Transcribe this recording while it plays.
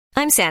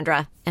I'm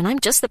Sandra, and I'm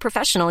just the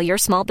professional your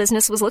small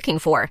business was looking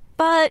for.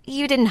 But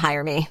you didn't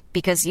hire me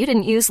because you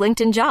didn't use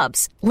LinkedIn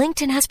Jobs.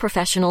 LinkedIn has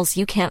professionals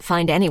you can't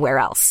find anywhere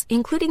else,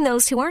 including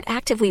those who aren't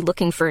actively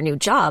looking for a new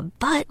job,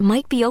 but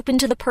might be open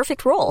to the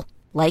perfect role,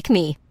 like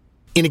me.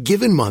 In a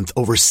given month,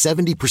 over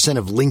 70%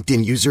 of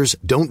LinkedIn users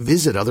don't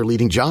visit other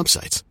leading job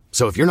sites.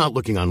 So if you're not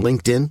looking on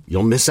LinkedIn,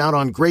 you'll miss out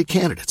on great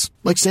candidates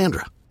like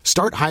Sandra.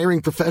 Start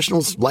hiring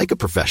professionals like a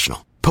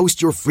professional.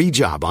 Post your free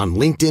job on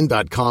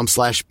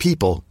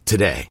linkedin.com/people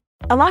today.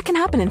 A lot can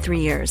happen in 3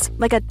 years,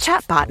 like a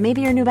chatbot may be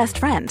your new best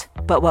friend.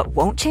 But what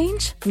won't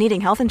change? Needing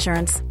health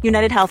insurance.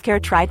 United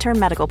Healthcare Tri-Term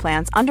Medical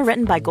Plans,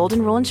 underwritten by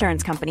Golden Rule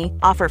Insurance Company,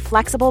 offer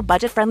flexible,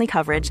 budget-friendly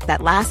coverage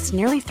that lasts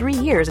nearly 3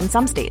 years in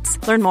some states.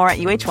 Learn more at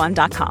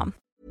uh1.com.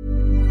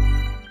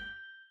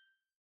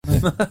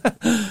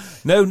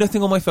 No,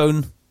 nothing on my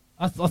phone.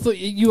 I thought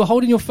you were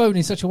holding your phone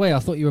in such a way. I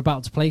thought you were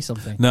about to play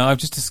something. No, I've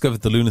just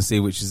discovered the lunacy,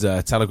 which is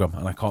Telegram,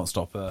 and I can't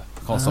stop reading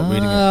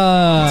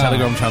it.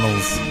 Telegram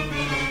channels.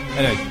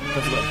 Anyway,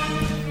 let's go.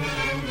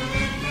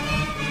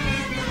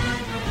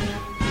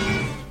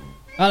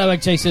 Hello,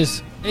 Egg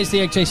Chasers. It's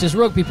the Egg Chasers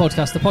Rugby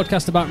Podcast, the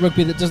podcast about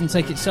rugby that doesn't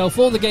take itself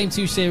or the game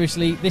too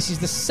seriously. This is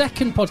the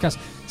second podcast.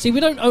 See, we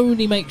don't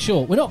only make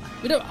sure we're not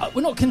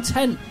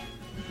content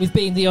with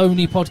being the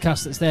only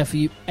podcast that's there for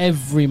you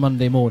every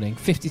Monday morning,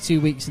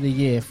 52 weeks of the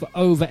year for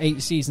over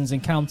 8 seasons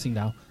and counting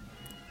now.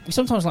 We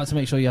sometimes like to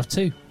make sure you have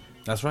two.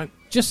 That's right.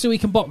 Just so we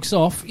can box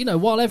off,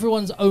 while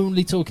everyone's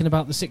only talking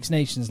about the Six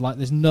Nations like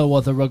there's no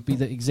other rugby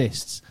that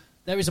exists,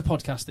 there is a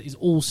podcast that is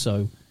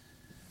also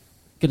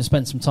going to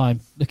spend some time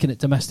looking at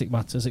domestic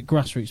matters, at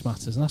grassroots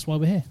matters, and that's why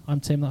we're here. I'm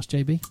Tim, that's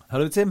JB.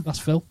 Hello, Tim. That's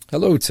Phil.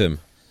 Hello, Tim.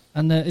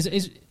 And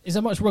is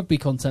there much rugby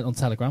content on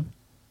Telegram?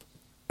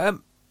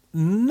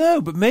 No,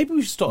 but maybe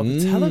we should start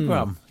a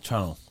Telegram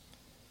channel.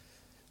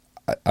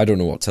 I don't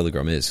know what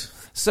Telegram is.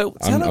 So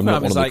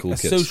Telegram is like a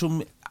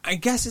social... I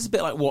guess it's a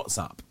bit like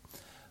WhatsApp.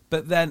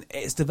 But then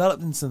it's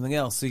developed into something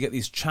else, so you get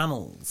these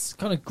channels.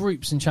 Kind of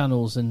groups and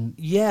channels, and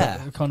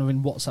kind of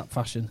in WhatsApp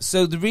fashion.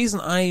 So the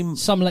reason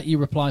some let you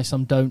reply,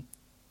 some don't.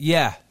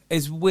 Yeah,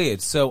 it's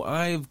weird. So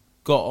I've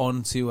got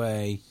onto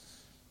a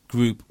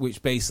group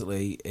which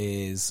basically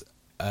is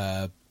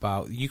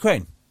about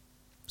Ukraine.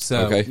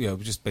 So,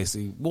 just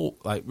basically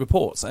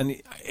reports. And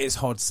it's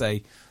hard to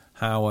say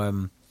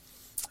how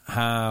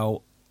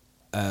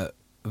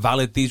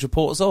valid these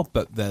reports are,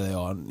 but there they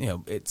are.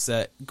 It's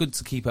good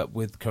to keep up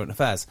with current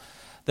affairs.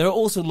 There are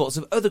also lots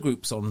of other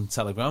groups on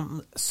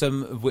Telegram,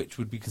 some of which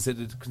would be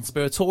considered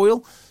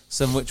conspiratorial,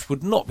 some which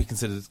would not be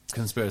considered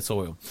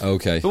conspiratorial.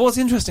 Okay. But what's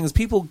interesting is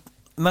people,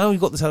 now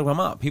you've got the Telegram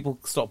app, people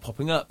start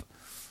popping up.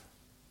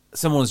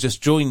 Someone's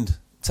just joined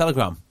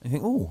Telegram. And you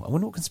think, I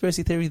wonder what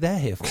conspiracy theory they're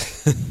here for.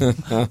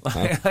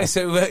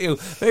 So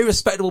very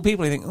respectable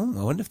people. You think, I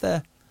wonder if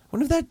they're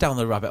down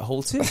the rabbit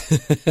hole too.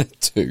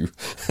 Too.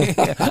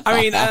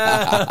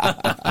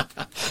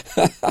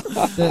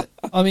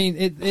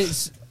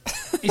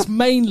 It's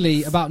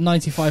mainly about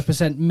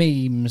 95%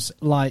 memes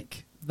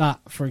like that,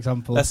 for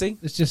example. Let's see.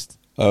 It's just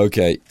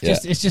okay. Yeah.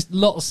 It's just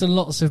lots and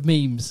lots of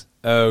memes.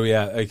 Oh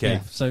yeah. Okay.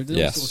 Yeah, so there's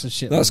all sorts of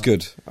shit. That's like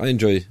good. I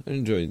enjoy.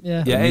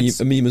 Yeah.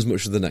 A meme as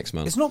much as the next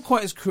man. It's not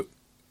quite as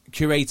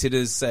curated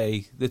as,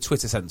 say, the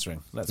Twitter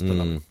censoring. Let's put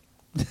that.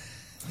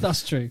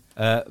 That's true.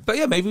 But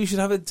yeah, maybe we should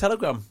have a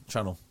Telegram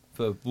channel.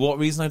 For what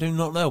reason, I do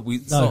not know.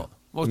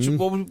 What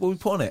would we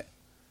put on it?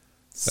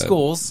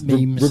 Scores,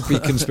 memes, rugby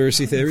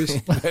conspiracy theories.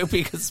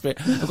 Rugby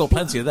conspiracy. I've got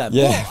plenty of them.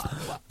 Yeah.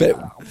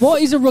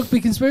 What is a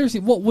rugby conspiracy?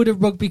 What would a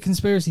rugby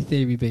conspiracy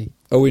theory be?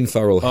 Owen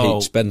Farrell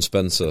hates Ben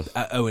Spencer.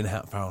 Owen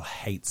Farrell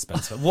hates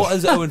Spencer. What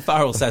has Owen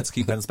Farrell said to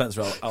keep Ben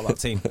Spencer out of that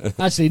team?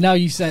 Actually, now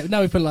we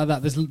put it like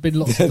that, there's been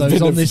lots of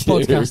those on this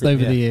podcast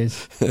over the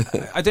years.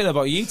 I don't know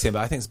about you, Tim,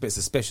 but I think it's a bit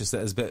suspicious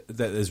that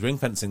there's ring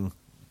fencing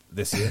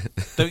this year.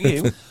 Don't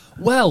you?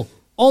 Well,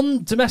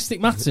 on domestic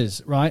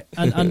matters, right,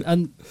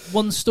 and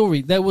one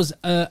story, there was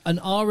an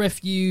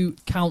RFU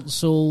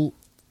council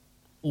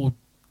or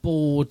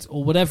board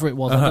or whatever it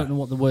was, I don't know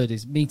what the word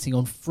is, meeting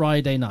on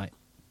Friday night,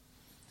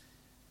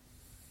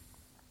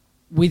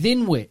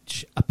 within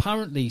which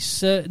apparently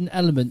certain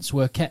elements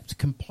were kept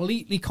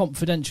completely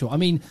confidential. I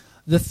mean,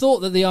 the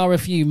thought that the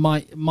RFU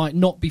might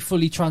not be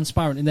fully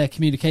transparent in their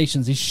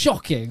communications is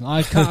shocking.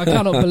 I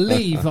cannot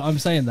believe that I'm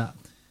saying that.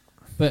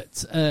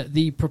 But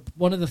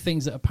one of the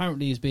things that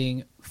apparently is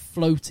being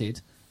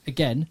floated,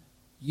 again,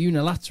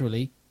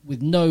 unilaterally,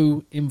 with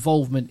no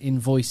involvement in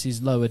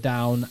voices lower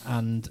down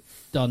and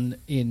done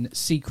in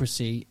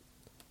secrecy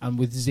and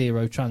with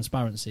zero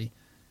transparency,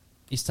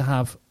 is to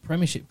have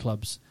Premiership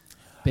clubs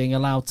being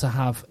allowed to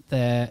have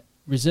their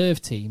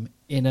reserve team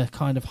in a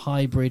kind of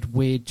hybrid,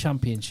 weird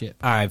championship.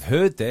 I've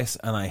heard this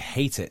and I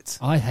hate it.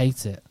 I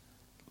hate it.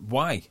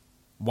 Why?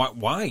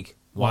 Why?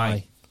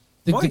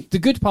 The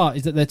good part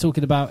is that they're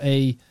talking about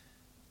a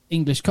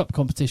English Cup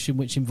competition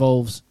which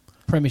involves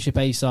Premiership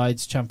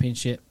A-sides,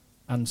 Championship,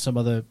 and some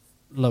other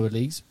lower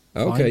leagues.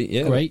 Okay, fine,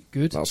 yeah. Great,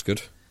 good. That's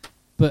good.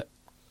 But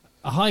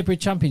a hybrid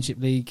Championship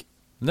league,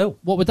 no.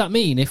 What would that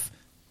mean if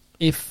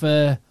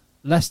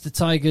Leicester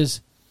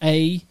Tigers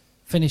A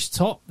finish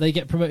top, they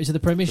get promoted to the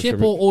Premiership,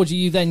 or do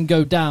you then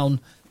go down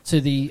to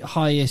the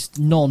highest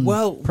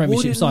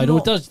non-Premiership side?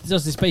 Or does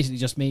this basically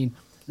just mean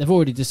they've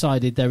already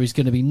decided there is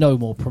going to be no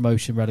more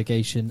promotion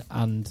relegation,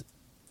 and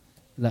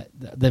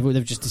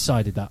they've just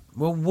decided that?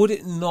 Well, would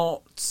it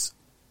not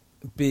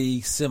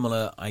be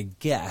similar, I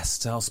guess,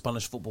 to how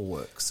Spanish football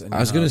works? And I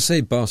was going to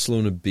say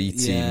Barcelona B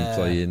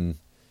team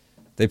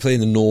they play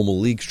in the normal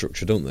league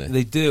structure, don't they?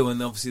 They do,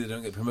 and obviously they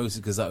don't get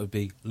promoted because that would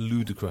be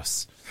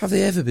ludicrous. Have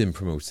they ever been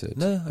promoted?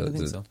 No, I don't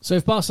think so. So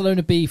if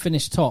Barcelona B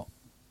finished top,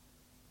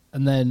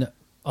 and then,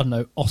 I don't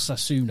know,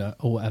 Osasuna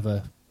or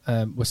whatever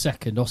were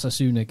second,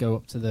 Osasuna go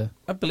up to the...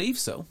 I believe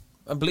so.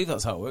 I believe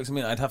that's how it works. I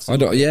mean, I'd have to... I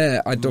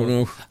don't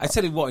know. I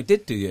tell you what I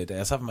did do the other day. I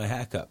was having my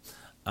hair cut,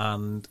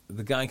 and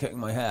the guy cutting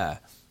my hair,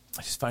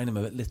 I just find him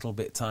a little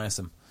bit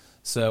tiresome.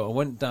 So I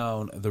went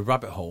down the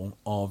rabbit hole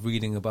of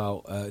reading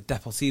about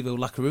Deportivo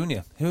La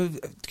Coruña. Can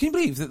you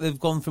believe that they've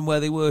gone from where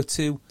they were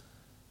to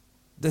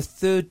the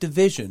third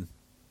division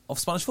of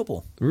Spanish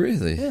football?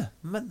 Really? Yeah,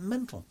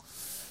 mental.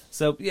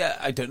 So, yeah,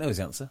 I don't know is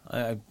the answer.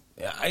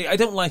 I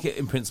don't like it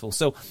in principle.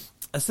 So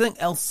something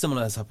else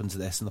similar has happened to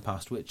this in the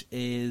past, which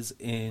is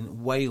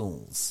in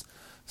Wales.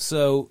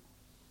 So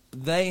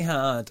they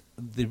had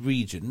the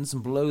regions,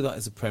 and below that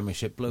is a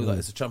Premiership, below that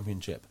is a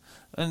Championship.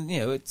 And,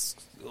 it's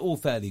all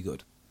fairly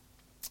good.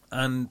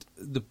 And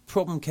the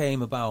problem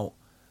came about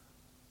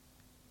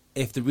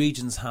if the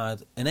regions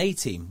had an A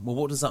team. Well,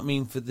 what does that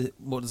mean for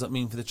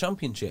the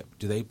Championship?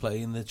 Do they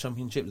play in the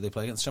Championship? Do they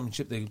play against the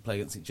Championship? Do they play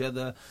against each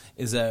other?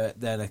 Is there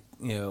then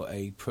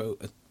a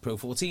Pro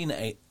 14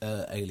 A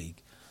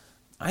League?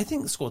 I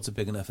think the squads are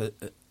big enough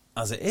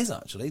as it is.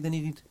 Actually, if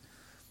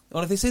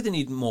they say they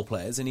need more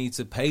players, they need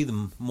to pay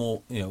them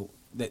more.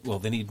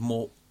 They need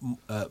more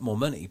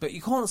money. But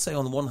you can't say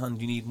on the one hand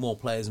you need more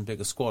players and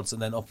bigger squads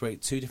and then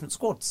operate two different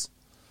squads.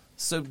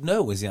 So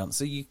no is the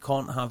answer. You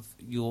can't have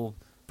your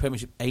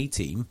Premiership A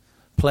team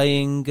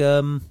playing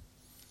in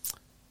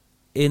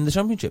the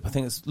Championship. I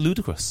think it's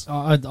ludicrous.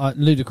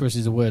 Ludicrous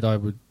is a word I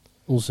would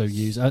also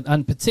use,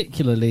 and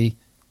particularly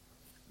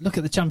look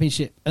at the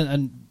Championship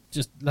and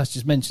let's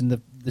just mention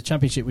the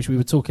Championship, which we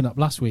were talking up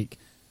last week.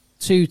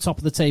 2 top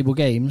of the table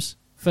games,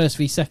 first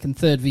v second,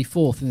 third v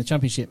fourth in the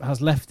Championship, has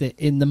left it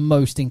in the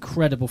most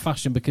incredible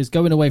fashion, because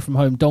going away from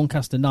home,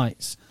 Doncaster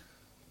Knights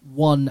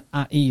won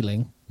at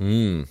Ealing.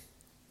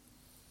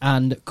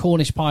 And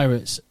Cornish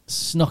Pirates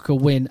snuck a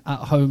win at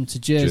home to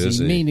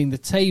Jersey, meaning the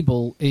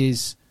table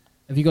is...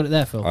 Have you got it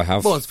there, Phil? I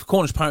have. Well, it's for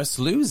Cornish Pirates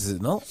to lose, is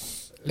it not?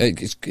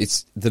 It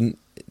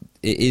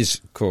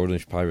is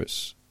Cornish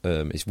Pirates.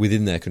 It's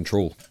within their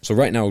control. So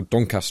right now,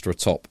 Doncaster are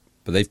top,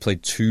 but they've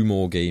played 2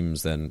 more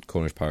games than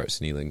Cornish Pirates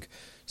and Ealing.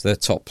 So they're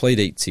top, played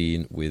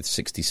 18 with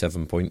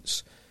 67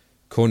 points.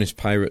 Cornish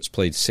Pirates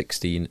played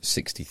 16,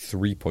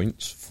 63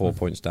 points, 4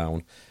 points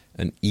down.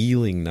 And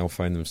Ealing now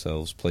find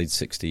themselves played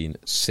 16,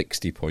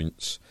 60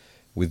 points,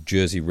 with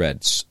Jersey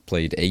Reds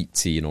played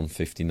 18 on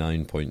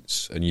 59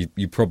 points. And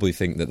you probably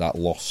think that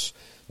loss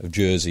of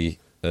Jersey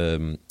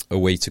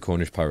away to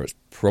Cornish Pirates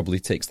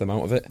probably takes them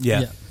out of it.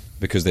 Yeah.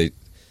 Because they're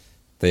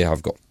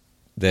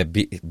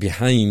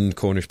behind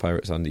Cornish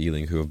Pirates and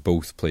Ealing, who have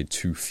both played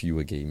 2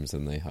 fewer games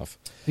than they have.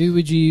 Who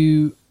would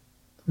you...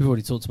 We've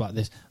already talked about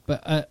this,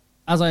 but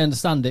as I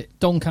understand it,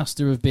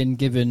 Doncaster have been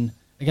given...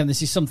 Again,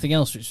 this is something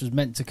else which was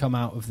meant to come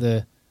out of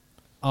the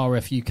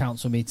RFU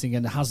council meeting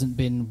and hasn't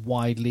been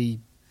widely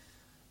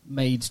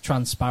made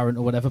transparent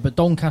or whatever, but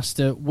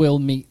Doncaster will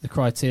meet the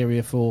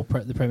criteria for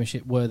the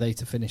Premiership were they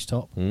to finish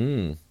top.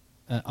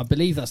 I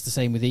believe that's the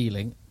same with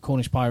Ealing.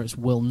 Cornish Pirates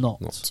will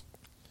not.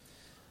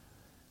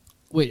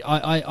 Wait,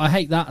 I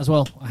hate that as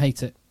well. I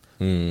hate it.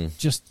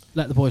 Just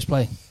let the boys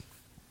play.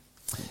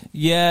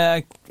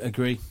 Yeah, I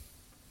agree.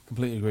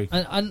 Completely agree.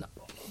 And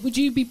would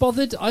you be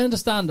bothered? I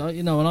understand,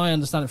 and I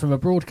understand it from a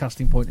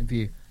broadcasting point of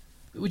view.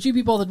 But would you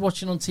be bothered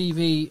watching on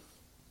TV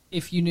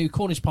if you knew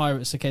Cornish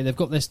Pirates, okay, they've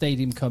got their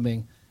stadium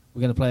coming, we're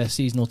going to play a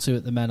season or 2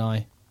 at the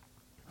Menai?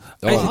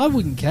 I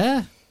wouldn't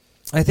care.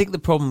 I think the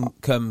problem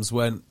comes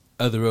when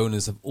other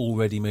owners have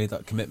already made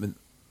that commitment.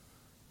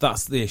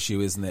 That's the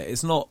issue, isn't it?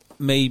 It's not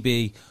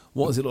maybe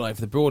what does it look like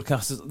for the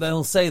broadcasters.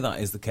 They'll say that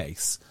is the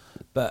case.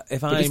 But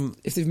if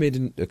they've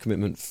made a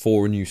commitment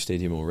for a new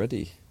stadium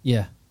already.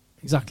 Yeah.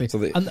 Exactly. So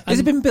has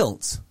it been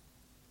built?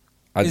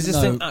 Is this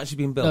thing actually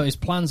been built? No, it's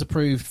plans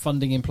approved,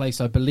 funding in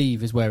place, I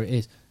believe, is where it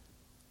is.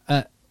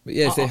 But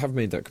yeah, if they have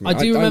made that commitment.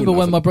 I do remember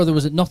when my brother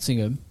was at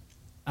Nottingham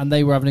and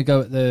they were having a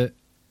go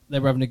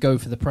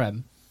for the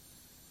Prem.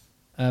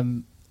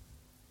 The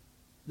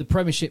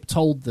Premiership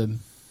told them,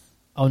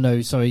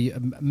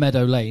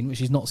 Meadow Lane, which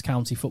is Notts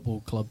County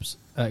Football Club's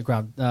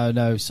ground.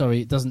 No,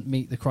 sorry, it doesn't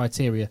meet the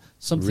criteria.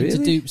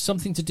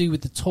 Something to do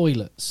with the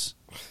toilets.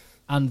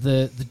 And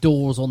the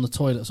doors on the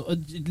toilets.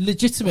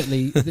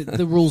 Legitimately,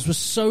 the rules were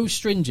so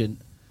stringent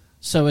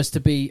so as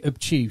to be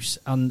obtuse.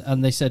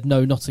 And they said,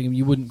 no, Nottingham,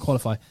 you wouldn't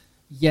qualify.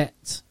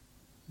 Yet,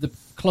 the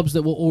clubs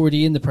that were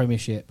already in the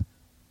Premiership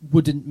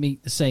wouldn't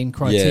meet the same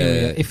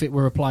criteria if it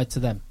were applied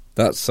to them.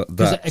 Because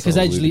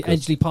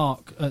Edgeley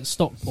Park,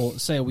 Stockport,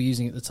 Sale were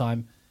using at the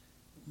time,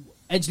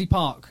 Edgeley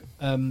Park,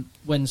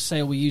 when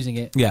Sale were using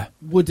it, Yeah.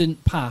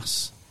 wouldn't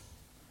pass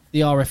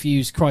the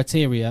RFU's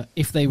criteria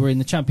if they were in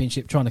the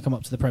Championship trying to come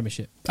up to the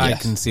Premiership. I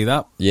Yes. can see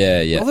that.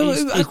 Yeah, yeah. Although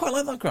It's- I quite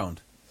like that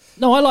ground.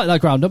 No, I like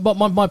that ground, but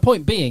my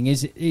point being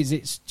is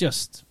it's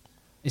just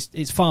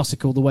it's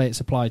farcical the way it's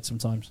applied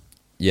sometimes.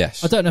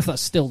 Yes. I don't know if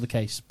that's still the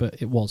case, but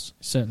it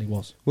certainly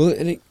was. Well,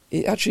 and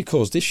it actually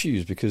caused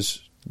issues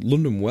because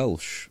London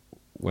Welsh,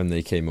 when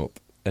they came up,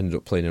 ended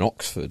up playing in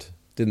Oxford,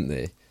 didn't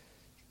they?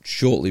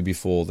 Shortly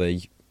before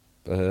they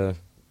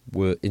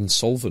were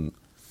insolvent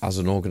as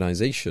an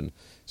organisation.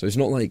 So it's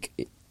not like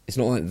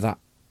that.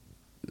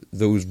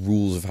 Those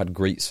rules have had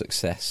great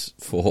success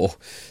for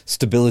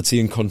stability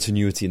and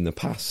continuity in the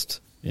past.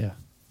 Yeah,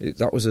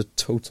 That was a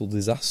total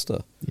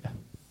disaster. yeah.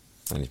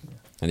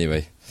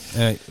 Anyway,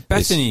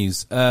 Better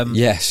news.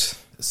 yes.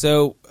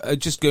 So,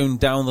 just going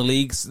down the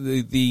leagues,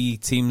 the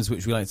teams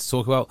which we like to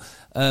talk about.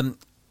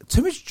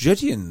 Tunbridge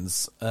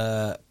Juddians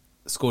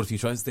scored a few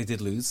tries. They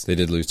did lose. They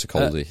did lose to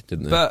Caldy,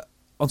 didn't they? But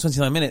on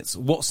 29 minutes,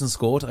 Watson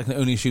scored. I can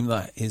only assume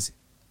that is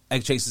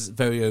Egg Chaser's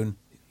very own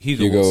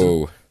Hugo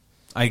Watson.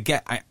 I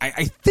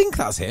think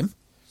that's him.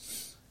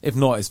 If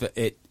not,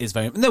 it is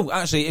very. No,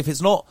 actually, if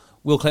it's not,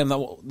 we'll claim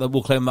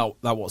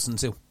that Watson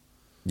too.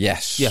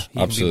 Yes, Yeah, he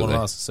absolutely. can be one of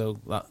ours. So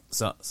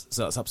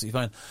that's absolutely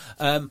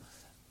fine.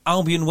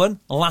 Albion won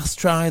last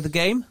try of the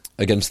game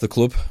Against the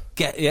club.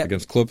 Get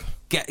Against club.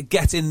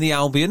 in the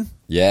Albion.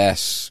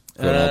 Yes.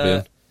 Go on,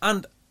 Albion.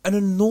 And an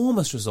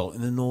enormous result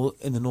in the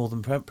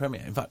Northern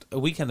Premier. In fact, a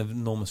weekend of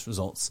enormous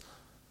results.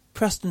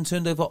 Preston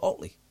turned over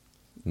Otley,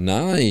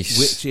 Nice.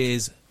 which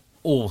is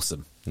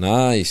awesome.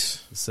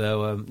 Nice.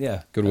 So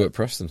yeah, Good work,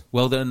 Preston.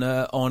 well done,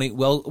 Arnie.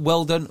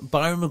 Well done,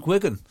 Byron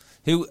McGuigan,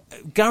 who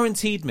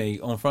guaranteed me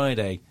on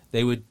Friday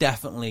they were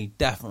definitely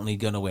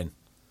going to win.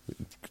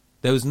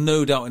 There was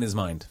no doubt in his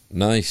mind.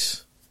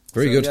 Nice.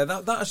 Very So, good. Yeah,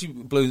 that actually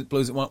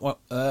blows it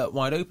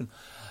wide open.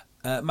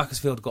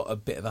 Macclesfield got a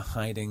bit of a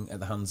hiding at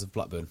the hands of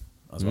Blackburn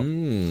as well.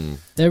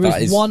 There That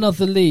is is- one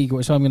other league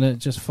which I'm going to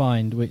just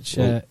find, which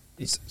Well,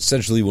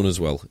 Sedgley won as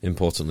well,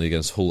 importantly,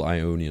 against Hull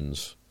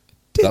Ionians.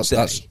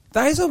 That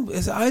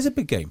is a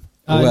big game.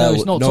 no,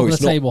 it's not top of the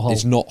table. Hull.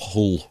 It's not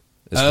Hull.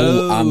 It's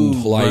Oh, Hull and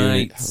Hull,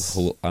 right.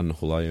 Hull and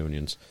Hull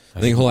Ionians. I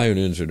think Hull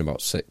Ionians are in about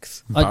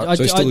 6th.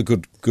 So it's still a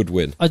good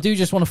win. I do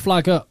just want to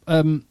flag up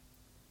again.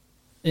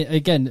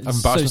 I've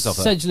embarrassed myself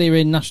there. Sedgley are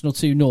in National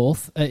 2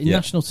 North. In Yeah.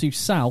 National 2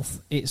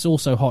 South, it's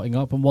also hotting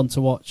up and one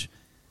to watch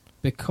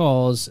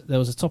because there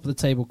was a top of the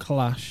table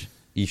clash.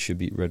 Esher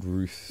beat Red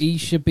Ruth.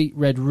 Esher beat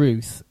Red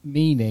Ruth,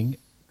 meaning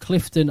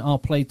Clifton are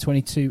played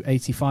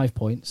 22.85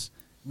 points.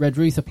 Red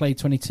Ruth are played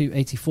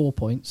 22.84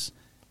 points.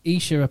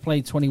 Esher are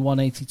played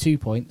 21.82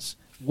 points.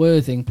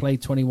 Worthing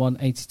played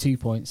 21.82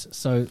 points.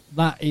 So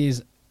that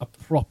is a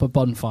proper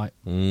bun fight.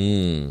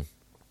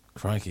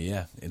 Crikey,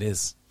 yeah, it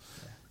is.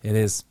 It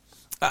is.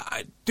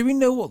 Do we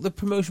know what the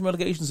promotion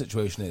relegation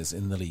situation is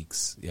in the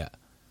leagues yet?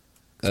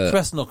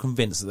 Preston are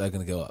convinced that they're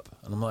going to go up,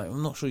 and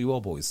I'm not sure you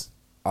are, boys.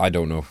 I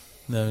don't know.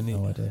 No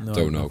idea.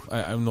 Don't know.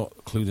 I'm not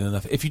clued in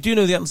enough. If you do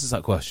know the answers to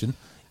that question,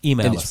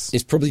 email And us.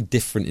 it's probably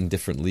different in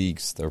different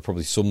leagues. There are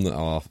probably some that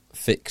are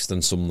fixed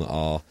and some that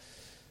are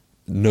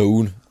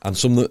known and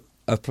some that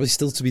are probably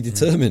still to be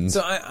determined.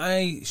 So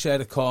I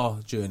shared a car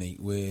journey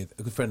with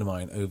a good friend of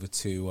mine over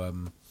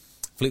to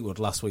Fleetwood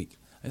last week.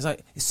 And it's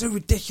like, it's so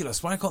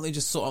ridiculous. Why can't they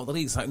just sort out the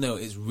league? It's like, no,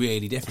 it's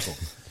really difficult.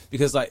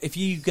 Because like if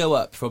you go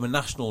up from a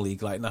national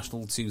league like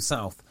National 2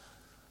 South,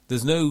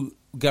 there's no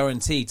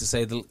guarantee to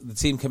say the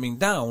team coming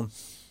down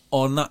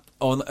on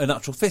a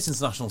natural fit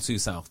into National 2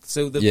 South.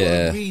 So they've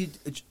got to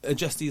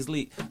readjust these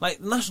leagues.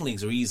 Like national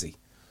leagues are easy.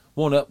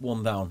 One up,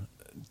 one down.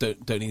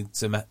 Don't need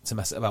to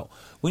mess it about.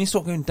 When you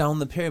start going down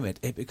the pyramid,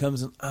 it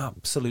becomes an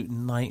absolute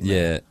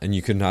nightmare. Yeah, and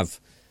you can have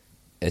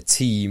a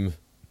team,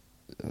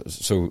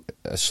 so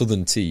a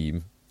southern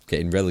team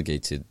getting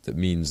relegated. That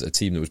means a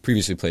team that was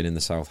previously playing in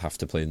the south have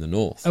to play in the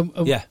north.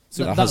 Yeah,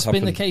 so that that's has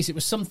been the happened. case. It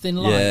was something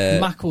like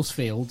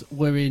Macclesfield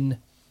were in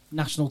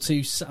National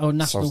 2 or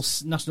National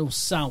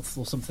South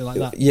or something like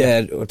that.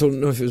 Yeah, I don't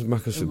know if it was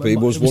Macclesfield, but it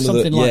was one of the.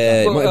 something like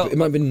that. It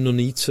might have been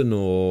Nuneaton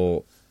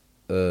or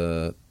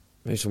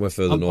maybe somewhere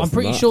further north. I'm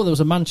pretty than that. sure there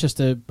was a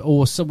Manchester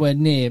or somewhere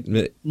near,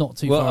 not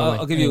too well, far away.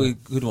 I'll give you a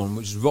good one,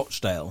 which is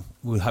Rochdale.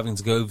 We're having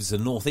to go over to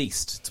the North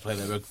East to play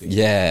their rugby.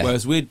 Yeah.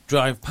 Whereas we'd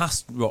drive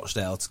past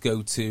Rochdale to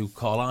go to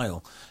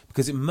Carlisle,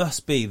 because it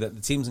must be that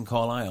the teams in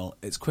Carlisle,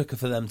 it's quicker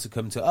for them to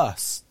come to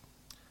us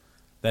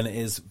than it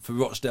is for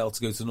Rochdale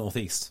to go to the North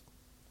East.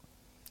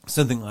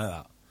 Something like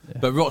that. Yeah.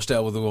 But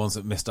Rochdale were the ones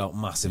that missed out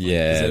massively.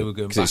 Yeah, because they were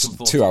going back it's and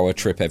forth. 2 hour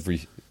trip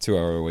every 2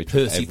 hour away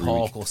trip Percy every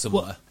Park week. or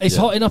somewhere. Well, it's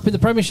hotting up in the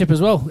Premiership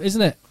as well,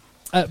 isn't it?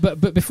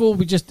 But before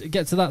we just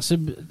get to that, so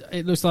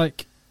it looks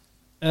like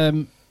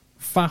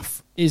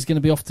Faf is going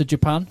to be off to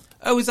Japan.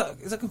 Oh, is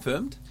that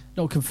confirmed?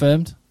 Not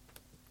confirmed.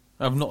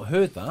 I've not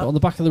heard that. But on the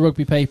back of the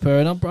rugby paper,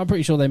 and I'm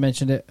pretty sure they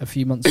mentioned it a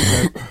few months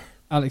ago,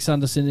 Alex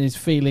Anderson is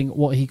feeling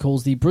what he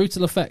calls the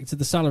brutal effect of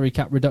the salary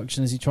cap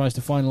reduction as he tries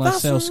to finalise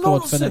sales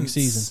squad for next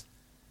season.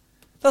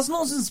 That's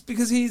nonsense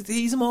because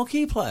he's a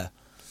marquee player.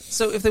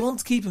 So if they want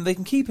to keep him, they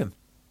can keep him.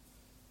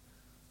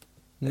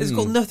 It's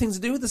got nothing to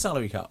do with the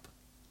salary cap.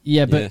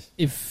 Yeah, but Yeah.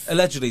 if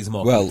Allegedly, he's a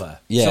marquee player.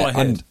 yeah, So I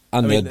heard.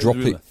 they're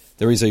dropping. rumour.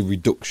 There is a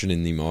reduction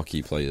in the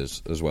marquee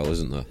players as well,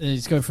 isn't there?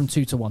 it's going from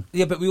 2 to 1.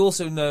 Yeah, but we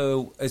also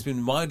know it's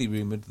been widely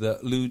rumoured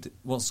that Lud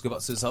wants to go back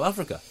to South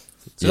Africa.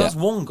 So Yeah. that's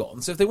one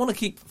gone. So if they want to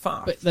keep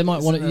Faf, But they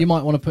might want to, you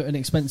might want to put an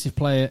expensive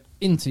player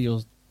into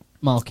your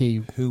marquee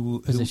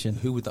position.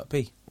 Who would that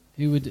be?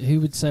 Who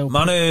would sell?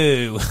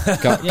 Manu.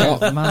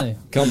 Yeah, Manu.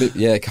 Can't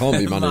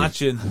be Manu.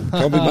 Imagine.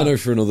 Can't be Manu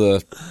for another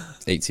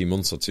 18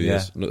 months or 2 Yeah.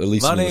 years. At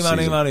least another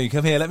season. Manu,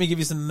 come here. Let me give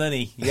you some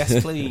money.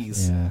 Yes,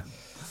 please. Yeah.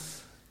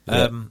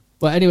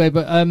 Well, anyway,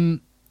 but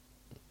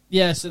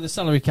yeah. So the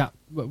salary cap,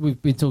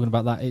 we've been talking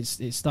about that.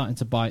 It's starting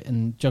to bite,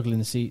 and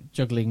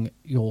juggling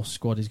your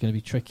squad is going to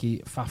be tricky.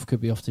 Faf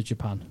could be off to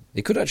Japan.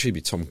 It could actually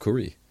be Tom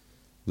Curry.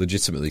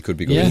 Legitimately, could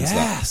be going Yeah. into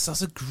that. Yes,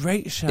 that's a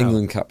great shout.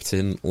 England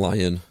captain,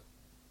 Lion,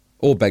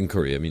 or Ben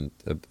Curry. I mean,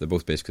 they're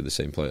both basically the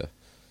same player.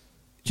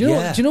 Do you know?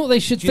 Yeah. Do you know what they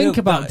should Do you think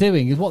know about that-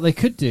 doing? Is what they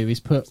could do is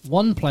put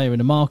one player in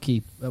a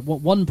marquee,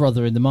 one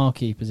brother in the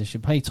marquee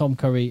position. Pay Tom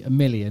Curry $1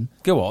 million.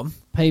 Go on.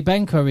 Pay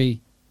Ben Curry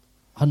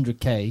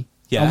 100K.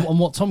 Yeah. And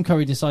what Tom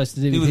Curry decides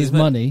to do with his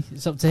money,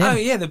 it's up to him. Oh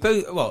yeah, they're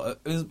both. Well,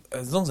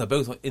 as long as they're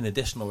both in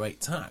additional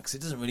rate tax, it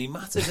doesn't really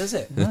matter, does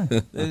it? No.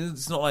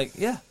 It's not like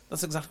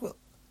that's exactly what.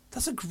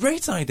 That's a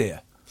great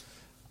idea.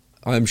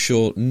 I'm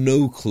sure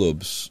no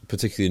clubs,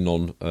 particularly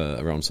none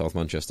around South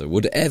Manchester,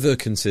 would ever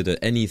consider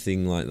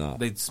anything like that.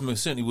 They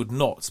most certainly would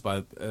not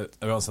by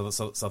around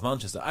South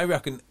Manchester. I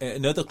reckon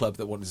another club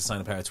that wanted to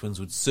sign a pair of twins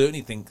would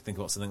certainly think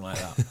about something like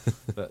that.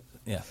 But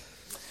yeah,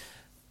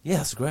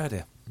 that's a great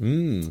idea.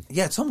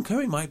 Yeah, Tom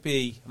Curry might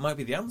be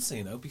the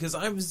answer, because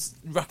I was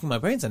racking my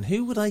brains on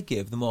who would I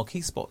give the marquee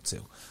spot to.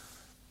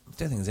 I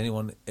don't think there's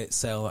anyone at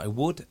Sale that I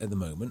would at the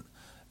moment.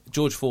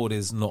 George Ford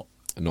is not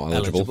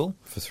eligible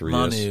for 3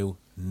 Manu, years.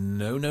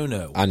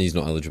 No. And he's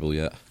not eligible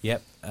yet.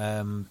 Yep.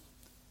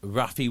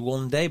 Rafi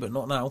one day, but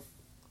not now.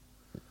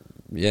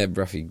 Yeah,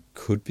 Rafi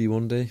could be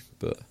one day,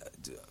 but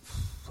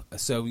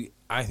So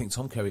I think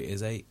Tom Curry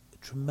is a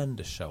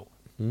tremendous shout.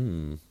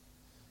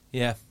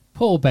 Yeah.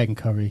 Poor Ben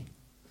Curry.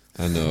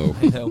 I know.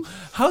 I know.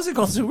 How's it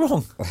gone so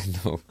wrong? I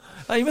know.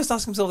 He must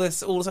ask himself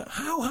this all the time.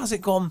 How has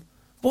it gone?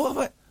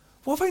 What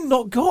have I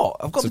not got?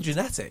 I've got the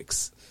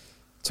genetics.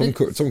 Tom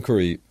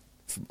Curry,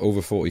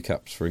 over 40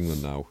 caps for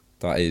England now.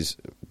 That is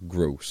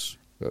gross.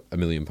 £1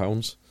 million.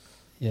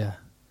 Yeah.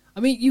 I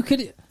mean, you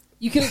could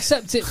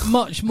accept it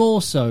much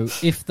more so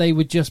if they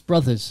were just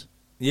brothers.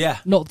 Yeah.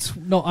 Not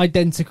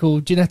identical,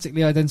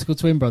 genetically identical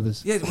twin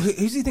brothers. Yeah, who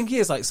do you think he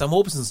is? Like Sam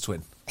Orbison's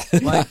twin?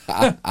 Like,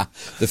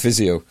 The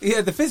physio.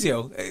 yeah, the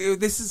physio.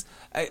 This is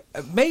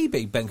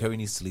maybe Ben Curry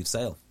needs to leave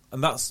Sale,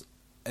 and that's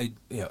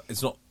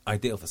it's not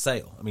ideal for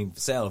Sale. I mean,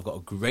 Sale have got a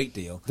great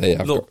deal. They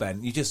have Look, got-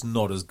 Ben, you're just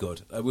not as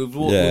good. We've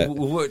Yeah.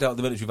 worked out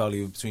the military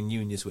value between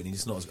you and your twin. You're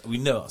just not. We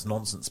know that's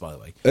nonsense, by the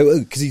way.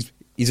 Because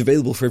he's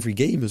available for every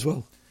game as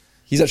well.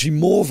 He's actually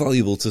more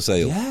valuable to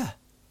Sale. Yeah.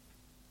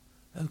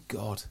 Oh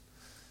God.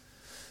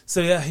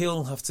 So yeah,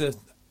 he'll have to.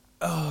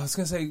 Oh, I was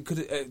going to say,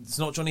 it's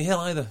not Johnny Hill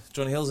either.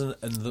 Johnny Hill's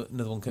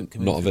another one coming.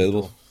 Not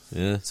available.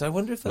 Yeah. So I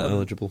wonder if Not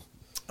eligible.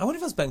 I wonder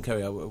if that's Ben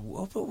Curry. I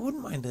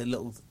wouldn't mind a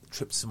little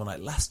trip to someone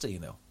like Leicester.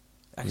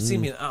 I could see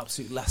him being an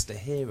absolute Leicester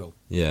hero,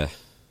 Yeah.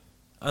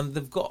 and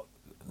they've got.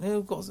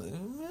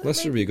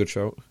 Leicester would be a good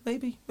shout.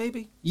 Maybe.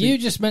 You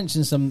just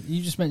mentioned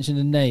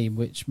a name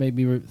which made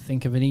me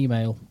think of an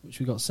email which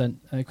we got sent.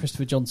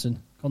 Christopher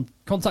Johnson.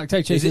 Contact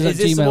Is this the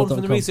hchasers@gmail.com. one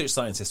from the research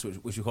scientist,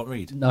 which you can't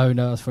read? No,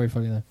 that's very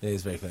funny though. It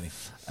is very funny.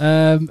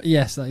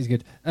 Yes, that is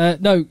good.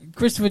 No,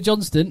 Christopher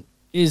Johnston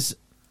is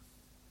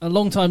a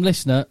long-time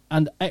listener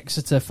and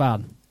Exeter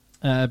fan.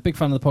 Big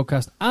fan of the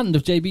podcast and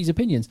of JB's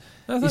opinions.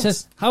 Oh, He thanks.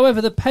 says,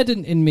 however, the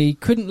pedant in me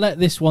couldn't let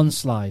this one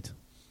slide.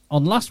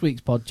 On last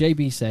week's pod,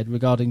 JB said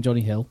regarding Johnny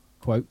Hill,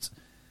 quote,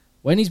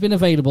 when he's been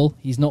available,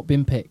 he's not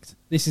been picked.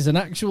 This is an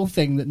actual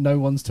thing that no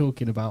one's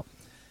talking about.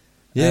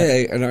 Yeah,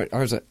 and I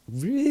was like,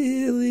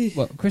 really?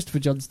 Well, Christopher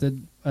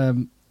Johnston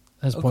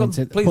has Oh, come,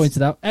 please.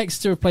 pointed out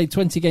Exeter have played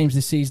 20 games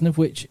this season, of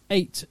which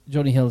 8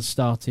 Johnny Hill has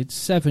started,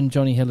 7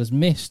 Johnny Hill has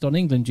missed on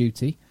England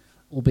duty,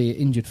 albeit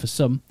injured for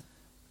some.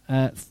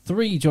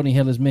 3 Johnny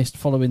Hill has missed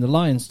following the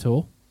Lions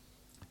tour.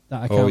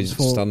 That accounts he's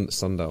for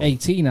standout.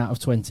 18 out of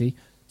 20.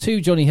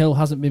 2 Johnny Hill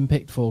hasn't been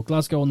picked for.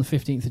 Glasgow on the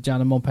 15th of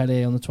Jan and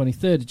Montpellier on the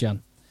 23rd of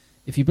Jan.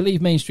 If you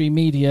believe mainstream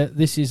media,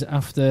 this is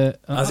after...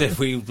 As if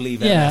we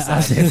believe Yeah, MSN.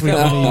 as if we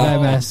believe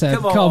MSN.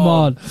 Come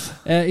on.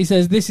 He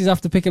says this is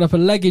after picking up a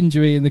leg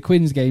injury in the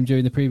Quins game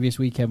during the previous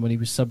weekend when he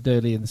was subbed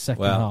early in the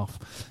second half.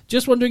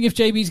 Just wondering if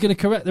JB's going to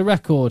correct the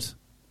record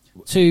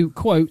to,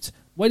 quote,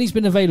 when he's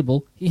been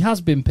available, he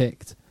has been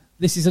picked.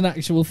 This is an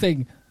actual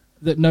thing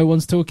that no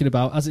one's talking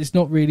about, as it's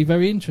not really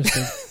very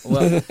interesting.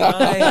 Well,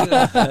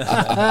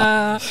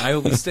 I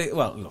will be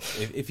well, look,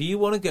 if you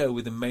want to go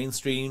with the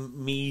mainstream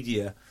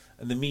media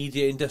and the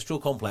media industrial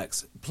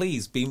complex,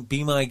 please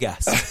be my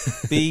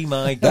guest. Be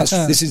my guest.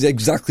 This is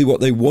exactly what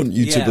they want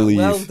you to believe.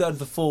 Well done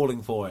for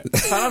falling for it.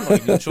 I'm not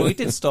even sure he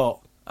did start,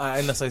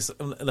 unless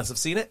I've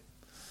seen it.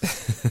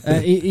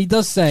 He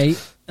does say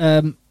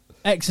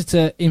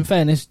Exeter, in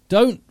fairness,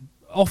 don't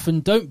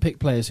pick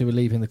players who are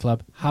leaving the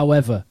club.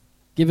 However,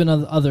 given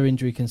other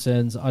injury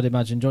concerns, I'd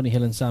imagine Johnny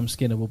Hill and Sam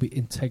Skinner will be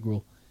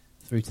integral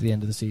through to the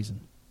end of the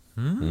season.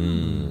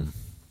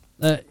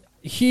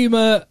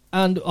 Humour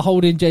and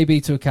holding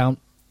JB to account.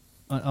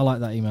 I like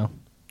that email.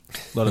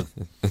 Well done.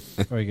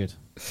 Very good.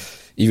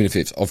 Even if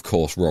it's, of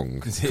course, wrong.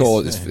 Of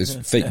course, it's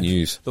fake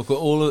news. Look, we're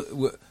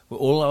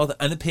all out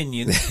an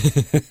opinion.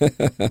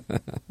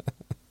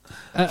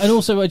 And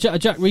also a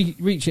Jack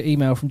Reacher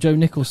email from Joe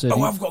Nicholson.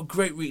 Oh, I've got a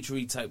great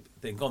Reacher type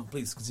thing. Go on,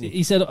 please continue.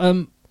 He said,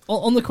 on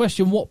the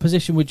question, what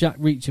position would Jack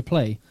Reacher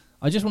play?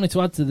 I just wanted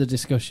to add to the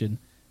discussion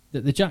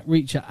that the Jack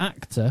Reacher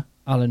actor,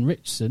 Alan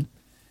Richardson,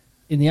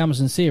 in the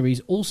Amazon series,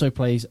 also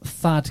plays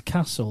Thad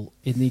Castle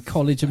in the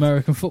College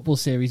American Football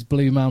series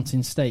Blue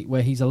Mountain State,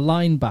 where he's a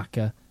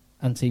linebacker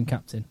and team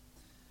captain.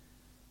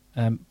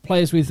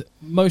 Players with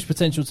most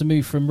potential to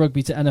move from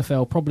rugby to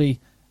NFL, probably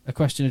a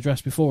question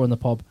addressed before on the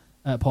pod,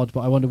 but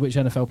I wonder which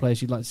NFL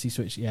players you'd like to see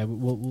switch. Yeah,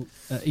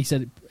 he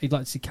said he'd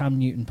like to see Cam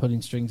Newton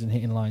pulling strings and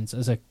hitting lines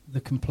as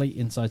the complete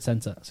inside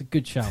centre. That's a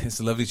good shout. It's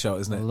a lovely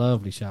shout, isn't it? A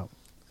lovely shout.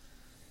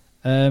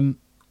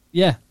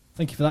 Yeah,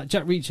 thank you for that.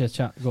 Jack Reacher,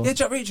 chat. Go on. Yeah,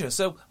 Jack Reacher.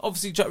 So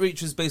obviously Jack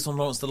Reacher is based on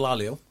Lawrence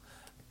Dallaglio.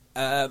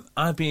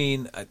 I've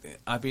been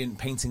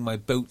painting my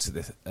boat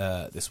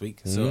this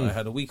week, so I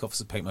had a week off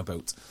to paint my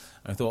boat.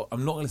 And I thought,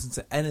 I'm not going to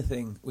listen to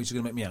anything which is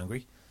going to make me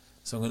angry,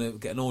 so I'm going to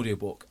get an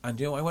audiobook. And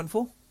do you know what I went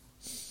for?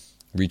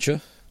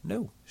 Reacher?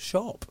 No,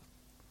 Sharp.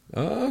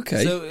 Oh,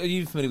 okay. So are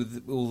you familiar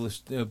with all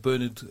the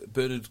Bernard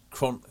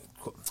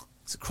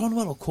is it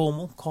Cronwell or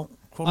Cornwell?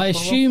 I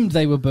assumed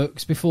they were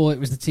books before it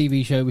was the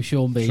TV show with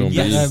Sean Bean.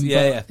 Yes,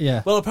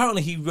 yeah. Well,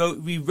 apparently he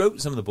rewrote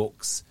some of the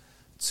books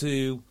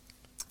to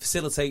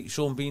facilitate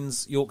Sean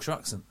Bean's Yorkshire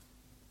accent.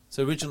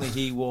 So originally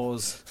he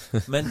was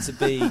meant to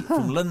be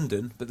from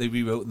London, but they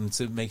rewrote them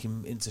to make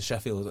him into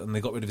Sheffield, and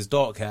they got rid of his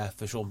dark hair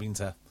for Sean Bean's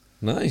hair.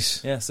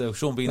 Nice. Yeah, so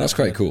Sean Bean... That's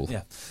quite cool.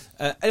 Yeah.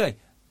 Anyway,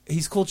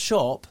 he's called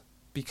Sharp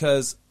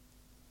because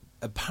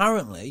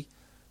apparently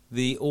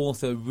the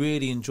author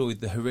really enjoyed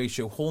the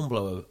Horatio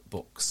Hornblower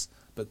books,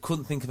 but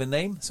couldn't think of a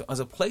name. So as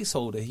a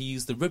placeholder, he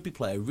used the rugby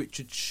player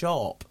Richard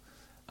Sharp,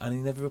 and he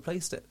never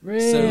replaced it.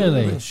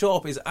 Really? So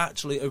Sharp is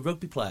actually a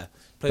rugby player.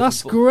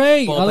 That's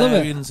great. I love it.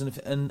 Barbarians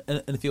and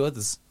a few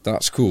others.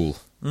 That's cool.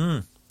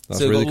 That's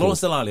so really we've got cool.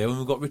 Lawrence Dallaglio and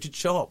we've got Richard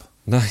Sharp.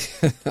 Nice.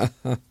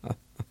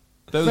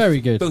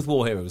 Very good. Both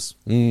war heroes.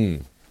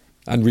 And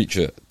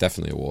Reacher,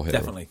 definitely a war hero.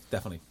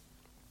 Definitely.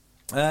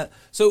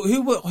 So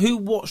who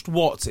watched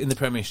what in the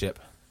Premiership?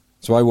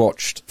 So I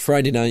watched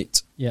Friday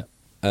night Yeah.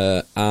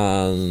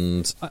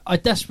 and I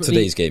desperately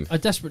today's game. I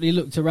desperately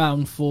looked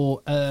around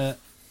for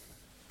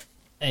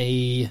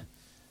a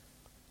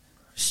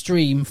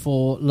stream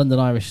for London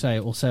Irish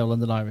Sale or Sale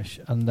London Irish,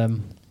 and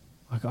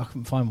I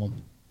couldn't find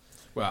one.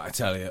 Well, I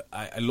tell you,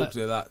 I looked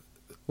at that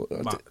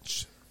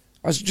match.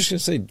 I was just going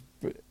to say,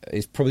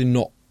 it's probably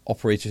not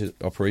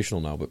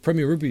operational now, but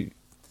Premier Rugby,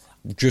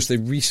 they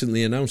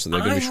recently announced that they're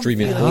going to be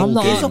streaming It whole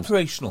is games.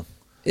 operational.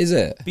 Is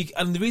it?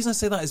 And the reason I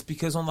say that is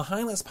because on the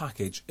highlights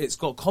package, it's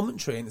got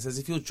commentary, and it says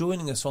if you're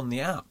joining us on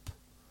the app.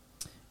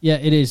 Yeah,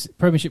 it is.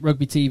 Premiership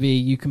Rugby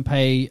TV, you can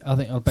pay, I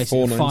think,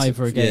 basically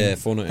 £5 a game. Yeah,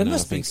 $4.99. There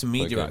must be some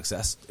media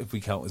access, if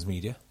we count as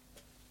media.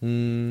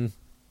 Yeah.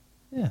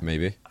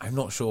 Maybe. I'm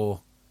not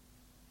sure.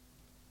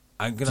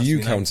 Do you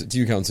count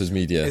as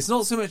media? It's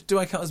not so much do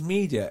I count as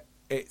media,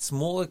 it's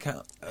more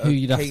who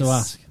you'd have to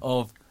ask.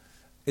 Of,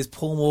 is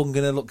Paul Morgan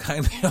going to look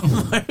kindly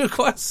on my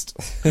request?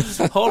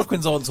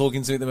 Harlequins aren't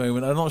talking to me at the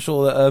moment. I'm not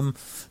sure that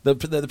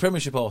the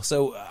Premiership are,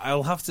 so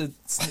I'll have to...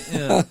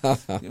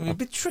 it'll be a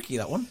bit tricky,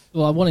 that one.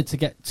 Well, I wanted to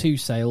get to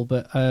Sale,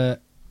 but I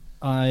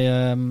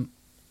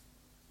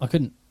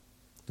couldn't.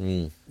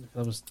 I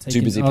was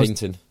too busy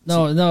painting.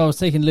 No, I was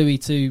taking Louis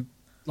to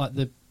like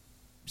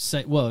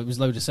it was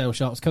a load of Sale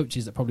Sharks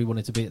coaches that probably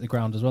wanted to be at the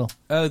ground as well.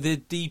 Oh, the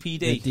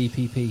DPD. The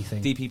DPP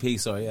thing. DPP,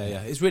 sorry,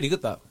 yeah. It's really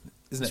good, that,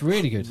 isn't it? It's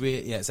really good.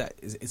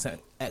 It's an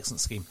excellent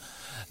scheme.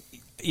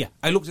 Yeah,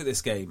 I looked at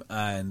this game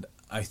and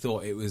I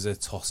thought it was a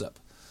toss-up.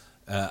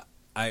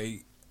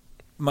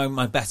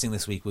 My betting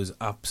this week was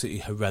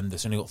absolutely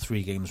horrendous. I only got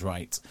 3 games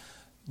right.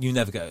 You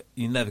never get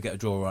a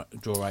draw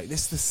right.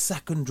 This is the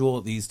second draw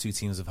that these two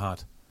teams have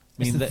had.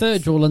 It's the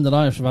third draw London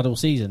Irish have had all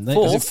season.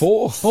 Is it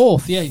fourth?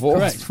 Fourth, yeah,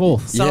 correct,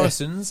 fourth.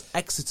 Saracens,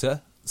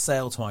 Exeter,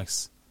 Sale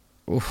twice.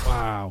 Oof.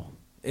 Wow.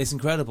 It's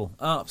incredible,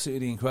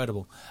 absolutely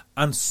incredible.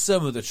 And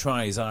some of the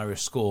tries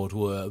Irish scored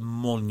were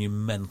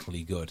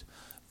monumentally good.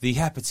 The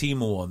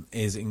Ep34 one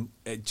is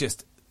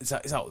it's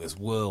out of this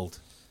world.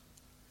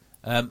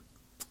 I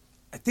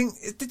think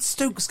did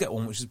Stokes get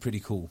one, which is pretty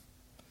cool.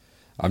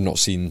 I've not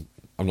seen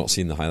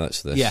the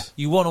highlights of this. Yeah,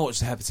 you want to watch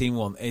the Ep34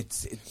 one.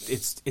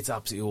 It's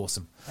absolutely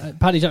awesome.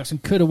 Paddy Jackson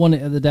could have won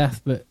it at the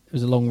death, but it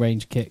was a long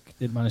range kick.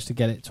 Didn't manage to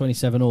get it.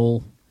 27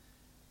 all.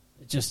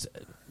 It just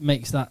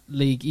makes that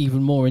league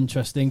even more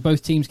interesting.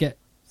 Both teams get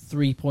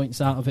 3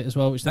 points out of it as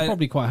well, which they're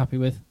probably quite happy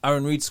with.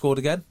 Aaron Reid scored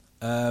again.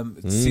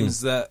 It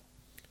seems that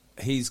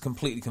he's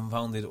completely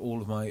confounded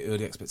all of my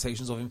early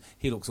expectations of him.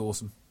 He looks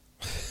awesome.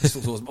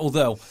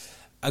 Although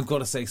I've got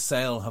to say,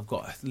 Sale have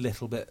got a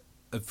little bit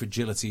of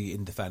fragility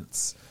in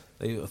defence.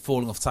 They are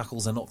falling off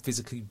tackles. They're not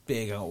physically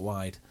big out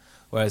wide.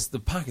 Whereas the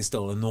pack is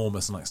still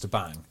enormous and likes to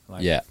bang.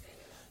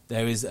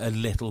 There is a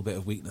little bit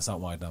of weakness out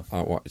wide now.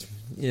 Out wide.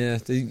 Yeah.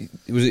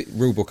 Was it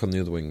Roebuck on the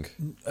other wing?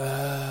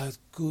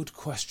 Good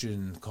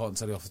question. Can't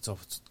tell you off the top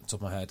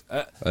of my head.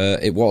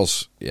 It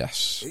was,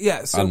 yes. Yeah.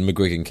 And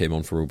McGuigan came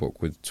on for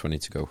Roebuck with 20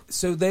 to go.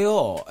 So they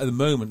are, at the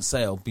moment,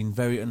 Sale, being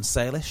very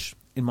unsalish,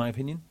 in my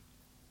opinion.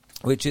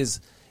 Which is,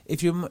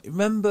 if you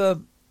remember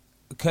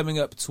coming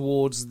up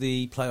towards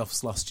the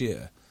playoffs last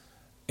year,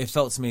 it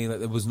felt to me that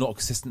there was not a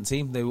consistent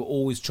team. They were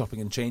always chopping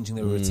and changing.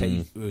 They were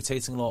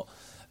rotating a lot.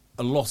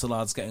 A lot of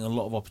lads getting a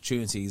lot of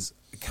opportunities,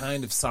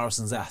 kind of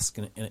Saracens-esque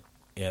in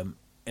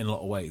a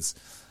lot of ways.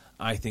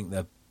 I think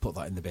they've put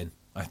that in the bin.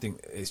 I think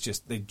it's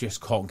just they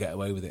just can't get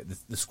away with it.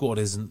 The squad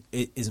isn't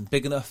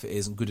big enough. It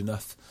isn't good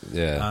enough.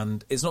 Yeah.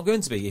 And it's not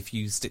going to be if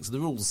you stick to the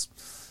rules.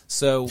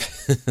 So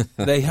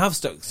they have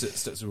stuck to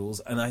the rules,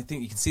 and I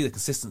think you can see the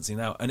consistency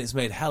now. And it's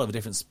made a hell of a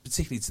difference,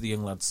 particularly to the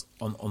young lads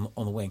on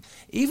the wing.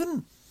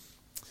 Even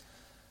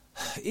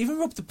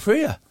Rob de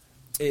Prea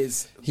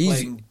is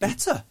playing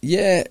better.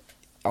 Yeah.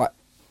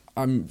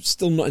 I'm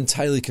still not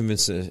entirely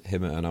convinced of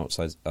him at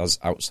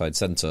outside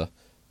centre,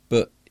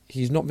 but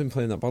he's not been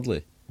playing that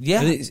badly.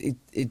 Yeah, and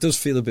it does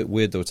feel a bit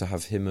weird though to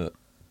have him at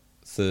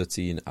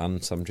 13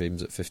 and Sam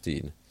James at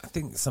 15. I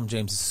think Sam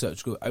James is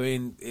such good. I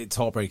mean, it's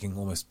heartbreaking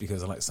almost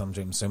because I like Sam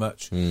James so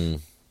much.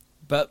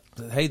 But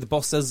hey, the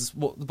boss says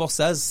what the boss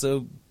says,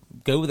 so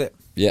go with it.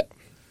 Yeah,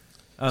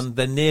 and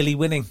they're nearly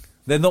winning.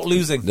 They're not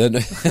losing.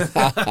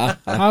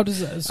 How does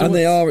that? So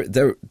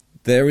and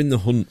they're in the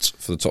hunt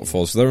for the top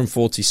four, so they're in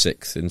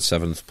 46th in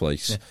 7th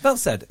place. Yeah. That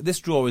said, this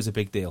draw is a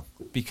big deal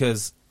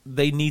because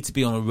they need to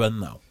be on a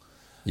run now.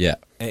 Yeah.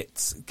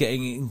 It's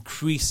getting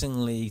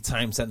increasingly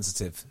time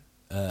sensitive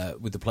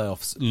with the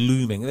playoffs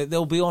looming.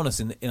 They'll be honest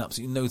in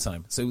absolutely no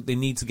time, so they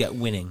need to get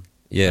winning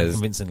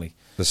convincingly.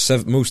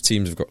 Most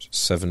teams have got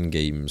 7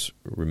 games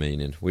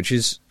remaining, which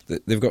is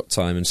they've got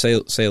time, and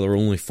Sale are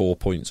only 4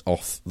 points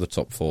off the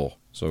top 4,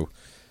 so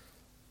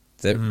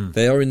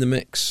they are in the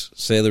mix.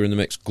 Sale are in the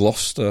mix.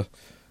 Gloucester,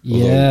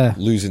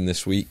 losing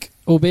this week,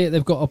 albeit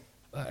they've got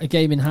a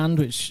game in hand,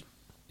 which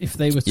if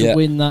they were to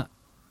win that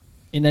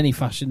in any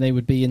fashion, they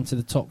would be into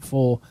the top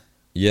 4.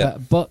 Yeah,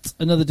 but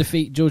another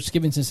defeat. George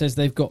Skivington says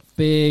they've got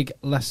big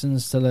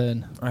lessons to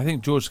learn. I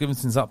think George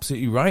Skivington's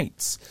absolutely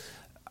right.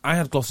 I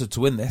had Gloucester to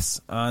win this,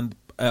 and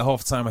at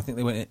half time, I think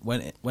they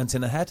went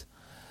in ahead.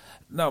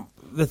 Now,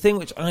 the thing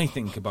which I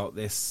think about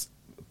this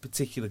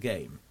particular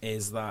game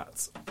is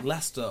that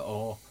Leicester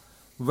are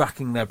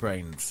racking their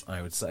brains,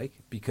 I would say,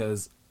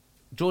 because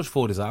George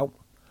Ford is out.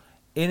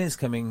 In is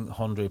coming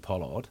Andre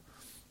Pollard,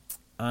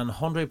 and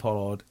Andre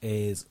Pollard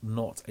is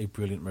not a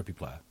brilliant rugby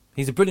player.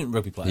 He's a brilliant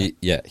rugby player,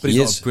 but he's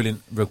not a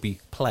brilliant rugby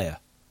player.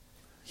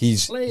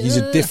 He's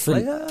a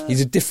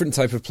different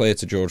type of player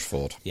to George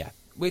Ford. Yeah,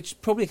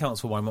 which probably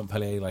accounts for why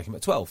Montpellier like him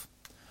at 12.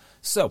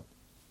 So,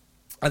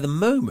 at the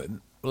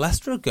moment,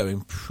 Leicester are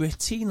going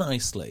pretty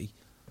nicely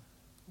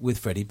with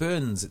Freddie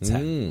Burns at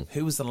 10,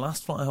 who was the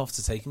last fly-half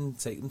to take him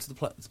to the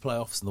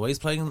playoffs. And the way he's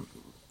playing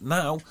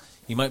now,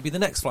 he might be the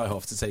next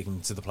fly-half to take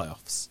him to the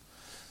playoffs.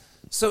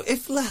 So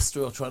if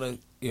Leicester are trying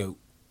to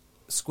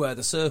square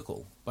the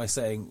circle by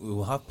saying we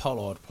will have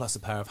Pollard plus a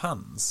pair of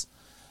hands,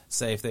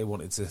 say if they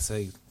wanted to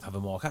have a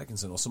Mark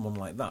Atkinson or someone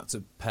like that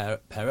to pair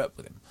up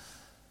with him,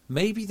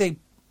 maybe they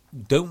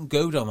don't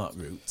go down that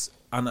route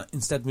and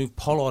instead move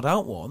Pollard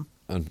out one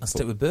and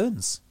stick with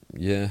Burns.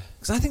 Yeah.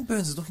 Because I think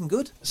Burns is looking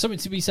good. Something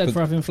to be said for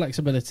having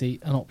flexibility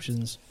and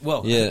options.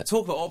 Well,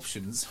 talk about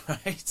options,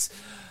 right?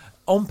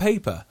 On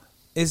paper,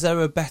 is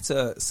there a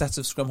better set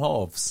of scrum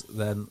halves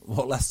than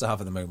what Leicester have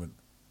at the moment?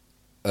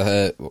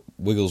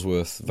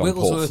 Wigglesworth, Van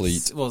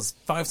Portfleet was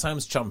 5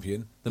 times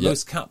champion, the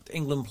most capped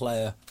England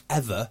player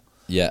ever.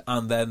 Yeah.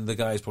 And then the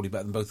guy is probably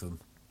better than both of them.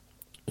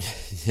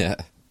 Yeah.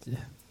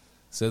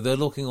 So they're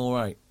looking all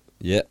right.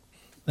 Yeah.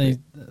 They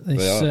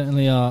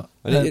certainly are.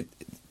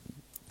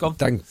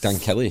 Dan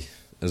Kelly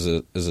as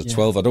a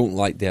 12. I don't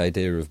like the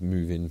idea of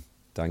moving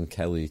Dan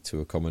Kelly to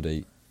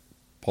accommodate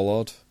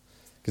Pollard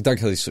because Dan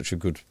Kelly's such a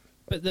good.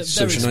 But they're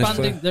expanding. Nice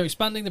player. They're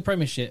expanding the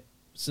Premiership,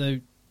 so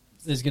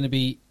there's going to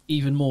be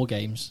even more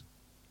games.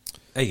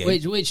 A game.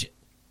 Which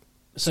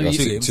so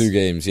 2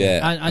 games,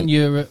 yeah, and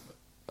Europe.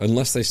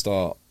 Unless they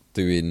start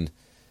doing,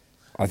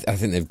 I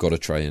think they've got to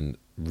try and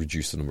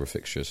reduce the number of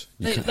fixtures.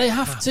 They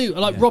have to.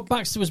 Rob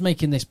Baxter was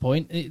making this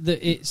point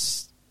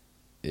that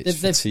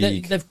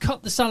they've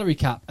cut the salary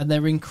cap and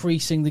they're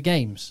increasing the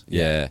games.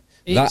 Yeah,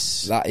 there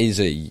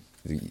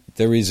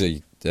is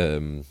a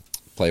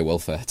player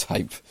welfare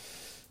type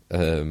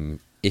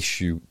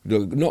issue.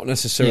 Not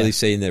necessarily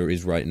saying there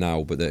is right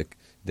now, but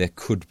there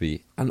could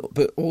be.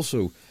 But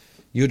also,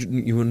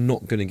 you are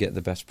not going to get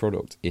the best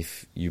product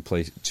if you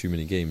play too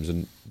many games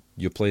and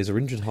your players are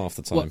injured half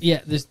the time. Well,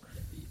 yeah,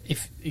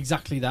 if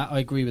exactly that, I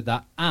agree with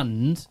that.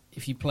 And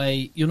if you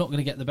play, you're not going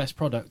to get the best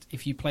product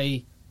if you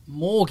play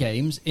more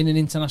games in an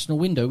international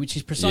window, which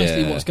is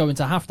precisely what's going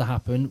to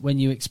happen when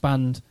you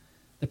expand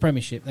the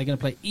Premiership. They're going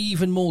to play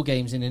even more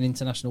games in an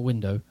international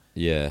window.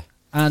 Yeah.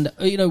 And,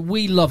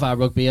 we love our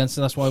rugby, and so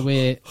that's why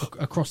we're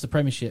across the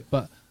Premiership.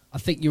 But I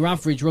think your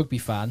average rugby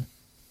fan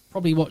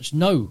probably watched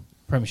no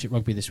Premiership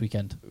rugby this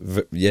weekend.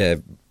 Yeah.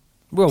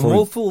 Well, Probably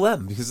more fool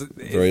them, because it's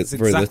very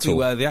exactly little.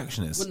 where the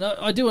action is. Well, no,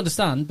 I do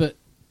understand, but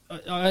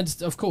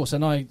of course,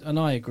 and I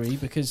agree,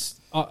 because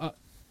but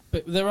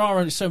there are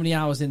only so many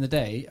hours in the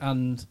day,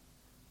 and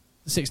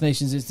the Six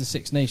Nations is the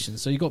Six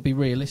Nations, so you've got to be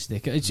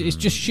realistic. It's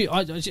just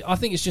I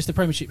think it's just the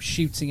Premiership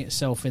shooting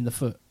itself in the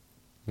foot.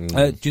 Do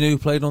you know who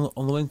played on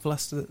the wing for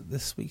Leicester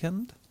this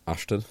weekend?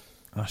 Ashton.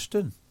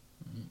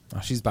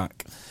 She's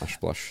back. Ash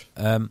Splash.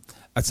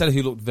 I'd say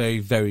who looked very,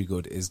 very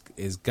good is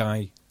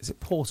Guy. Is it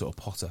Porter or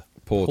Potter?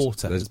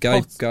 Porter. There's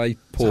Guy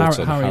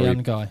Porter. Harry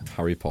and Guy.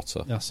 Harry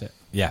Potter. That's it.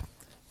 Yeah,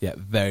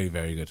 very,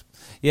 very good.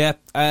 Yeah,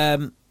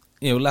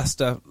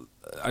 Leicester.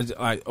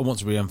 I want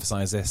to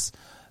re-emphasise this.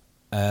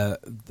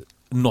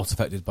 Not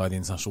affected by the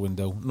international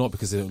window, not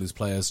because they don't lose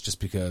players, just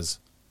because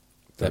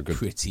they're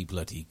pretty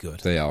bloody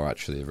good. They are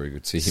actually a very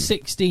good team.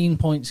 16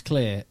 points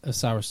clear of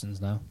Saracens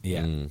now.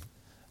 Yeah.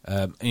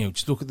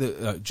 Just look at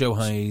the Joe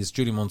Hayes,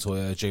 Julian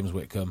Montoya, James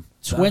Whitcomb.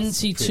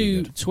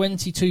 22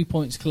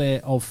 points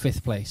clear of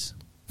 5th place.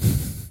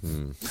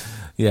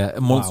 Yeah,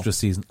 a monstrous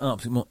season.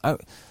 Absolutely.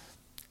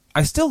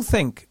 I still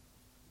think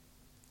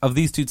of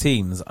these two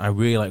teams, I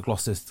really like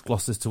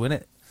Gloucester's to win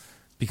it,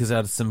 because they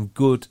had some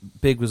good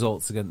big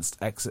results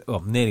against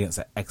nearly against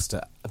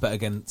Exeter, but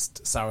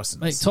against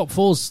Saracens. Mate, top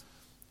four's.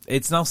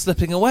 It's now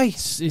slipping away.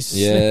 It's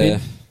slipping.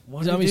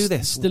 Why do we do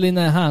this? It's still in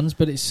their hands,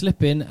 but it's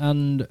slipping,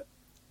 and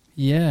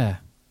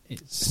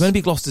it's meant to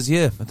be Gloucester's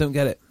year. I don't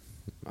get it.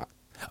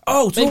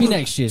 Oh, maybe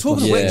next year.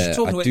 Talking of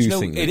which,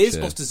 think it is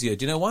Gloucester's year.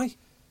 Do you know why?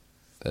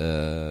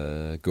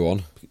 Go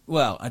on.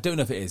 Well, I don't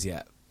know if it is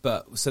yet,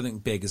 but something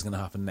big is going to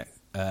happen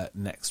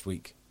next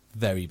week.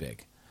 Very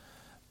big.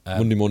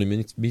 Monday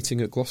morning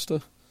meeting at Gloucester.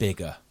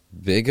 Bigger.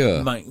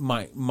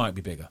 Might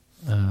be bigger.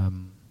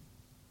 I'm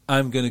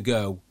going to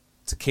go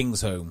to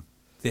Kingsholm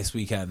this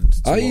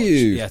weekend.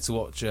 To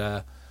watch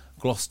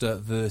Gloucester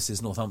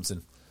versus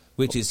Northampton,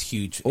 which is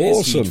huge. Awesome.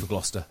 It's huge for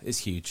Gloucester. It's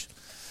huge.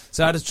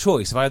 So I had a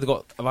choice. I've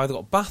either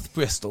got Bath,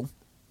 Bristol.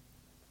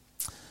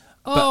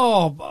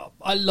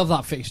 I love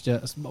that fixture.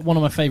 It's one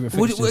of my favourite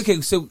fixtures.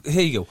 Okay, so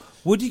here you go.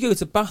 Would you go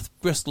to Bath,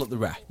 Bristol at the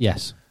Rec?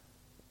 Yes.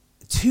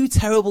 Two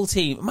terrible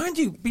teams. Mind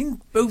you,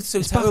 being both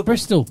so terrible. Bath,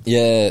 Bristol.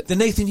 Yeah. Does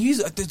Nathan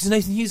Hughes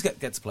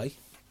get to play?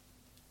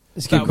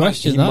 It's a good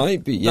question. He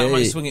might be. Yeah, that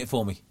might swing it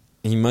for me.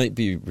 He might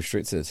be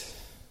restricted.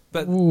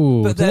 But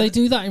do they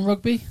do that in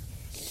rugby?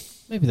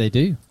 Maybe they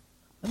do.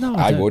 No,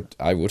 I would.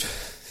 I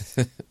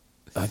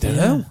don't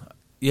know.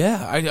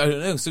 Yeah, I don't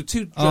know. So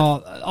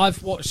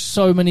I've watched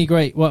so many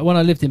great. When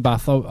I lived in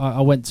Bath,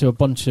 I went to a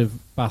bunch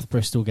of Bath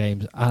Bristol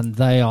games, and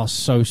they are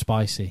so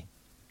spicy.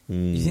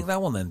 You think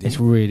that one then? It's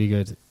really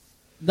good.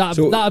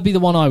 That'd be the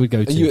one I would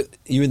go to. Are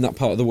you in that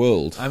part of the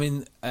world? I'm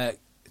in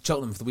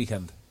Cheltenham for the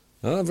weekend.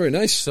 Oh, very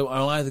nice. So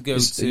I'll either go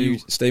to... Are you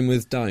staying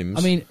with Dimes?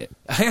 I mean...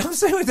 I am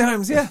staying with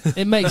Dimes, yeah.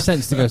 It makes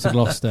sense to go to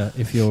Gloucester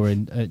if you're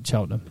in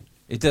Cheltenham.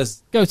 It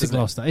does. Go to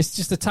Gloucester. It's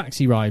just a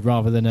taxi ride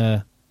rather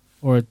than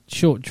or a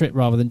short trip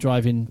rather than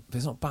driving... But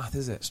it's not Bath,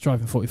 is it? It's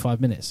driving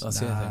 45 minutes.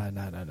 That's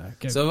No.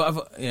 Go.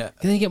 So, Then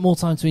you get more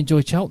time to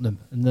enjoy Cheltenham.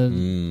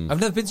 And I've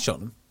never been to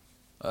Cheltenham.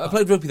 I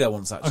played rugby there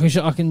once,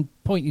 actually. I can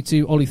point you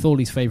to Ollie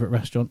Thorley's favourite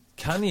restaurant.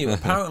 Can you?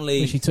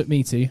 Apparently... Which he took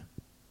me to.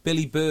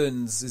 Billy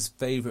Burns'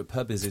 favourite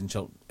pub is in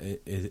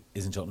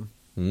Cheltenham.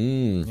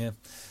 Yeah.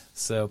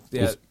 So,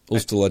 yeah.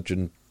 Ulster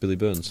legend Billy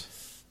Burns.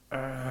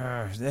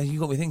 You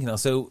got me thinking now.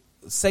 So,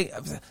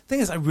 the thing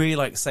is, I really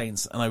like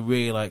Saints and I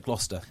really like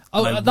Gloucester.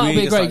 That would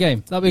be a great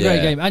game. That would be a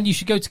great game. And you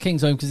should go to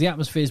Kingsholm because the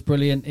atmosphere is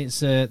brilliant. It's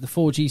the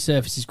 4G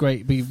surface is great.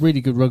 It'd be really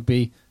good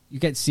rugby. You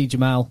get to see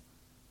Jamal.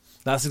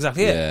 That's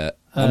exactly it. Yeah.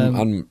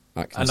 And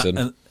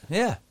Atkinson.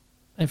 Yeah.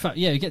 In fact,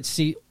 you get to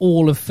see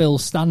all of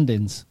Phil's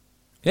stand-ins.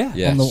 Yeah.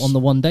 Yes. On the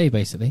one day,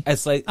 basically.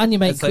 And you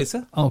make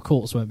Slater?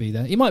 Courts won't be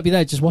there. He might be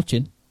there just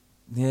watching.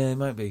 Yeah, he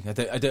might be. I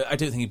don't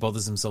think he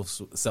bothers himself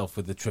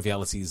with the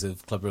trivialities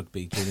of club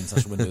rugby during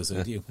international windows.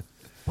 So do you?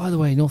 By the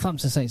way,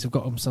 Northampton Saints have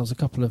got themselves a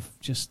couple of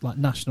just like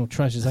national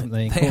treasures, haven't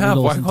they? They have.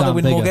 Why can't they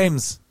win more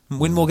games?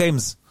 Win more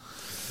games.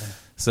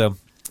 So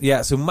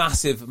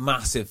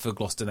massive for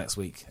Gloucester next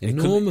week.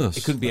 Enormous.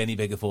 It couldn't be any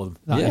bigger for them.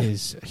 That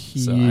is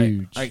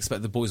huge. So I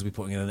expect the boys will be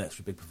putting in an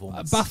extra big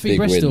performance. Bath v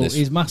Bristol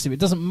is massive. It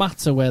doesn't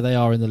matter where they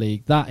are in the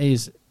league. That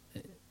is,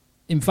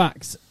 in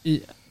fact,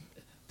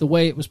 the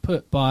way it was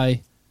put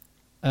by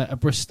a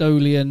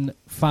Bristolian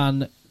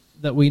fan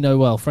that we know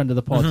well, friend of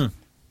the pod. Mm-hmm.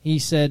 He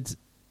said,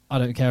 I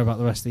don't care about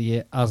the rest of the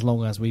year as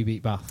long as we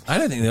beat Bath. I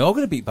don't think they are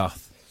going to beat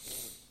Bath.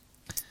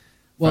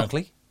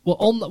 Frankly.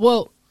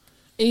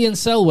 Ian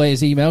Selway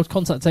has emailed,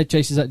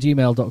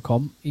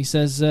 contact@edchasers@gmail.com. He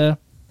says,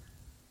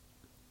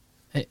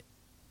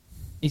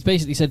 He's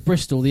basically said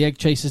Bristol, the egg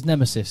chaser's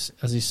nemesis,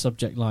 as his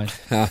subject line.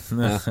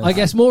 I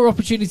guess more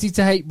opportunity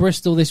to hate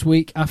Bristol this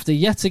week after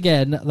yet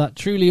again that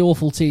truly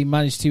awful team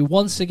managed to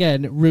once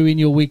again ruin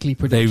your weekly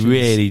predictions. They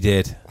really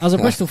did. As a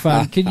Bristol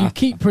fan, can you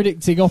keep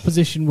predicting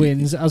opposition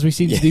wins as we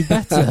seem to do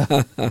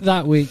better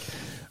that week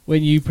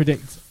when you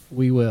predict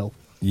we will?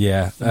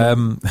 Yeah.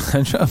 I'm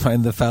trying to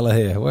find the fella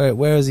here.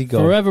 Where has he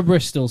gone? Forever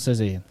Bristol, says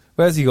Ian.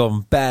 Where's he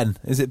gone? Ben.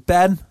 Is it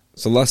Ben?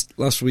 So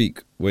last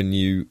week when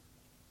you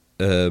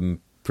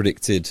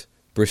predicted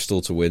Bristol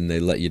to win, they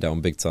let you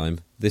down big time.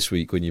 This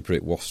week when you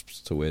predict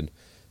Wasps to win,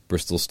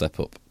 Bristol step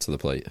up to the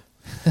plate.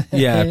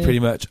 Yeah, pretty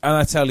much. And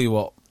I tell you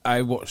what,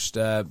 I watched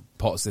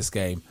parts of this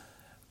game.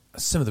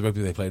 Some of the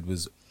rugby they played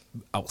was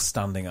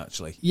outstanding,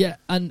 actually. Yeah,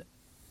 and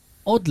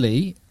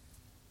oddly,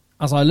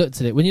 as I looked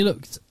at it, when you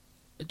looked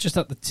just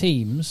at the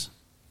teams,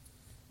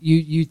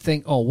 you'd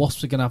think, oh,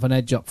 Wasps are going to have an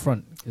edge up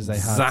front because they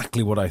had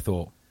exactly what I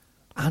thought.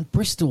 And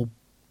Bristol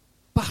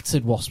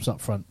battered Wasps up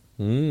front.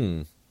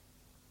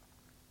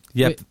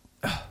 Yep.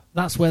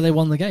 That's where they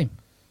won the game.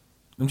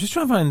 I'm just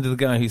trying to find the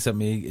guy who sent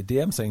me a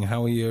DM saying,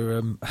 how are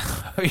your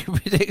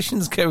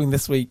predictions going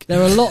this week?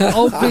 There are a lot,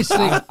 obviously.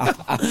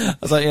 I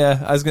was like,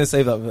 yeah, I was going to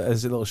save that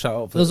as a little shout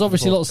out. There's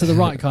obviously lots of the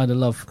right kind of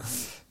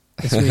love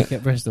this week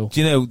at Bristol.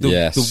 Do you know,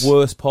 the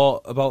worst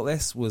part about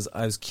this was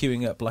I was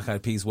queuing up Black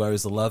Eyed Peas' Where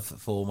is the Love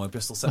for my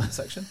Bristol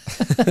section.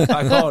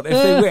 I can't.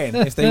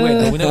 If they win,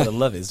 well, we know what the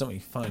love is, don't we?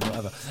 Fine,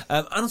 whatever.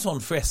 Antoine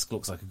Frisk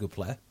looks like a good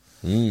player.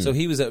 So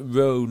he was at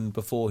Roan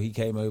before he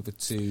came over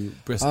to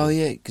Bristol. Oh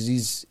yeah, because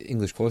he's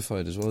English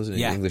qualified as well, isn't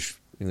he? Yeah. English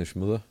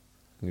mother,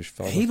 English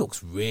father. He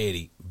looks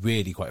really,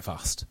 really quite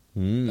fast.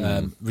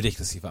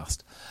 Ridiculously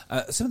fast.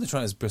 Some of the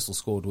tries Bristol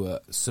scored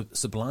were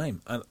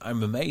sublime, and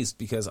I'm amazed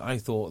because I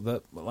thought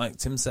that, like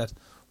Tim said,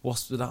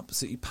 Wasps would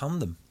absolutely pan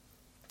them.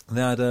 And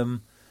they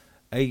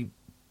had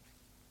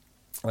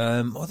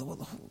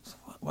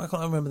why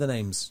can't I remember the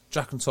names?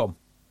 Jack and Tom.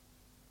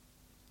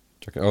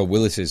 Oh,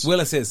 Willis's.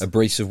 Willis's. A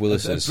brace of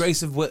Willis's. A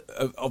brace of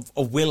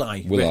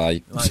Will-I.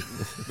 Will-I.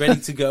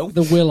 Ready to go.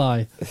 The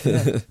Will-I.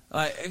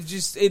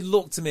 It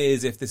looked to me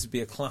as if this would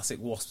be a classic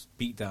Wasps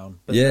beatdown,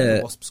 but yeah.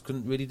 the Wasps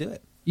couldn't really do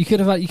it. You could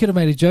have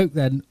made a joke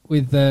then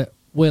with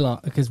Will-I,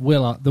 because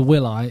the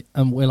Will-I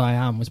and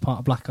Will.I.Am was part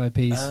of Black Eyed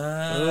Peas.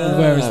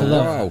 Where is the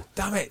love? Wow.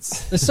 Damn it.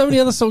 There's so many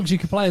other songs you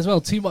could play as well.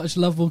 Too Much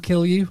Love Will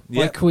Kill You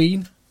by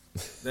Queen.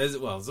 There's a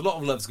lot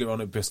of loves going on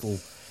at Bristol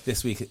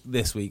this week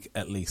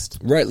at least.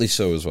 Rightly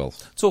so as well.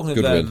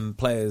 Talking of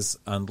players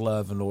and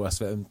love and all the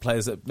rest of it, and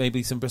players that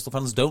maybe some Bristol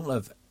fans don't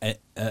love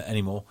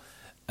anymore,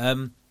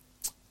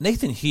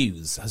 Nathan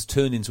Hughes has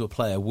turned into a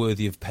player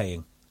worthy of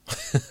paying.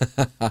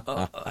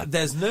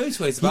 There's no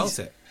two ways about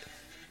it.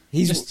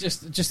 He's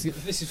just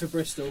this is for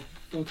Bristol.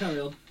 Go on, carry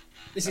on.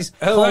 This is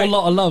a whole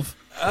lot of love.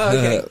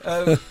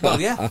 Okay.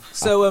 Well, yeah.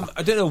 So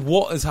I don't know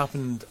what has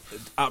happened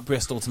at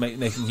Bristol to make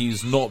Nathan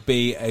Hughes not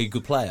be a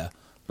good player,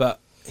 but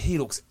he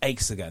looks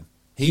ace again.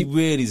 He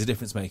really is a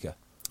difference maker.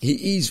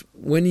 He's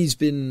when he's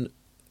been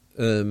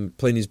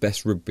playing his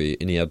best rugby,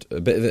 and he had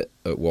a bit of it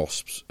at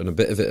Wasps and a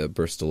bit of it at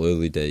Bristol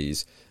early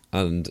days,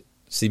 and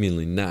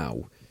seemingly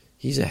now,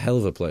 he's a hell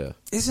of a player.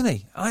 Isn't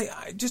he?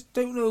 I just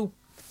don't know.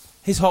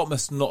 His heart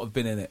must not have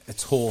been in it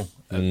at all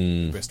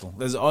at Bristol.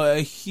 There's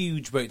a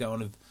huge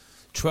breakdown of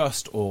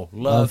trust or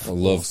love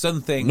or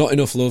something. Not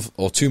enough love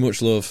or too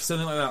much love.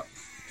 Something like that.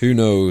 Who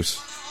knows?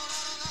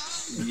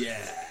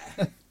 Yeah.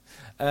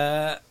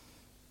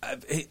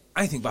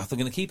 I think Bath are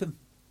going to keep him.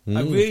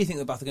 I really think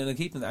that Bath are going to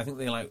keep him. I think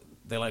they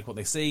like what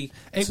they see.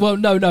 Well,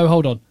 no,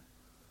 hold on.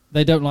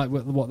 They don't like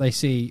what they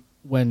see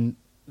when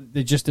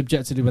they just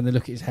objectively when they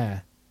look at his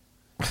hair.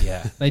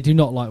 Yeah, they do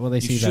not like what they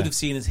see. You should have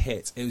seen his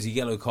hit. It was a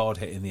yellow card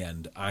hit in the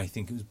end. I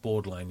think it was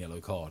borderline yellow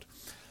card,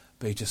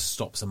 but he just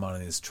stops a man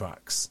in his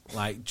tracks,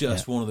 like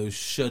just one of those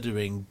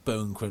shuddering,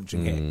 bone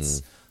crunching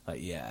hits.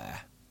 Like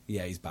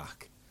he's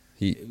back.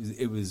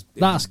 It was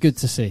that's good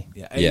to see.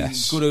 Yeah,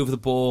 yes. Good over the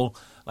ball,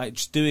 like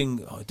just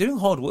doing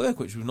hard work,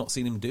 which we've not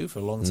seen him do for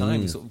a long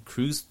time. He sort of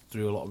cruised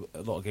through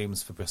a lot of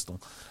games for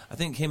Bristol. I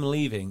think him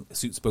leaving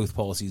suits both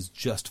policies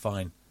just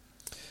fine.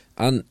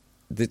 And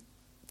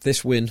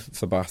this win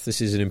for Bath,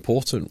 this is an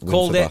important win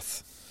for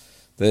Bath.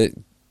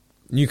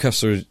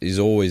 Newcastle is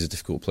always a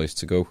difficult place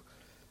to go.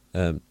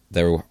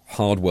 They're a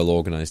hard,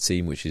 well-organised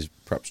team, which is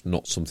perhaps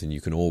not something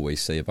you can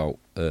always say about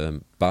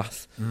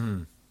Bath.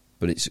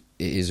 But it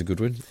is a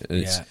good win.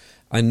 And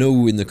I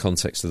know in the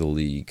context of the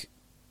league,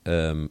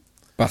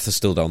 Bath are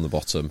still down the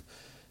bottom.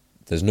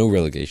 There's no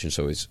relegation,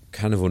 so it's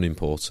kind of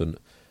unimportant.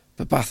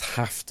 But Bath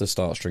have to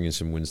start stringing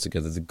some wins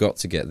together. They've got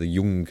to get the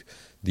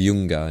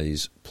young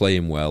guys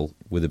playing well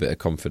with a bit of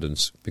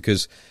confidence,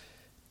 because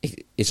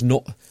it's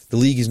not, the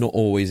league is not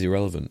always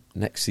irrelevant.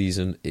 Next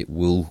season it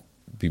will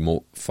be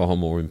far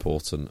more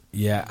important.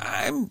 Yeah,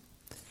 I'm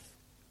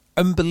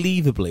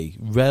unbelievably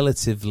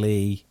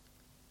relatively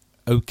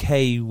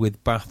okay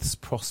with Bath's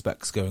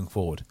prospects going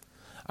forward.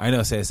 I know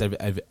I say this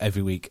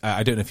every week.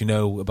 I don't know if you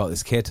know about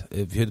this kid.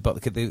 Have you heard about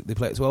the kid they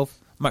play at 12?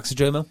 Max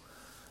Ajomo?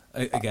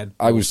 Again,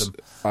 I was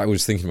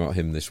thinking about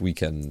him this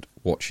weekend,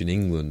 watching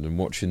England and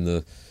watching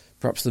the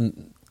perhaps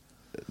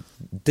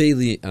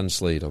Daly and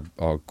Slade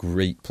are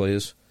great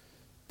players,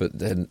 but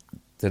then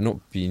they're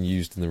not being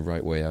used in the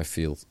right way, I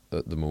feel,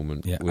 at the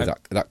moment. Yeah, with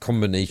that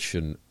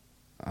combination,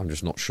 I'm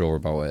just not sure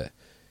about it.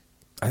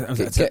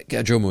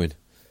 Get a Jomo in.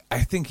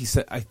 I think he's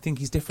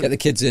different. Get the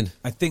kids in.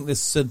 I think there's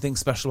something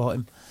special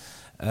about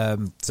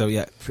him. So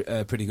yeah,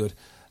 pretty good.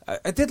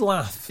 I did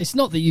laugh. It's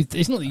not that you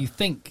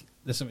think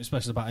there's something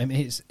special about him.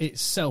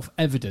 It's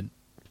self-evident.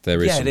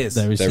 There is. Yeah, it is.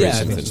 There is Yeah,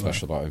 something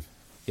special about him.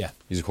 Yeah,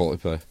 he's a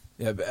quality player.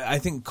 Yeah, but I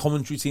think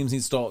commentary teams need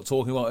to start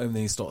talking about him.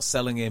 They need to start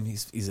selling him.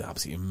 He's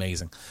absolutely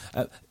amazing.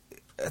 I'll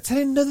tell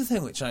you another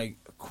thing which I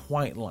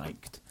quite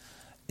liked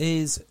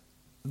is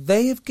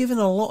they have given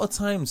a lot of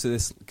time to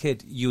this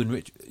kid,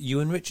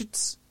 Ewan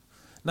Richards.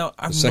 Now,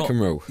 The second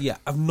row. Yeah,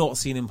 I've not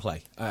seen him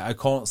play. I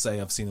can't say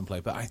I've seen him play,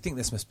 but I think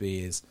this must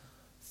be his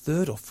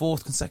third or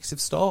fourth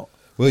consecutive start.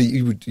 Well,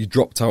 he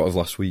dropped out of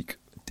last week.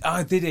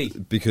 Did he?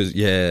 Because,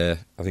 I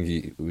think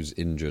he was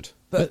injured.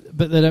 But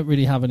they don't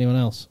really have anyone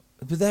else.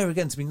 But there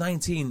again, to be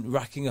 19,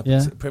 racking up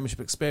Premiership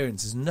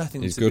experience is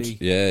nothing He's to good. be...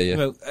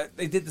 Yeah.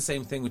 They did the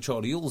same thing with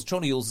Charlie Ewells.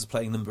 Charlie Ewells is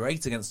playing number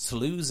 8 against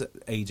Toulouse at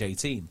age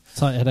 18.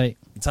 Tight head 8.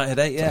 Tight head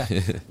 8, yeah.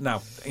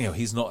 Now,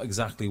 he's not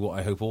exactly what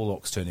I hope all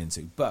locks turn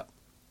into, but,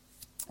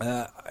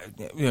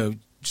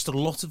 just a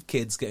lot of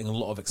kids getting a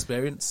lot of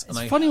experience.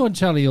 It's funny on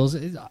Charlie Ewells.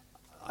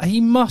 He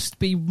must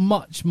be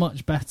much,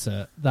 much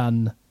better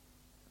than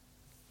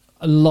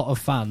a lot of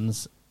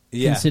fans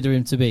consider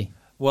him to be.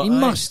 Well, he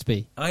must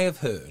be. I have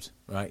heard,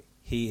 right,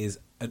 he is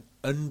an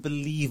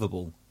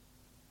unbelievable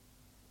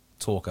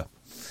talker.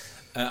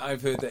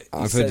 I've heard that.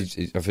 I've heard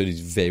he's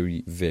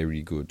very,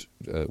 very good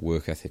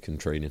work ethic and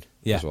training.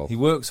 Yeah, as well. He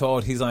works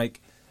hard. He's like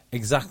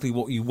exactly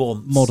what you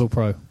want. Model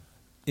pro.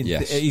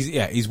 Yes.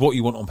 He's what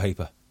you want on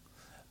paper.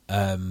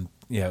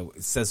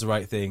 Says the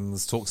right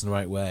things, talks in the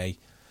right way.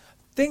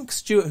 Think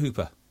Stuart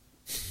Hooper.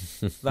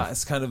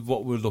 That's kind of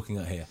what we're looking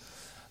at here,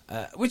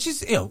 which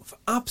is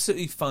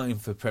absolutely fine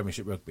for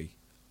Premiership rugby.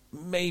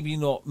 Maybe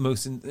not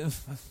most.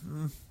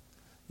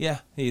 Yeah,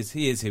 he is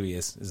who he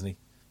is, isn't he?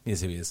 He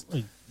is who he is.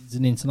 He's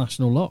an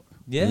international lock.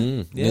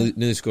 Yeah,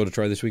 Nearly scored a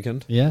try this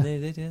weekend. Yeah,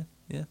 nearly did.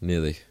 Yeah,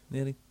 nearly.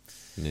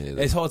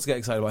 It's hard to get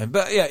excited about him,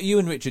 but yeah,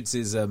 Ewan Richards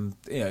is.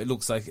 It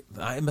looks like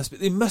it must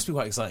be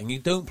quite exciting. You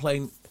don't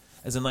play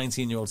as a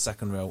 19-year-old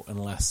second row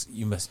unless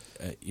you're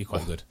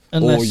quite good.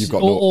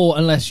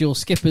 Unless you're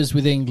skippers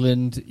with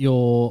England,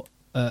 your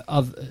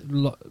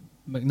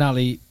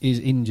McNally is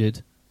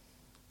injured.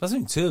 That's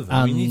only 2 of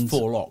them. You need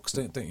 4 locks,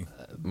 don't you?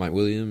 Mike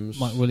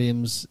Williams.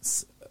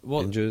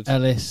 Injured.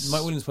 Ellis.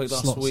 Mike Williams played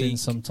last slots week. In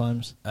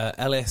sometimes.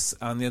 Ellis,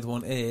 and the other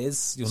one is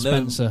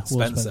Spencer.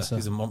 Spencer.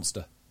 He's a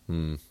monster.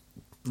 By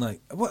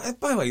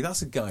the way,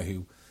 that's a guy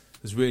who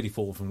has really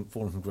fallen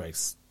from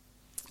grace.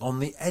 On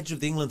the edge of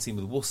the England team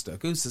with Worcester,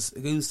 goes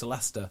to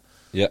Leicester.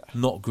 Yeah,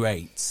 not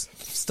great.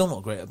 Still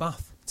not great at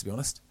Bath, to be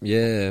honest.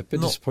 Yeah, a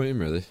bit disappointing,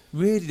 really.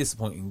 Really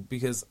disappointing,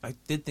 because I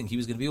did think he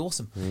was going to be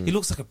awesome. He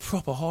looks like a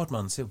proper hard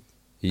man too.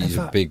 He's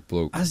a big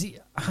bloke. Has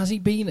he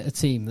been at a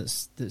team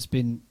that's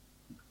been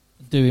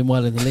doing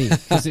well in the league?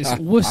 Because it's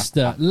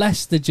Worcester,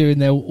 Leicester during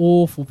their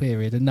awful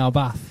period, and now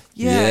Bath.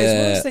 Yeah, it's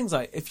one of those things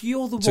like if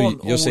you're the one.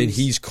 You're saying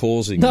he's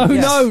causing? No,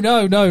 not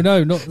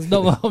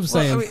what I'm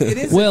saying.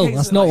 Well, it is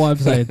that's not what I'm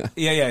saying.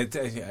 Yeah.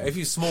 If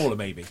you're smaller,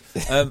 maybe.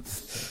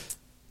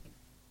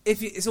 If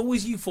it's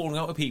always you falling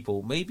out with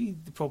people, maybe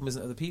the problem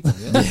isn't other people.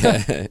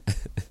 Yeah.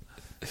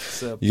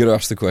 So, you got to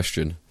ask the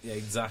question. Yeah,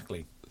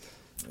 exactly.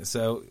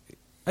 So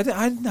I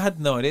had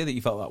no idea that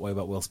you felt that way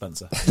about Will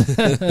Spencer.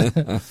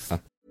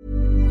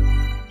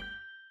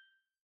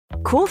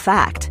 Cool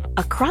fact,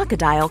 a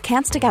crocodile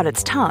can't stick out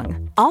its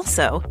tongue.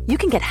 Also, you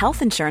can get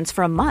health insurance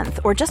for a month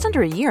or just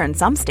under a year in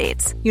some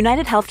states.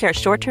 United Healthcare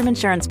short-term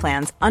insurance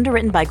plans,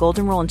 underwritten by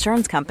Golden Rule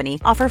Insurance Company,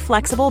 offer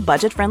flexible,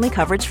 budget-friendly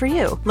coverage for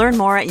you. Learn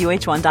more at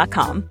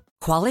uh1.com.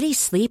 Quality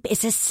sleep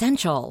is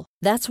essential.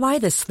 That's why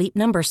the Sleep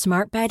Number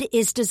Smart Bed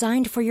is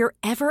designed for your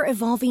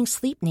ever-evolving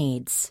sleep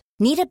needs.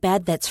 Need a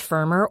bed that's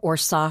firmer or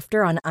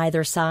softer on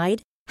either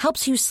side?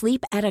 Helps you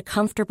sleep at a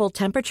comfortable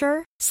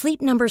temperature?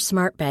 Sleep Number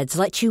Smart Beds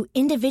let you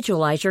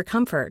individualize your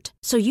comfort,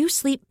 so you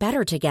sleep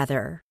better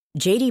together.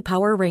 J.D.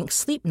 Power ranks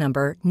Sleep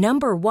Number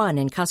number 1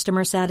 in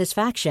customer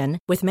satisfaction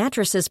with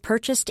mattresses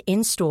purchased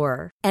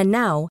in-store. And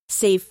now,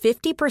 save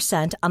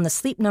 50% on the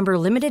Sleep Number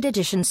Limited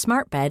Edition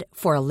Smart Bed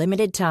for a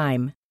limited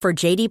time. For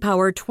J.D.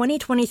 Power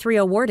 2023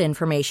 award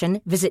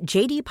information, visit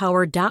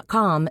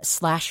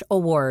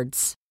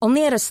jdpower.com/awards.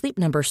 Only at a Sleep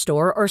Number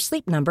store or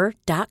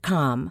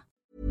sleepnumber.com.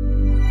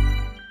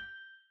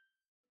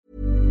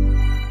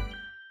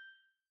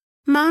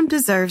 Mom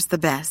deserves the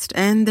best,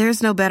 and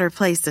there's no better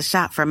place to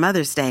shop for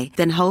Mother's Day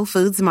than Whole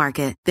Foods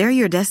Market. They're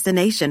your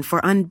destination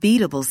for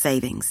unbeatable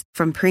savings,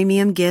 from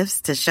premium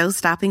gifts to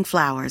show-stopping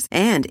flowers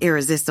and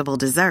irresistible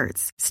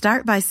desserts.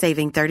 Start by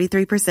saving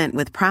 33%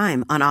 with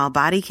Prime on all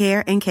body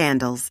care and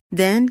candles.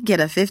 Then get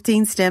a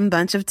 15-stem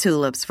bunch of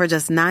tulips for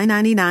just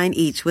 $9.99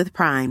 each with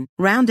Prime.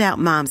 Round out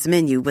Mom's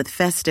menu with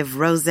festive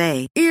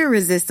rosé,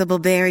 irresistible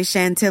berry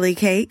chantilly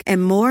cake,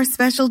 and more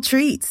special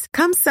treats.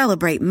 Come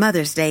celebrate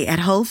Mother's Day at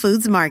Whole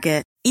Foods Market.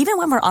 Even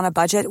when we're on a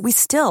budget, we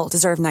still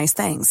deserve nice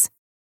things.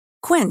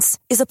 Quince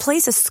is a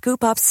place to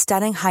scoop up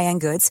stunning high-end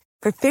goods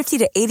for 50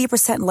 to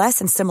 80% less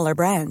than similar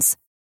brands.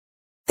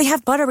 They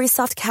have buttery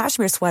soft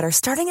cashmere sweaters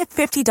starting at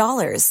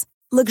 $50,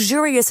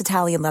 luxurious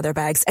Italian leather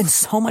bags, and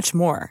so much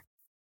more.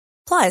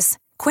 Plus,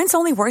 Quince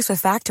only works with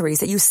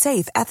factories that use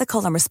safe,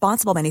 ethical, and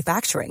responsible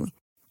manufacturing.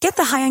 Get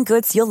the high-end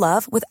goods you'll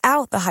love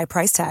without the high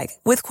price tag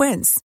with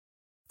Quince.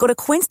 Go to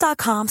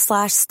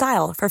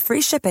quince.com/style for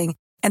free shipping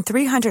and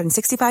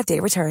 365-day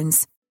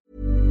returns.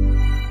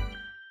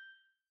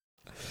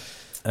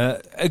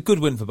 A good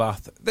win for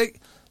Bath. They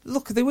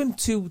win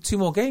two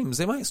more games.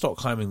 They might start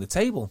climbing the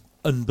table,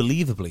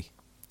 unbelievably.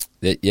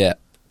 Yeah.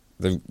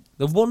 The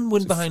one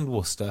win behind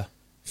Worcester.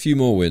 Few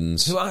more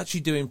wins. Who are actually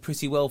doing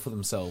pretty well for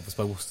themselves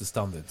by Worcester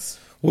standards.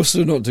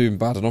 Worcester are not doing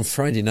bad, and on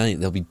Friday night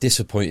they'll be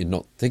disappointed.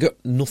 They got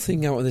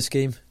nothing out of this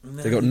game.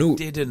 No,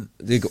 they didn't.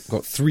 They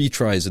got 3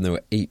 tries and they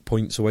were 8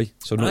 points away,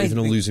 so not even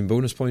a losing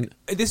bonus point.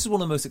 This is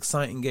one of the most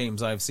exciting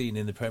games I've seen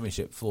in the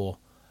Premiership for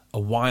a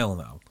while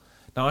now.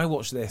 Now I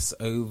watched this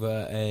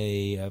over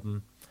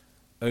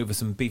over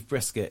some beef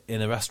brisket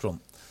in a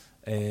restaurant,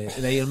 in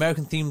an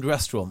American themed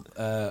restaurant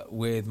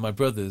with my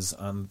brothers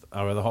and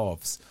our other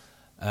halves.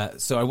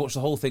 So I watched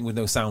the whole thing with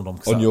no sound on.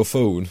 On your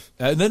phone?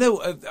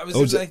 No.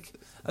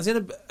 I was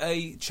in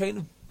a chain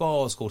of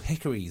bars called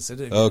Hickories.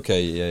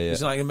 Okay, yeah.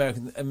 It's like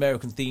an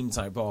American themed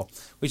type bar,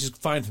 which is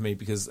fine for me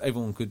because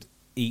everyone could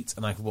eat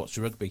and I could watch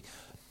the rugby.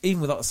 Even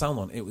without the sound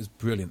on, it was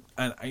brilliant.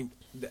 And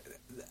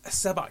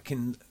Seb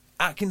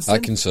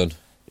Atkinson,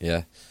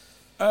 yeah.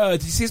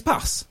 Did you see his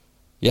pass?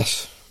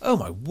 Yes. Oh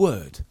my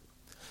word!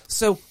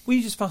 So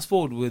we just fast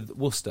forward with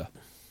Worcester.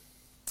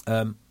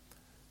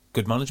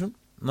 Good management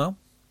now.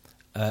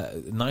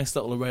 Nice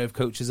little array of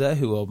coaches there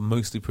who are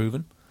mostly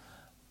proven.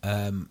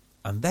 And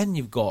then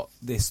you've got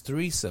this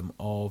threesome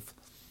of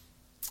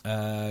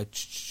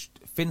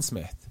Finn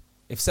Smith.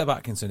 If Seb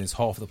Atkinson is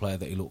half the player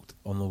that he looked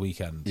on the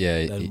weekend. Yeah,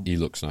 he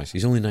looks nice.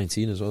 He's only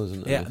 19 as well,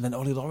 isn't he? Yeah, and then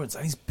Ollie Lawrence.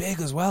 And he's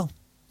big as well.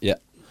 Yeah.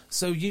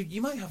 So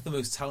you might have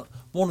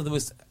one of the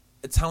most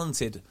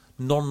talented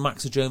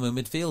non-Max Ajomo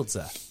midfields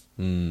there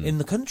in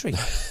the country.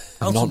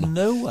 Out of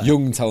nowhere.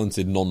 Young,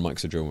 talented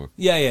non-Max Ajomo.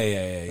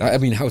 Yeah. I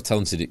mean, how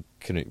talented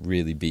can it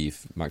really be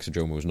if Max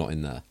Ajomo was not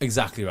in there?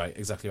 Exactly right.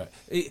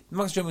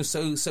 Max Ajomo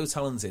is so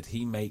talented,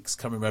 he makes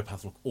Cameron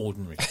Redpath look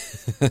ordinary.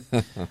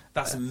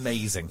 That's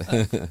amazing.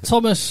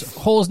 Thomas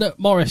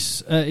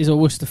Horsnett-Morris is a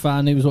Worcester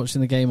fan who was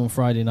watching the game on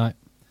Friday night.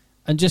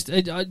 And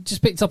I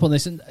just picked up on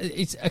this, and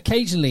it's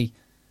occasionally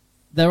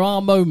there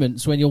are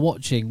moments when you're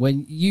watching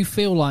when you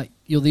feel like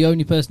you're the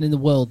only person in the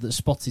world that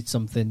spotted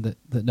something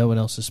that no one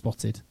else has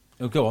spotted.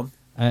 Oh, go on.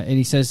 And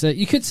he says,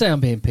 you could say I'm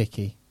being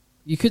picky.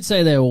 You could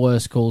say there were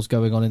worse calls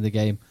going on in the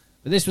game.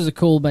 But this was a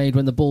call made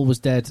when the ball was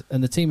dead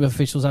and the team of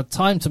officials had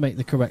time to make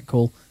the correct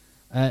call.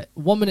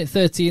 1 minute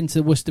 30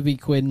 into Worcester v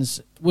Quins.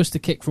 Worcester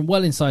kicked from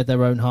well inside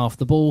their own half.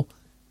 The ball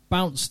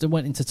bounced and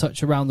went into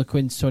touch around the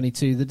Quins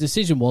 22. The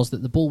decision was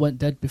that the ball went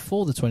dead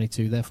before the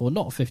 22, therefore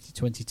not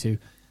 50-22.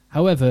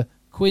 However,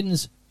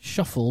 Quins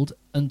shuffled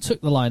and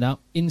took the line out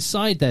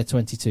inside their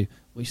 22,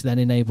 which then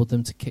enabled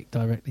them to kick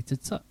directly to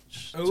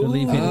touch to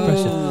alleviate the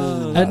pressure.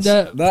 And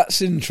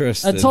that's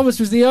interesting. And Thomas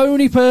was the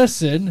only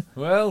person.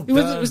 Well, it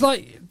was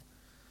like,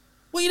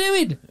 "What are you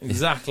doing?"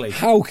 Exactly.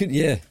 How can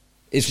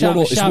It's one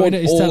or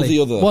the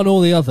other. One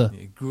or the other.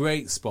 Yeah,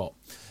 great spot.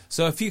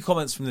 So a few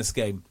comments from this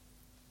game.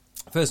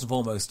 First and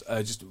foremost,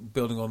 just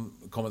building on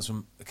comments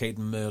from Caden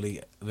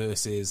Murley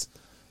versus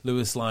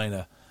Lewis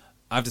Liner.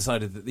 I've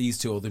decided that these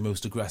two are the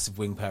most aggressive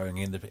wing pairing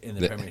in the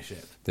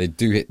Premiership. They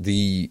do hit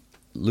the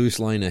Lewis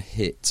Liner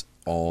hit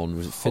on,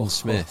 was it Finn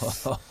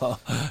Smith?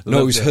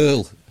 No, it was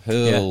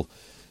Hurl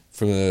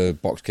from a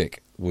box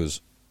kick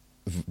was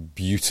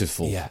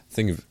beautiful. Yeah.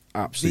 Thing of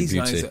absolute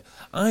beauty.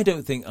 I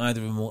don't think either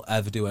of them will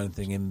ever do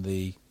anything in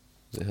the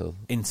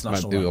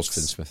international ranks. It was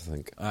Finn Smith, I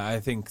think. I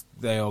think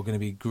they are going to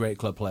be great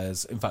club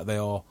players. In fact, they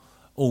are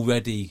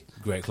already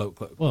great club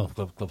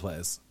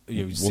players.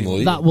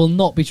 That will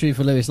not be true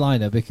for Lewis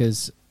Liner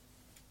because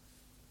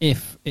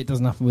if it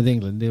doesn't happen with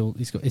England,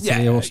 he's got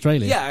Italy or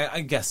Australia. Yeah,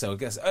 I guess so.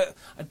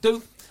 I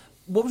don't.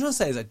 What I'm trying to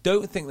say is I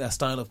don't think their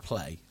style of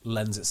play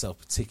lends itself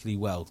particularly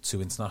well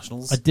to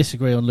internationals. I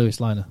disagree on Lewis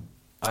Liner.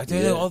 I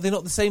don't know. Are they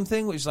not the same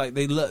thing? Which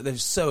they're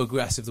so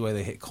aggressive the way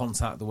they hit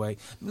contact. The way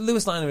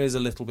Lewis Liner is a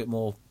little bit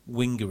more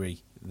wingery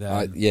than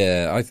I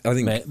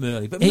think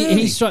Murley. But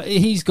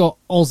he's got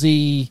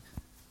Aussie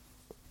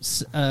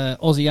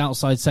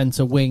outside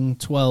centre, wing,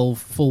 12,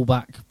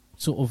 fullback,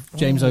 sort of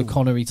James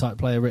O'Connery type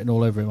player written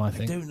all over him, I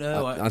think. I don't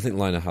know. I think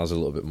Liner has a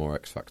little bit more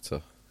X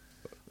factor.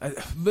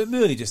 But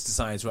Murley just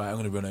decides, right, I'm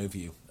going to run over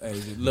you.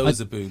 Lowers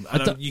the boom.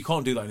 You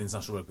can't do that in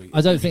international rugby.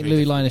 I don't think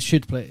Louis Liner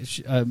should play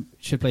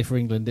for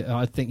England.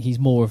 I think he's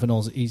more of an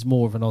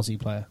Aussie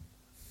player.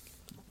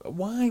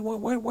 Why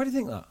do you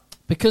think that?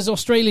 Because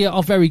Australia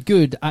are very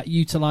good at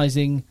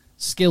utilising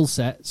skill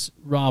sets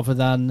rather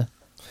than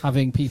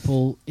having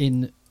people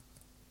in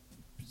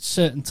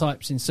certain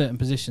types in certain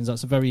positions.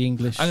 That's a very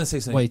English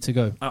way to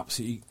go.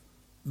 Absolutely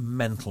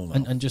mental.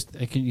 And just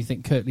can you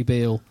think Curtly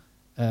Beale,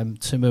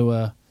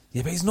 Tamua.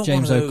 Yeah, but he's not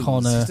James one of those.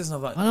 O'Connor. He doesn't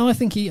have that. I know. I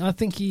think he.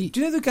 Do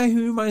you know the guy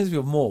who reminds me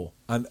of more?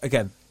 And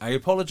again, I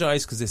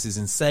apologise because this is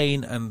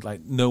insane, and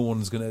like no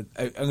one's gonna.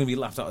 I'm gonna be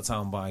laughed out of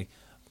town by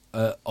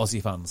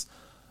Aussie fans.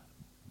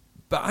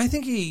 But I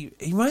think he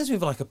reminds me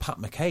of like a Pat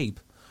McCabe,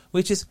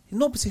 which is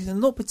not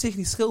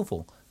particularly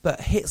skillful, but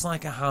hits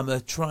like a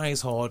hammer,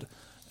 tries hard,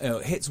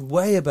 hits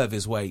way above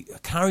his weight,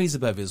 carries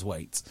above his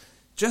weight.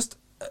 Just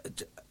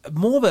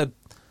more of a.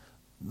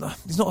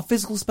 He's not a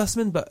physical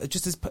specimen, but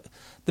just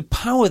the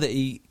power that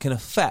he can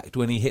affect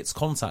when he hits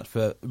contact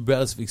for a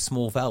relatively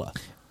small fella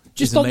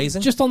is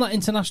amazing. Just on that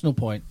international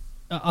point,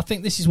 I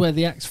think this is where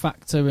the X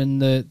factor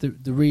and the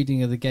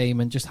reading of the game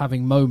and just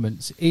having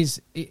moments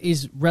is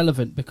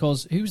relevant,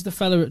 because who's the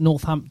fella at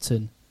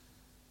Northampton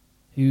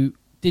who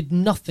did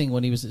nothing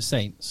when he was at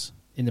Saints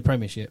in the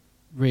Premiership,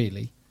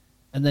 really,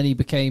 and then he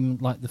became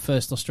like the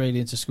first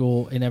Australian to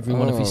score in every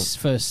one of his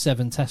first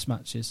 7 Test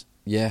matches?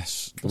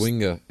 Yes, the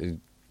winger.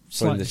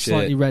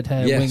 Slightly red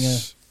hair winger.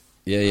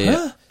 Yeah.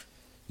 Huh?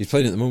 He's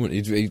playing at the moment.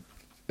 I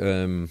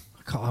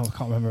can't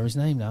remember his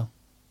name now.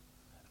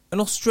 An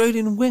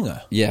Australian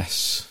winger?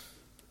 Yes.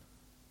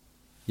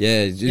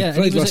 Yeah, he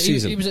played last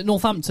season. He was at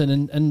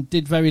Northampton and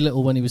did very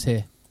little when he was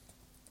here.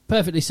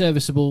 Perfectly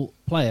serviceable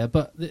player,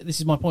 but this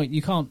is my point.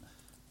 You can't.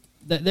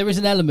 There is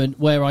an element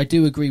where I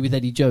do agree with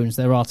Eddie Jones.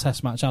 There are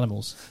Test match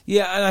animals.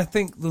 Yeah, and I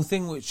think the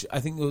thing which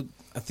I think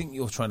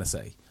you're trying to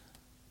say,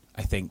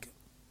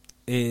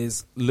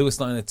 is Lewis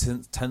Liner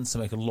tends to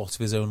make a lot of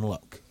his own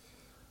luck.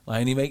 Like,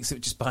 and he makes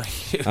it just by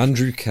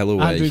Andrew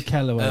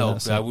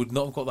Kellaway. I would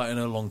not have got that in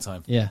a long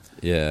time. Yeah.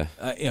 I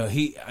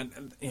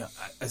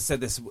said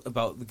this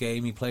about the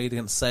game he played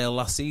against Sale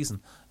last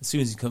season. As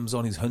soon as he comes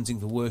on, he's hunting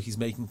for work. He's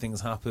making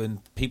things happen.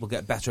 People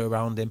get better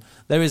around him.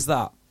 There is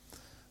that.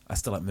 I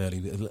still like Murley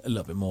a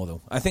little bit more,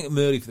 though. I think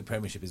Murley for the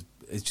Premiership is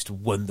just a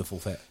wonderful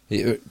fit.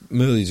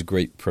 Murley's a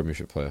great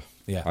Premiership player.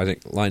 Yeah, I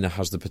think Liner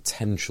has the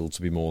potential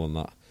to be more than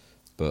that,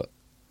 but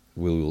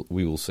we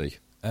will see.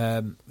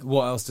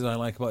 What else did I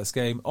like about this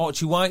game?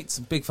 Archie White,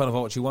 big fan of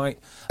Archie White.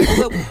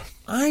 Although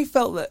I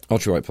felt that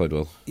Archie White played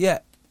well. Yeah,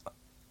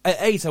 at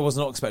 8 I was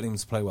not expecting him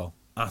to play well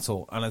at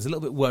all, and I was a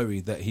little bit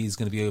worried that he's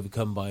going to be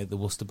overcome by the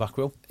Worcester back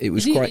row.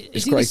 Is he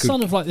the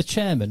son of like the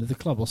chairman of the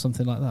club or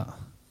something like that?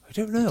 I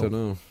don't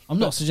know. I'm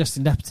not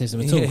suggesting nepotism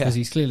at all, because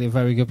he's clearly a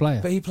very good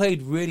player. But he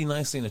played really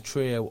nicely in a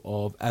trio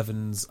of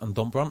Evans and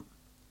Dombrandt.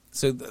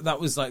 So that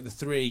was like the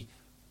 3,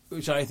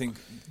 which I think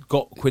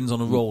got Quins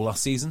on a roll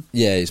last season.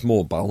 Yeah, it's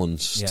more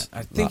balanced. Yeah,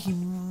 I think he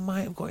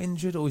might have got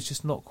injured, or he's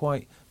just not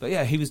quite. But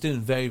yeah, he was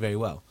doing very, very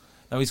well.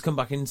 Now he's come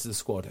back into the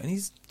squad, and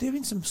he's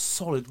doing some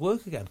solid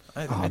work again.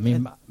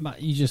 Matt,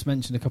 you just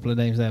mentioned a couple of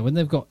names there. When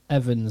they've got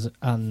Evans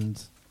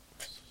and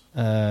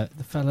the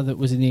fella that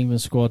was in the England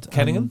squad,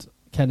 Kenningham.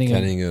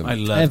 I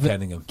love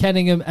Kenningham.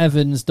 Kenningham,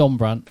 Evans,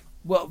 Dombrandt.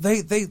 Well,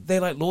 they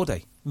like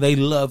Lauday. They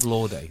love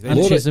Lauday.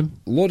 Chisholm.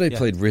 Lauday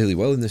played really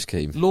well in this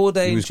game.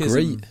 Lauday he was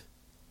Chisholm, great.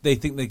 They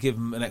think they give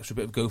him an extra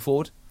bit of go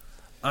forward.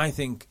 I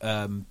think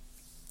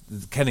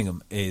Kenningham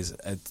is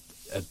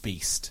a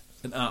beast,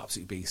 an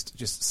absolute beast.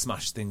 Just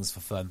smash things for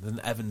fun. And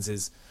Evans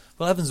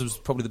was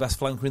probably the best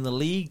flanker in the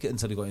league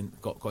until he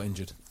got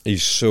injured.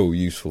 He's so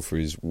useful for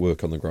his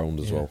work on the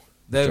ground as well.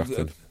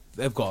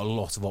 They've got a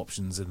lot of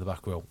options in the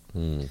back row.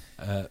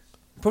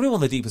 Probably one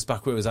of the deepest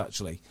back rows,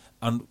 actually,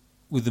 and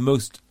with the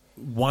most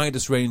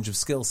widest range of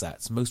skill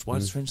sets. What can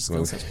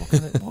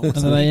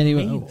they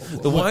mean?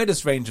 The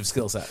widest range of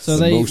skill sets. So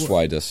the most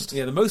widest.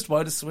 Yeah, the most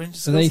widest range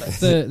of skill sets.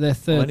 They're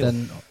third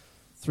then,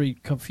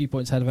 a few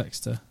points ahead of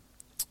Exeter.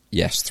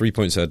 Yes, 3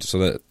 points ahead. So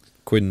the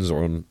Quins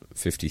are on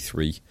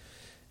 53.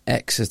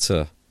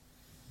 Exeter,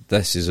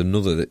 this is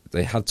another that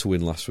they had to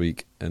win last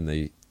week and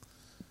they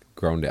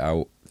ground it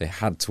out. They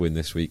had to win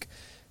this week.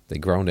 They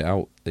ground it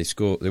out. They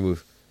scored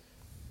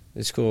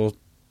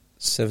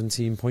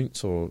 17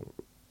 points or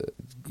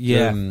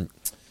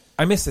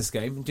I missed this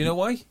game. Do you know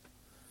why?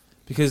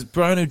 Because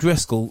Brian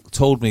O'Driscoll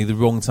told me the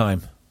wrong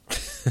time.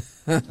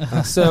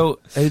 So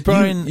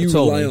Brian you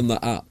told rely me on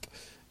that app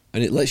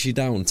and it lets you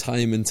down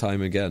time and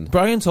time again.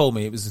 Brian told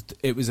me it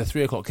was a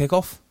 3 o'clock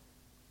kickoff.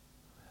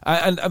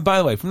 And by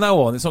the way, from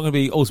now on, it's not going to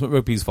be Ultimate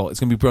Rugby's fault.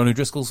 It's going to be Brian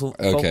O'Driscoll's fault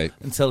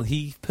until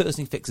he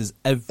personally fixes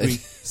every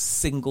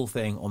single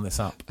thing on this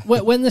app.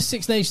 When the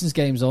Six Nations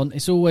game's on,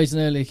 it's always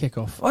an earlier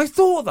kickoff. I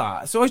thought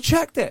that, so I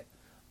checked it.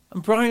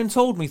 And Brian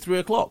told me 3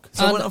 o'clock.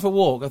 So I went out for a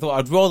walk. I thought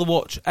I'd rather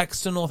watch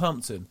Exeter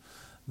Northampton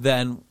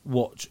than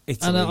watch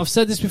Italy. And I've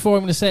said this before,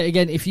 I'm going to say it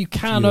again. If you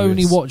can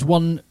only watch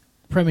one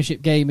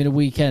Premiership game in a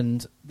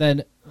weekend,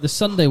 then the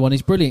Sunday one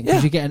is brilliant,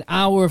 because you get an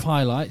hour of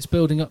highlights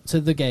building up to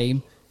the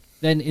game.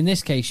 Then, in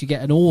this case, you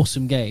get an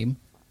awesome game,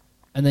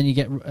 and then you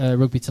get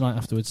rugby tonight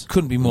afterwards.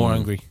 Couldn't be more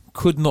angry.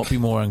 Could not be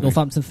more angry.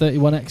 Northampton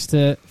 31,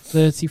 Exeter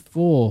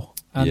 34.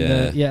 And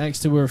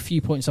Exeter were a few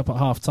points up at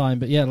half-time.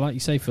 But yeah, like you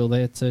say, Phil,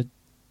 they had to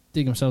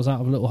dig themselves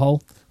out of a little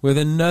hole. With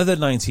another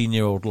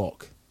 19-year-old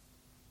lock.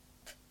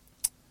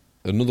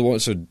 Another one,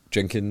 so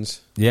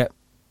Jenkins. Yeah.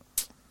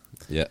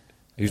 Yeah.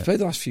 He's played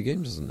the last few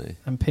games, hasn't he?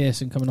 And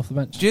Pearson coming off the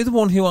bench. Do you know the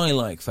one who I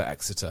like for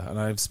Exeter, and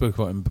I've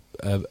spoken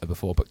about him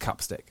before, but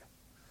Capstick.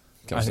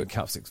 I think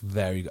Capstick's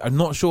very good. I'm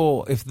not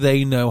sure if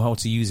they know how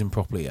to use him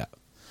properly yet,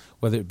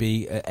 whether it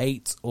be at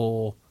 8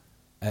 or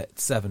at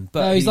 7.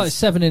 But no, he's like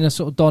 7 in a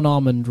sort of Don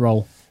Armand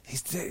role.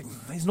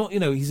 He's not,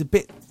 he's a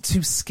bit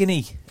too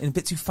skinny and a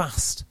bit too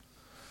fast.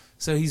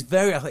 So he's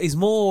he's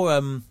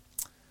more,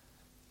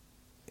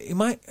 he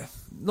might,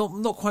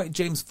 not quite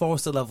James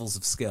Forrester levels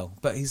of skill,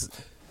 but he's,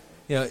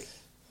 it's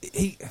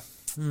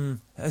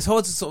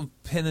hard to sort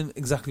of pin him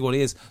exactly what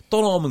he is.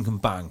 Don Armand can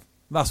bang.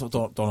 That's what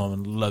Don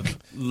Armand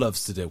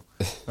loves to do,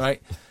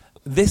 right?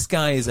 This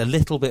guy is a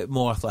little bit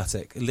more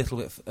athletic, a little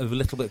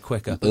bit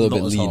quicker, a little not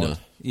bit as leaner. Hard.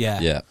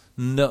 Yeah.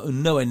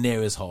 Nowhere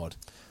near as hard.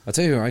 I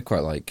tell you who I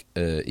quite like,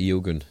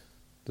 Eogan,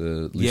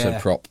 the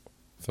loose prop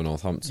for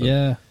Northampton.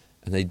 Yeah.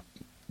 And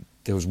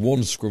there was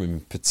one scrum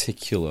in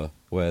particular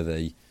where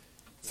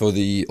for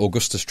the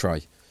Augustus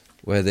try,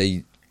 where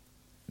they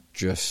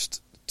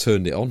just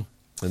turned it on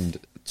and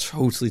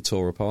totally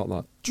tore apart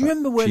that. Do you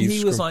remember when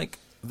he was scrum. like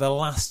the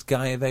last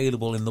guy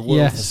available in the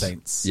world for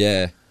Saints?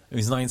 Yeah. He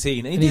was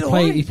 19. And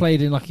he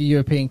played in like a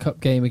European Cup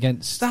game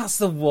against... That's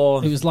the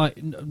one. It was like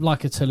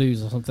a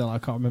Toulouse or something. I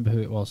can't remember who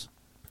it was.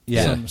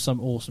 Yeah.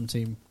 Some awesome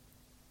team.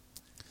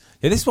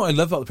 Yeah, this is what I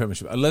love about the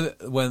Premiership. I love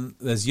it when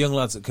there's young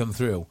lads that come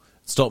through,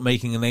 start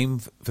making a name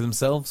for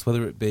themselves,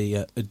 whether it be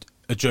a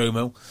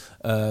Jomo,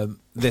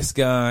 this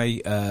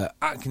guy,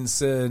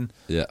 Atkinson.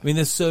 Yeah. I mean,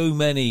 there's so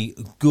many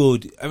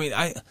good... I mean,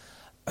 I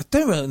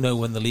don't really know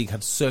when the league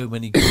had so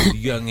many good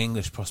young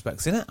English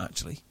prospects in it,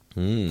 actually.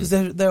 Because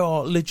there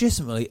are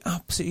legitimately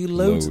absolutely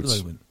loads at the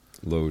moment.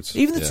 Loads.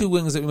 Even the two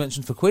wingers that we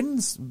mentioned for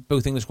Quins,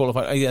 both English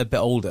qualified, a bit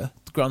older,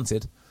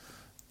 granted.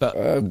 But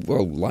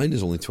Line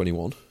is only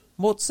 21.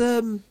 What's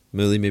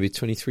Murley maybe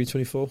 23,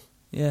 24?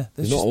 Yeah,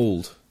 he's not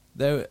old.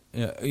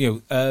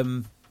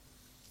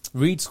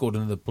 Reed scored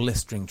another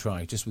blistering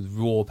try just with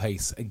raw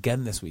pace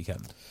again this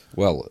weekend.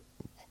 Well,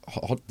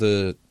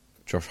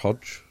 Josh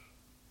Hodge.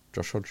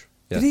 Yeah.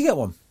 Did he get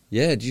one?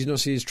 Yeah. Did you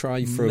not see his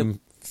try from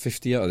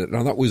 50 yards?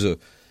 Now that was a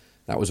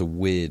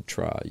weird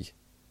try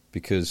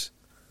because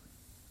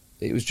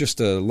it was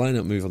just a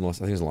line-out move on the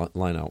last. I think it was a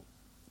line-out.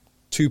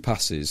 2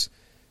 passes,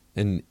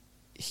 and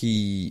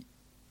he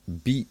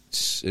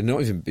beats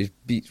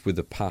with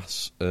a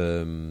pass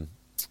Tom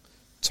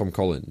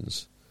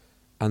Collins,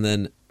 and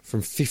then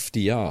from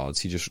 50 yards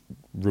he just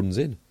runs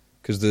in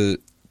because the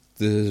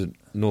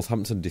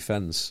Northampton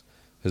defence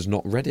has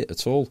not read it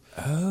at all.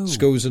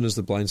 Skozen as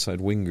the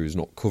blindside winger is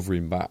not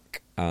covering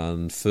back,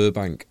 and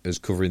Furbank is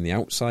covering the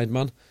outside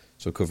man,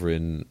 so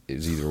covering it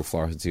was either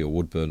O'Flaherty or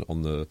Woodburn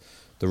on the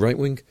right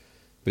wing,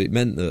 but it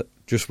meant that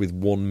just with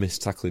one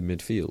missed tackle in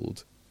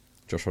midfield,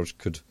 Josh Hodge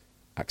could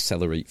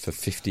accelerate for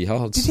 50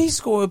 yards. Did he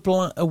score a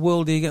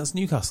worldie against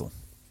Newcastle?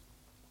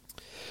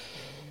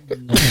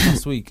 Not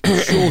last week. I'm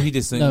sure he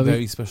did something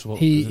very special.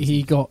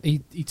 He took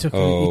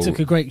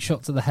a great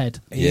shot to the head.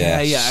 Yeah,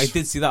 I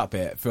did see that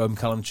bit from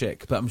Callum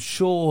Chick, but I'm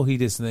sure he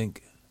did something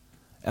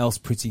else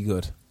pretty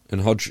good.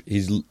 And Hodge,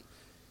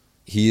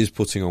 he is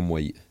putting on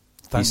weight.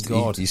 Thank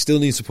God. He still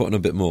needs to put on a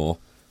bit more,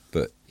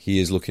 but he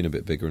is looking a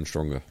bit bigger and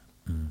stronger.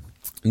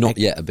 Not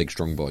yet a big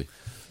strong boy.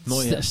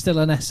 Not yet. Still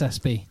an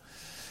SSB.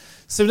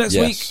 So next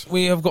week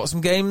we have got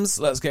some games.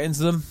 Let's get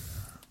into them.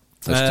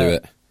 Let's do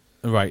it.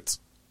 Right.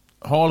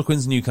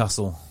 Harlequins,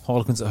 Newcastle.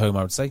 Harlequins at home,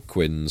 I would say.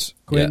 Quins.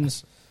 Yeah.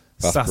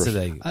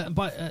 Saturday.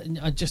 But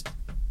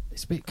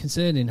it's a bit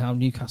concerning how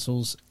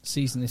Newcastle's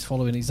season is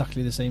following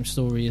exactly the same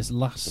story as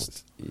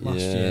last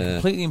year.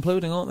 Completely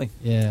imploding, aren't they?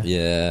 Yeah.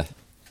 Yeah.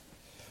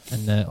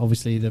 And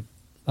obviously that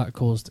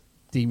caused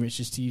Dean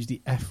Richards to use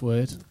the F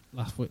word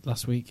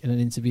last week in an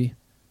interview.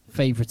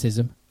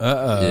 Favouritism.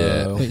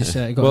 Yeah. Which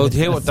got do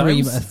you hear what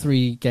Dimes? A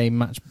 3-game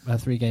ban. Do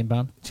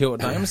you hear what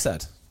Dimes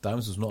said?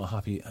 Dimes was not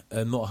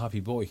a happy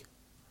boy.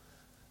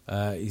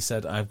 He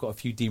said, "I've got a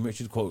few Dean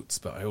Richards quotes,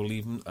 but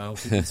I'll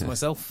keep them to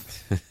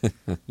myself."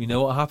 You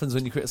know what happens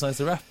when you criticise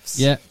the refs.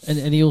 Yeah,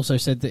 and he also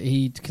said that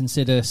he'd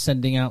consider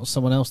sending out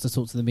someone else to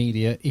talk to the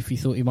media if he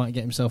thought he might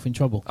get himself in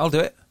trouble. I'll do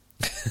it.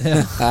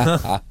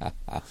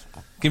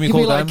 Give me a Give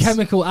call, me like Dimes.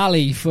 Chemical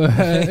Alley for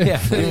the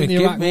Iraq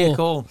give me War. a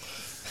call.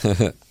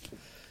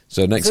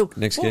 So next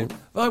game.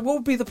 What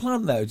would be the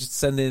plan though? Just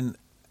send in,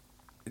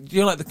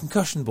 like the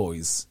concussion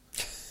boys,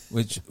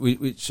 which would he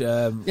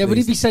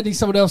be sending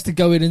someone else to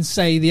go in and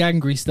say the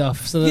angry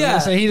stuff so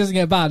he doesn't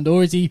get banned,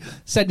 or is he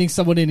sending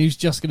someone in who's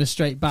just going to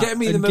straight back give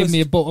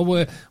me a ball?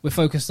 We're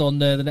focused on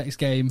the next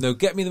game. No,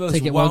 get me the most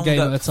take it one game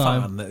wound at a up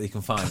time fan that they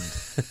can find.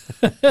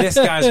 This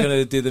guy's going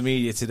to do the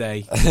media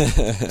today. Do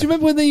you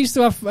remember when they used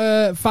to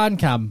have fan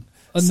cam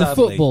on the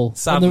football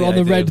on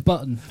the red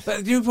button?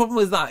 But the problem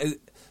with that is,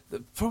 the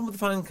problem with the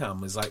fan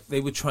cam was like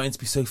they were trying to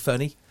be so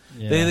funny.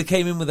 Yeah. They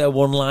came in with their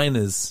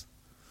one-liners.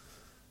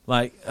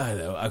 Like, I don't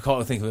know, I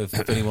can't think of a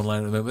funny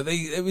one-liner at the moment, but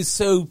it was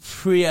so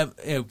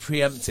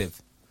preemptive.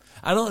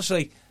 And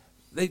actually,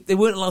 they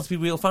weren't allowed to be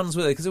real fans,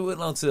 were they? Because they weren't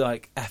allowed to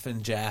like F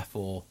and Jeff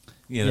or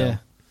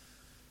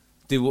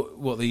do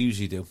what they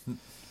usually do.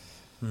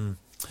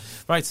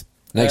 Right,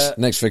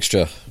 Next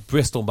fixture.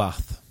 Bristol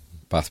Bath.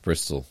 Bath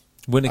Bristol.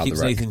 Winner At the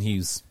keeps Rec. Nathan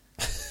Hughes.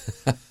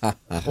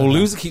 Or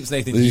loser keeps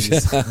Nathan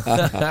Hughes.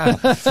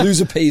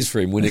 Loser pays for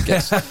him. Winner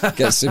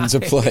gets him to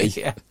play.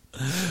 Yeah.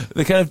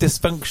 The kind of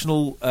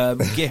dysfunctional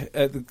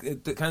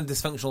the kind of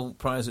dysfunctional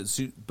prize that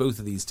suit both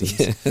of these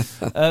teams.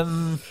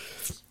 Don't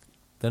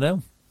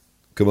know.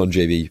 Come on,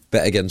 JB.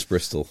 Bet against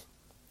Bristol.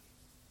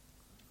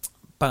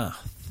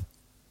 Bath.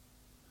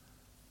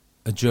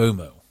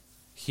 Ajomo.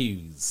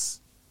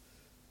 Hughes.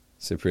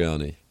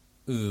 Cipriani.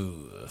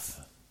 Ooh.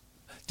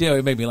 Do you know,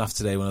 it made me laugh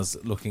today when I was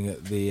looking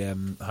at the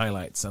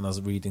highlights and I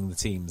was reading the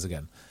teams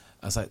again.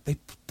 I was like, they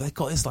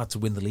got this lad to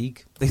win the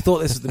league. They thought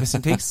this was the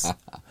missing piece.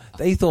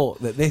 They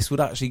thought that this would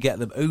actually get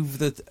them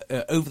over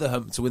the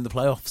hump to win the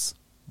playoffs.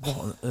 What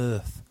on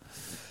earth?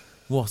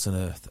 What on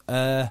earth?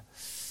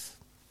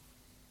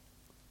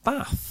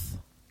 Bath.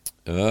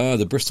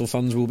 The Bristol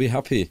fans will be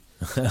happy.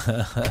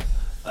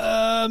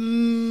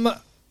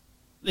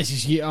 This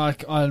is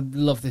I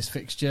love this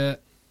fixture.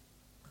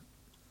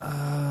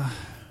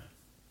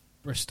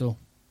 Bristol.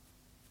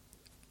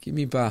 Give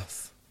me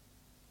Bath.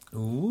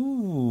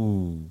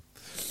 Ooh.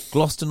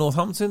 Gloucester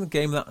Northampton, a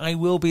game that I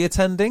will be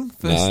attending.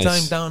 First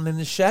time down in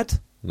the shed.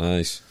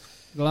 Nice.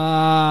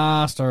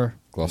 Gloucester.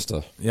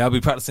 Yeah, I'll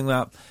be practicing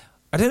that.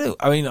 I don't know.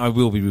 I mean, I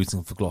will be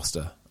rooting for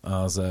Gloucester.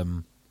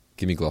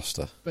 Give me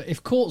Gloucester. But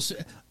if Courts,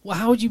 well,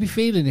 how would you be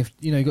feeling if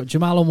you got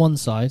Jamal on one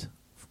side,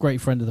 great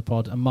friend of the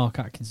pod, and Mark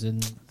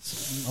Atkinson's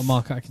Tough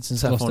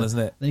Gloucester, one, isn't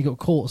it? Then you got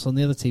Courts on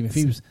the other team. If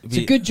he was, it's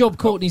a good job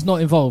Courtney's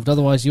not involved.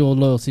 Otherwise, your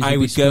loyalties. I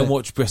would would be go and split.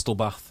 watch Bristol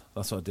Bath.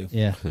 That's what I'd do.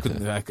 Yeah,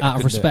 I out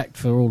of respect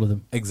for all of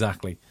them.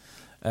 Exactly.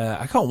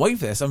 I can't wait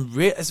for this.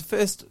 It's the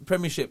first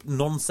Premiership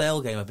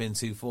non-sale game I've been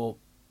to for.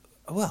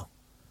 Well,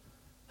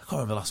 I can't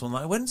remember the last one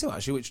that I went to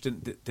actually, which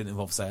didn't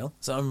involve sale.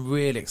 So I'm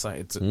really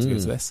excited to go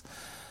to this.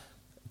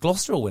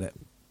 Gloucester will win it.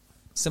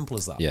 Simple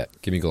as that. Yeah,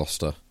 give me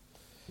Gloucester.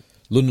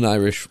 London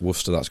Irish,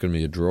 Worcester, that's going to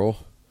be a draw.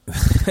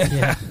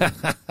 Yeah,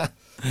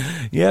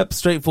 Yep,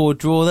 straightforward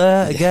draw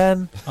there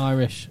again.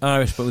 Irish,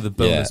 but with a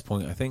bonus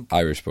point, I think.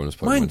 Irish bonus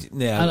point.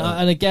 Yeah,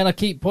 and again, I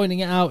keep pointing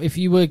it out. If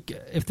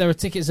there are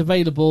tickets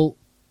available,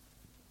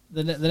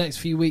 the next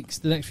few weeks,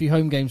 the next few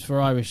home games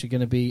for Irish are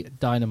going to be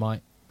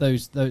dynamite.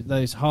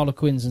 Those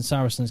Harlequins and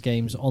Saracens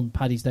games on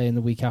Paddy's Day and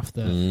the week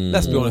after.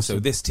 Let's be honest though,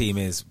 this team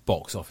is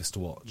box office to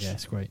watch. Yeah,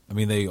 it's great. I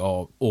mean, they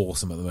are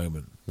awesome at the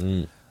moment.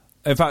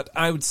 In fact,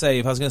 I would say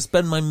if I was going to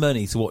spend my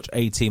money to watch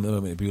a team at the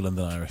moment, it'd be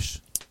London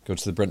Irish. Go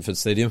to the Brentford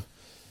Stadium.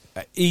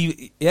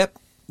 Yep,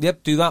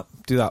 do that.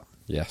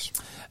 Yes.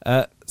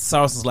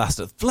 Saracens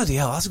Leicester. Bloody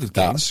hell, that's a good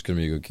game. That's going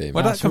to be a good game.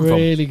 Where'd that That's come from?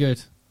 really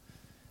good.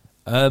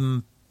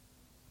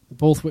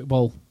 Borthwick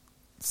Bowl,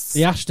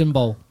 the Ashton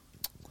Bowl.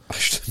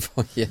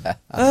 Yeah.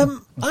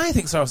 I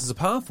think Saracens are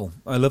powerful.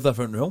 I love their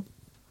front row.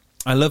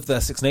 I love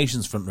their Six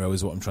Nations front row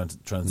is what I'm trying to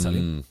tell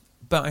you.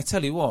 But I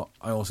tell you what,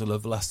 I also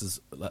love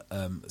Leicester's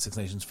Six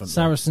Nations front row.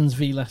 Saracens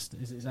v Leicester.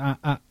 Is it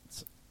at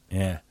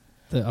Yeah.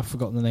 I've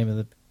forgotten the name of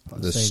the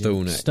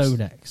Stone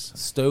stadium. X.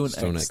 Stone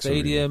X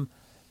Stadium.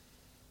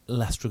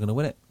 Leicester are going to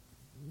win it.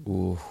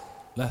 Ooh.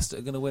 Leicester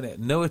are going to win it.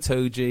 No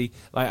Itoji.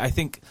 I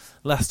think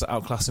Leicester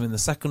outclass them in the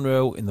second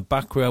row, in the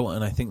back row,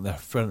 and I think their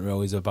front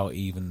row is about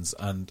evens.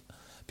 And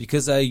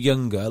because they're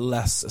younger,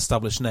 less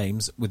established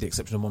names, with the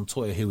exception of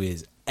Montoya, who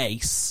is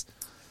ace.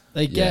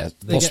 They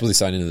possibly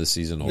signing of the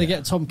season. They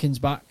get Tompkins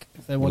back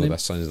if they want one of him. the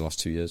best signings of the last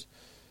 2 years.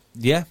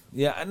 Yeah.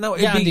 And no,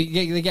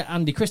 They get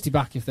Andy Christie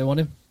back if they want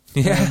him.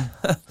 Yeah.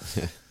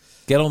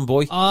 Get on,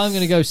 boy. I'm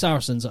going to go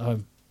Saracens at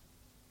home.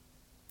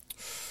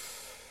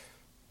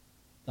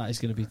 That is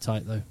going to be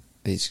tight, though.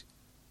 I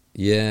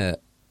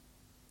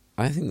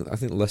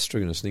think Leicester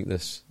are going to sneak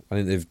this.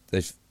 I think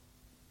they've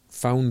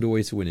found a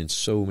way to win in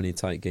so many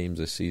tight games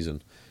this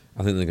season.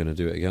 I think they're going to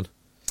do it again.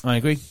 I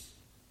agree.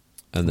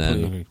 And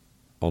then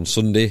on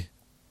Sunday,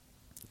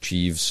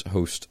 Chiefs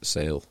host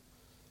Sale.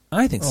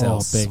 I think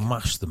Sale big.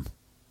 smash them.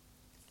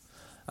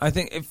 I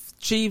think if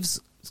Chiefs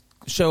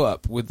show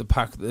up with the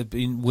pack that they've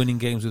been winning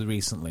games with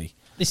recently,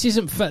 this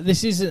isn't.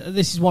 This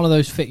is one of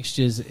those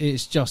fixtures.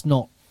 It's just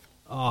not.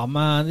 Oh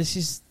man, this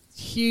is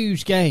a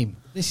huge game.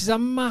 This is a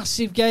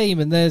massive game,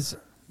 and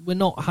we're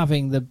not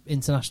having the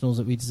internationals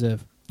that we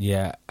deserve.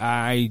 Yeah,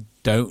 I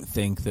don't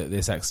think that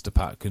this extra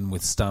pack can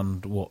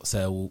withstand what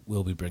Sale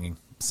will be bringing.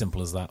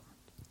 Simple as that.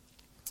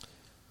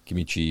 Give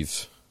me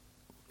Chiefs.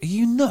 Are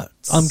you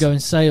nuts? I'm going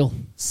Sale.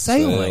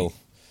 Sale.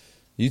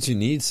 You two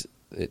need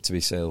it to be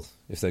Sale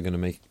if they're going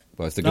to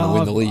if they're going to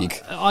win the league.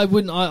 I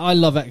wouldn't. I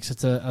love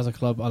Exeter as a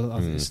club. I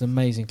think it's an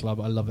amazing club.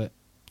 I love it.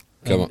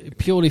 Come on.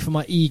 Purely for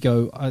my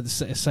ego, a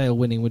Sale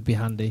winning would be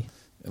handy.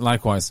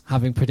 Likewise,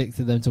 having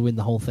predicted them to win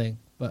the whole thing,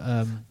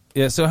 but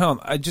yeah. So hang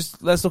on,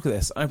 let's look at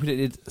this. I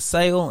predicted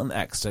Sale and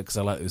Exeter because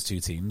I like those two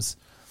teams.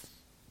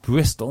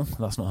 Bristol,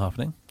 that's not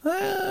happening.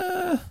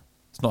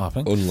 It's not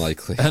happening.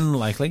 Unlikely. And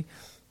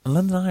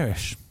London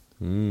Irish.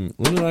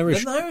 London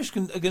Irish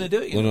are going to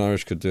do it. London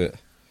Irish could do it.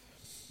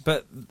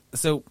 But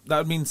so that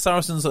would mean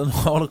Saracens and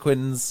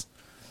Harlequins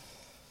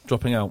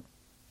dropping out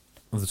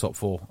of the top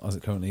four as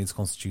it currently is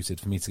constituted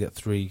for me to get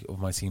three of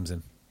my teams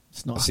in.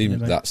 It's not happening,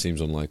 mate. That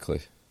seems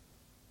unlikely.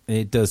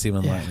 It does seem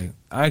unlikely. Yeah.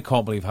 I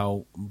can't believe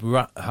how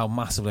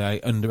massively I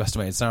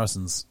underestimated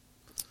Saracens.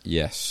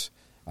 Yes.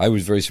 I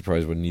was very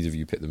surprised when neither of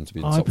you picked them to be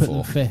in the top 4. I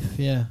put them 5th,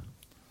 yeah.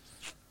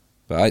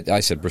 But I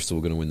said Bristol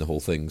were going to win the whole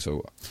thing,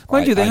 so...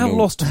 Mind you, they have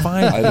lost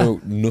 5... I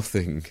know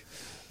nothing.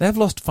 They have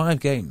lost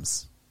 5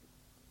 games.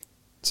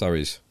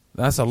 Sorries.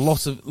 That's a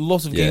lot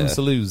of games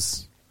to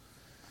lose.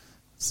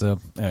 So,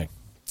 anyway.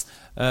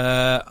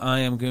 I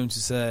am going to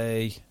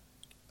say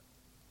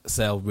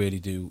Sale really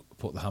do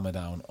put the hammer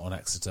down on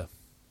Exeter.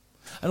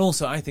 And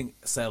also, I think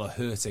Sale are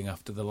hurting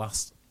after the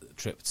last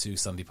trip to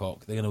Sandy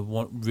Park. They're going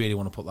to really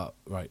want to put that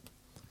right.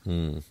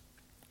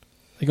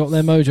 They got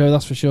their mojo,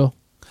 that's for sure.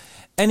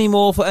 Any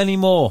more for any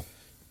more?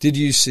 Did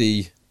you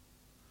see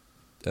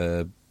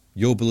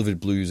your beloved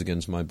Blues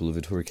against my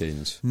beloved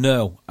Hurricanes?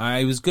 No.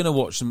 I was going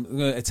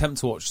to attempt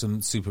to watch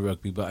some Super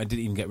Rugby, but I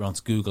didn't even get around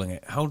to Googling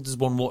it. How does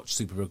one watch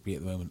Super Rugby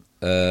at the moment?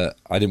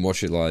 I didn't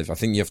watch it live. I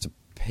think you have to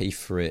pay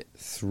for it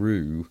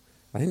through...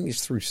 I think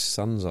it's through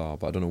Sanzar,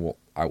 but I don't know what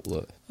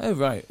outlet. Oh,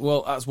 right.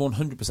 Well, that's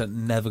 100%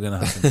 never going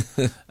to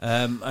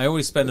happen. I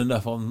always spend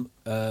enough on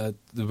the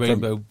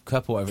Rainbow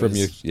Cup or whatever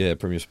it is.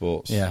 Premier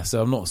Sports. Yeah,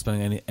 so I'm not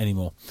spending any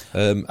more.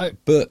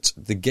 But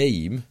the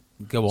game...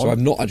 Go on. So I've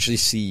not actually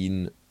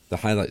seen the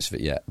highlights of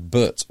it yet,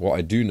 but what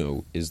I do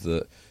know is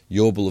that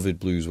your beloved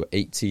Blues were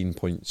 18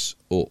 points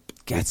up.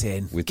 Get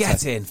in,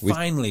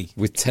 finally.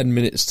 With 10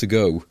 minutes to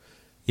go.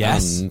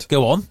 Yes, and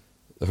go on.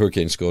 The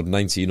Hurricanes scored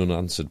 19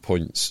 unanswered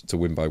points to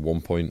win by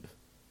 1 point.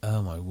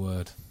 Oh, my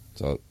word.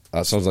 So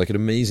that sounds like an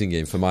amazing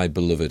game for my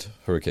beloved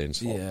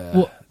Hurricanes.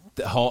 Yeah.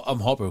 I'm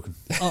heartbroken.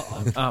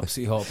 I'm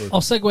absolutely heartbroken. I'll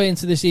segue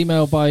into this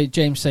email by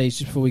James Sage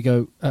just before we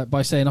go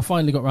by saying I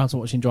finally got around to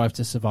watching Drive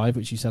to Survive,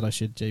 which you said I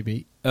should,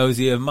 JB. Oh, is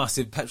he a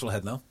massive petrol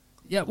head now?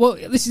 Yeah, well,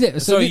 this is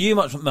it. Sorry,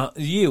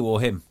 you or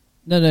him?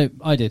 No,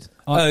 I did.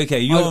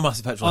 Okay, you're a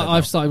massive petrol head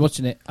I've started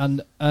watching it,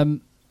 and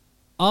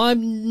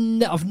I've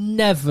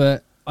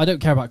never... I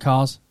don't care about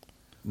cars.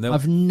 Nope.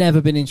 I've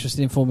never been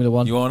interested in Formula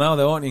 1. You are now,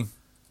 though, aren't you?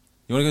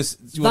 You want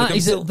to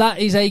go? That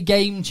is a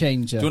game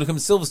changer. Do you want to come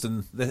to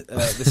Silverstone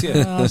this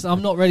year?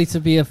 I'm not ready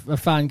to be a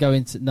fan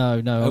going to...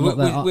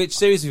 No. Which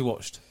series have you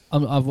watched?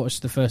 I've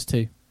watched the first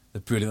 2.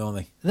 They're brilliant, aren't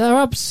they? They're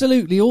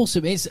absolutely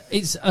awesome.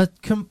 It's a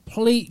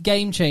complete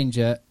game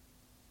changer.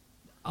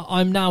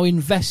 I'm now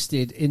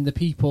invested in the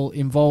people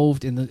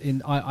involved.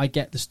 I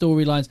get the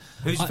storylines.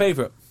 Who's your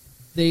favourite?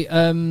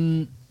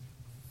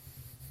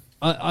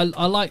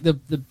 I like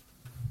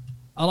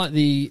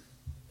the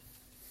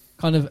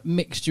kind of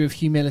mixture of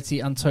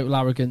humility and total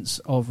arrogance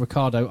of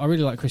Ricardo. I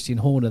really like Christian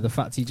Horner. The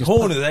fact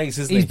Horner's ace,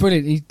 isn't he? He's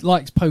brilliant. He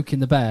likes poking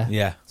the bear.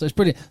 Yeah. So it's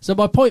brilliant. So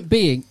my point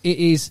being, it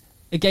is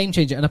a game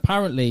changer, and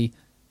apparently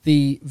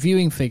the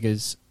viewing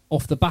figures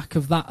off the back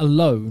of that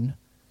alone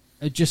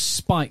are just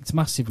spiked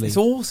massively. It's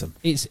awesome.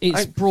 It's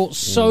brought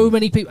so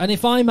many people, and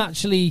if I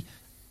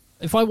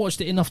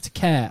watched it enough to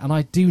care, and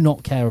I do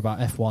not care about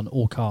F1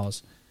 or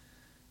cars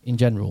in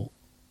general,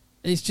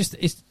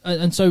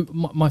 and so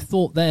my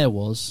thought there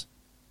was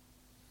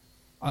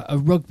a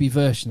rugby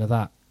version of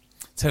that.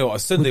 Tell you what, a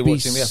Sunday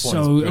watching the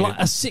F1 is like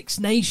a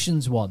Six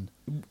Nations one.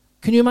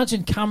 Can you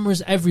imagine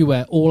cameras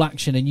everywhere, all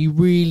action, and you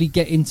really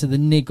get into the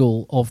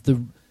niggle of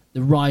the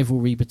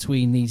rivalry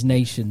between these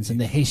nations and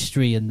the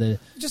history and the...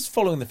 Just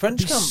following the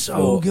French camp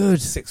so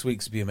good. 6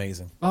 weeks would be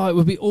amazing. Oh, it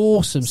would be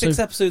awesome. 6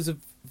 episodes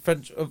of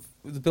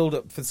the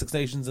build-up for the Six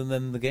Nations and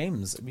then the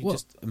games. It'd be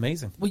just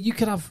amazing. Well, you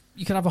could have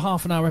a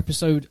half-an-hour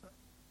episode.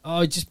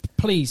 Oh,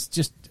 please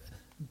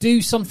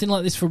do something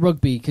like this for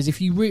rugby, because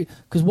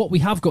because what we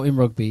have got in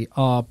rugby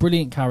are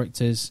brilliant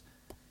characters,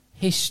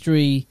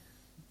 history,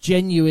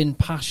 genuine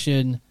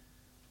passion,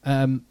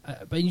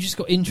 but you just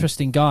got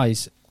interesting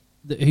guys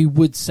who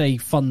would say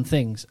fun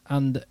things,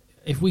 and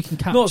if we can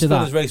capture not as fun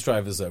that, as race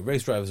drivers though.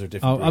 Race drivers are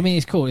different. Oh, I mean,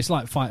 it's cool. It's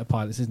like fighter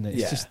pilots, isn't it?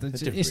 It's yeah,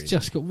 it's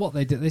just what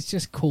they do. It's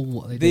just cool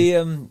what they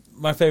do.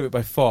 My favourite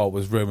by far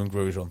was Roman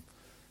Grosjean,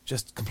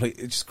 just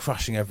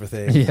crashing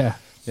everything. Yeah,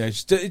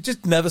 it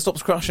just never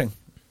stops crashing.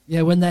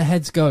 Yeah, when their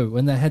heads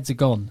are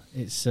gone,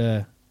 it's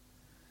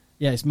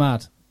it's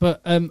mad.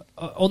 But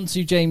on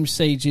to James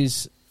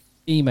Sage's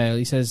email.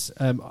 He says,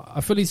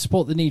 I fully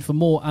support the need for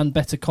more and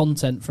better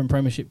content from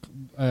Premiership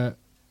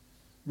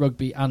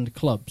rugby and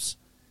clubs.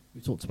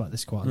 We talked about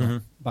this quite a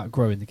lot, about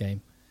growing the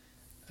game.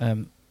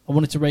 I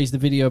wanted to raise the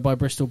video by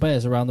Bristol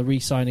Bears around the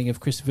re-signing of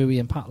Chris Vui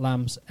and Pat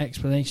Lamb's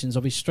explanations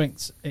of his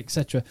strengths,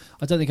 etc.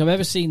 I don't think I've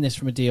ever seen this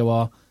from a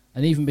DOR,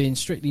 and even being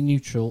strictly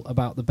neutral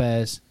about the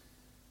Bears,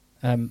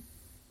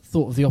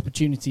 thought of the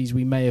opportunities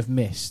we may have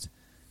missed.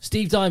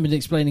 Steve Diamond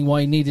explaining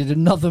why he needed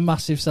another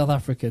massive South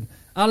African.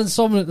 Alan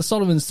Solomon at the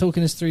Solomons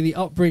talking us through the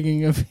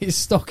upbringing of his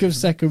stock of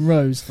second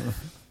rows.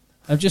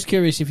 I'm just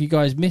curious if you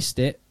guys missed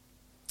it,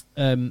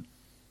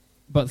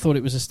 but thought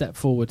it was a step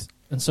forward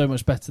and so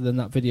much better than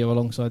that video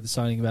alongside the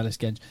signing of Ellis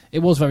Genge. It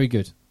was very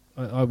good.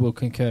 I will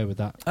concur with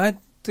that. I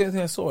don't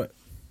think I saw it.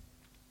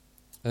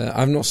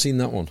 I've not seen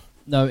that one.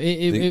 No,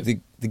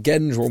 the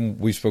Genge one,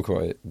 we spoke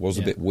about it, was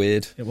a bit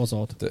weird. It was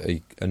odd.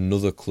 That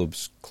another club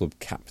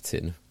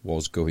captain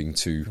was going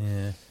to...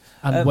 Yeah.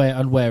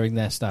 and wearing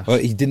their stash. Well,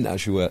 he didn't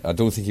actually wear. I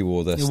don't think he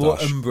wore their He stash. wore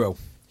Umbro.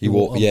 He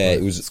wore. Yeah,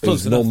 it was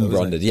close enough, though, isn't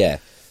non-branded. it? Yeah,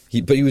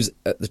 but he was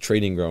at the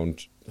training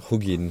ground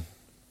hugging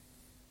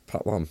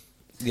Pat Lam.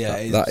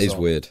 Yeah, that is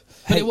weird.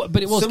 But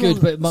it was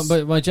good. But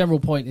my general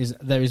point is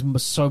there is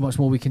so much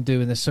more we can do,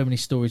 and there's so many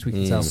stories we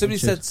can tell. Somebody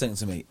said something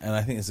to me, and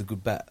I think it's a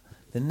good bet.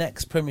 The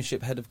next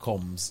Premiership head of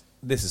comms,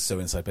 this is so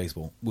inside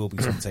baseball, will be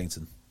Tom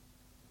Tainton.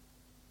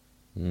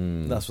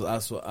 That's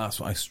what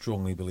I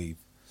strongly believe.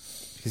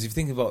 Because if you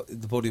think about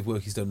the body of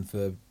work he's done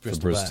for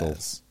Bristol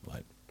Bears,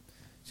 like,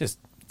 it's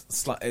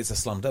a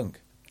slam dunk.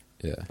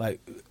 Yeah,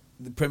 like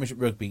the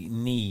Premiership Rugby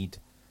need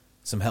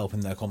some help in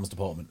their comms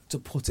department, to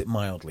put it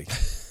mildly.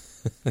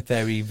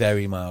 Very,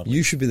 very mildly.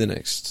 You should be the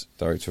next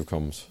director of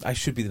comms. I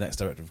should be the next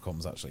director of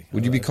comms, actually.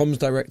 Would you be comms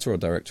director or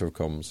director of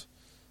comms?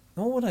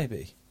 What would I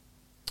be?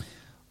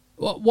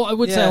 What I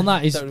would say on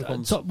that is,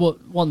 Tom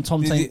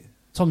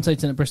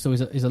Tainton at Bristol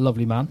is a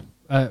lovely man,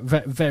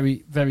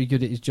 very, very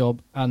good at his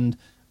job,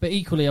 but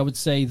equally I would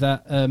say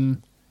that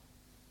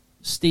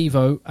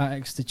Steve-O at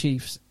Exeter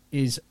Chiefs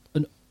is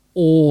an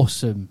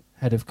awesome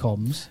head of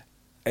comms.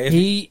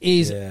 He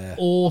is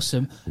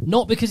awesome,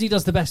 not because he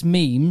does the best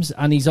memes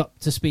and he's up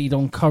to speed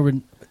on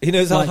current. He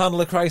knows how to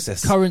handle a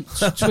crisis. Current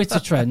Twitter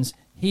trends.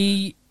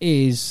 He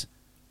is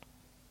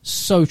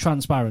so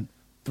transparent.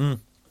 So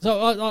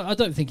I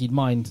don't think he'd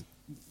mind.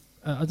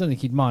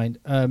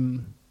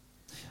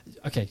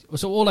 Okay,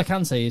 so all I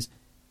can say is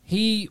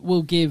he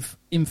will give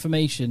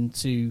information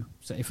to.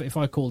 So if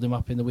I called him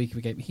up in the week of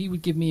a game, he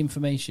would give me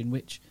information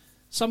which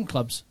some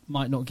clubs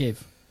might not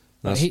give.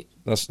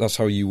 That's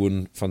how you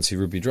won Fancy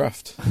Rugby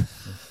Draft.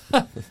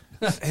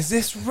 Is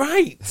this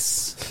right?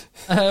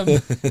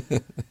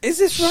 Is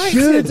this right?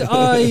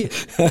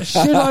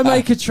 Should I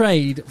make a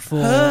trade for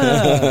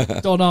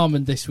Don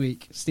Armand this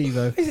week,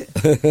 Steve-O?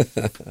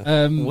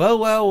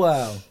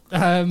 Well.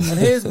 And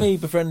here's me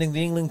befriending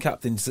the England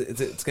captain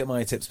to get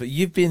my tips, but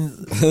you've been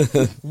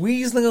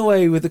weaseling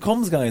away with the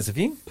comms guys, have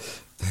you?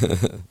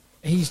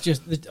 He's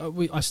just.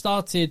 I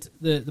started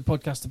the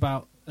podcast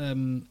about.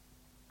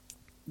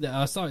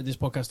 I started this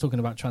podcast talking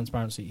about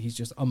transparency. He's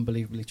just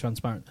unbelievably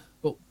transparent.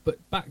 But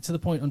back to the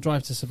point on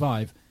Drive to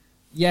Survive.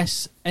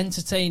 Yes,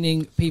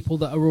 entertaining people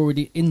that are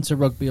already into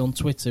rugby on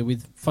Twitter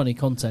with funny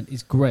content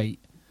is great.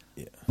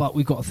 Yeah. But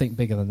we've got to think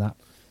bigger than that.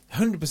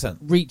 100%.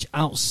 Reach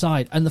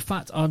outside. And the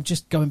fact, I'm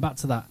just going back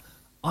to that,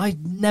 I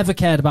never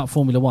cared about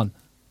Formula One.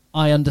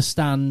 I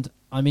understand.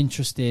 I'm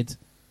interested.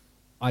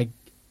 I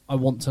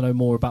want to know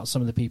more about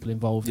some of the people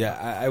involved. Yeah,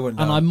 I wouldn't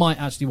know. And I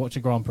might actually watch a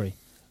Grand Prix.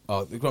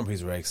 Oh, the Grand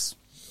Prix are ace.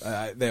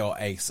 They are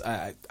ace.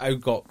 I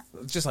got,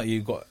 just like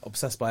you, got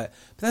obsessed by it.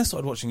 But then I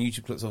started watching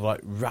YouTube clips of like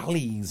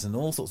rallies and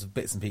all sorts of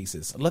bits and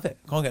pieces. I love it.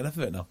 Can't get enough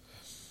of it now.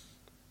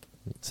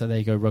 So there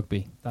you go,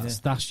 rugby.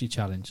 That's your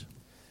challenge.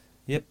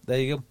 Yep, there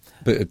you go.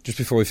 But just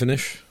before we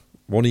finish,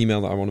 one email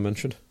that I want to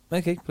mention.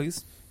 Okay,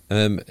 please.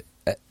 I'm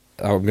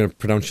going to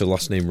pronounce your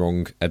last name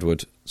wrong,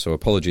 Edward, so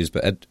apologies,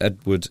 but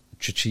Edward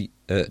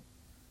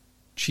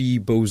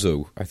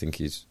Chibozo, I think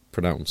he's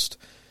pronounced,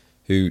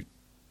 who...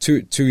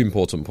 Two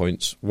important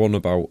points. One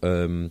about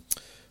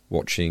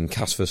watching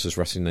Cass versus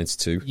Wrestling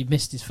 92. You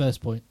missed his first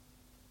point.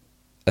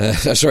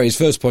 Sorry, his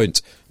first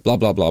point. Blah,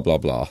 blah, blah, blah,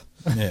 blah.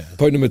 Yeah.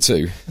 Point number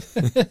 2.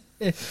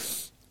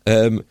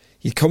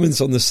 He comments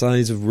on the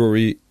size of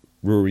Rory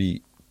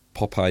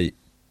Popeye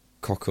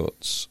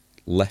Cockut's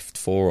left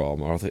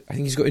forearm. I think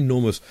he's got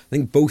enormous... I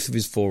think both of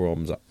his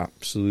forearms are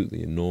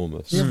absolutely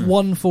enormous. You have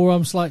one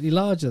forearm slightly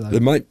larger, though.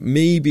 There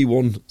may be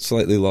one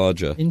slightly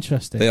larger.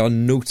 Interesting. They are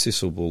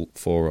noticeable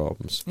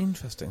forearms.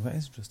 Interesting. That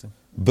is interesting.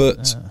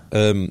 But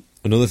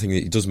another thing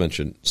that he does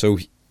mention, so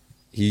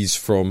he's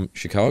from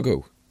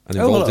Chicago and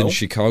involved in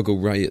Chicago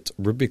Riot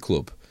Rugby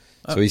Club.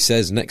 So he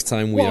says next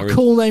time we are... What a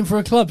cool name for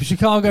a club,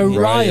 Chicago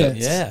Riot.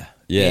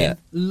 Yeah.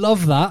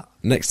 Love that.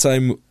 Next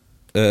time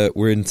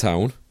we're in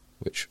town,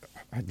 which...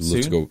 I'd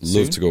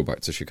love to go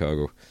back to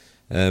Chicago.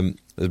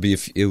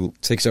 He'll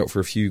take us out for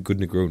a few good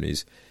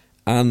Negronis,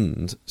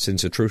 and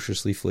since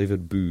atrociously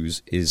flavoured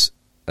booze is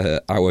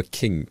our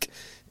kink,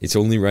 it's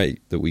only right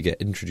that we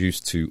get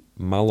introduced to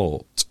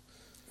Malort.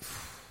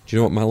 Do you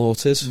know what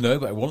Malort is? No,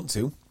 but I want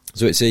to.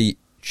 So it's a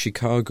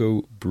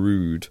Chicago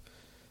brewed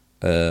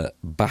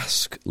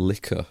Basque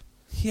liquor.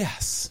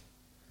 Yes.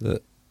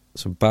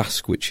 So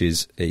Basque, which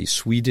is a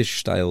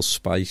Swedish style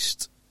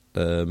spiced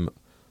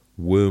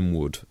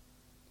wormwood.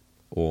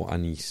 Or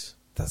anise.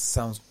 That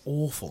sounds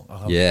awful.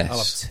 I'll have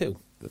 2.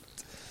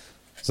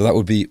 So that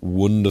would be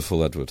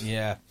wonderful, Edward.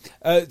 Yeah.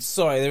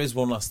 Sorry, there is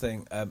one last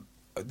thing.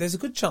 There's a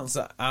good chance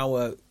that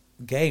our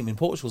game in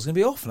Portugal is going to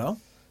be off now.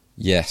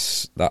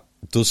 Yes, that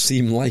does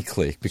seem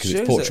likely because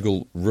it's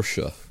Portugal,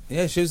 Russia.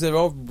 Yeah, it shows there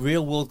are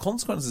real world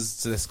consequences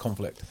to this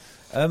conflict.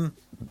 That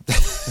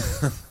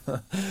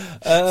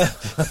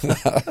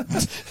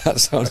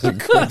sounds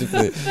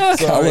incredibly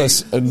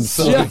callous and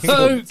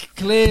joke.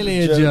 Clearly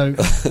a joke.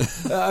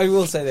 I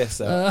will say this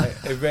though.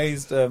 It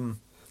raised. There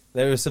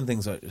are some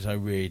things which I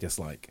really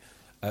dislike.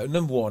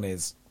 Number one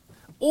is,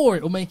 or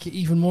it will make it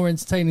even more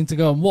entertaining to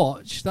go and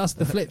watch. That's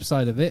the flip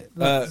side of it.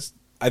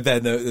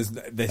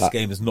 This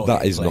game is not. That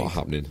getting is played. not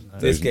happening.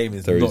 This game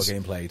is not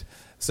getting played.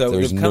 So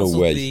there is they've no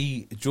cancelled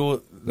way.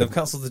 They've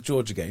cancelled the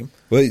Georgia game.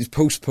 Well, it's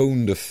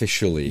postponed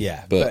officially.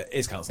 Yeah, but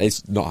it's cancelled.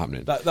 It's not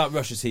happening. That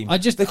Russia team.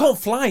 they can't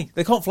fly.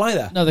 They can't fly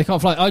there. No, they can't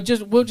fly.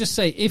 We'll just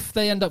say if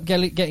they end up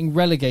getting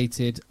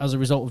relegated as a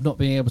result of not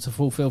being able to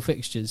fulfil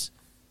fixtures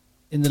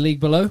in the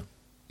league below,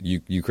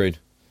 Ukraine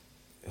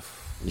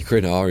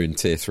are in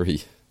tier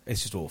 3.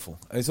 It's just awful.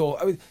 It's all.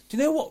 I mean, do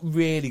you know what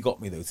really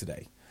got me though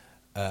today?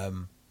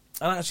 And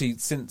actually,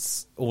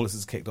 since all this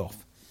has kicked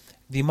off,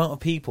 the amount of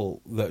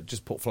people that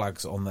just put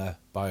flags on their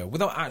bio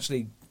without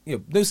actually,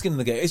 no skin in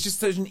the game. It's just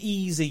such an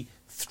easy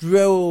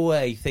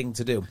throwaway thing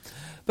to do.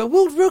 But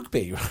World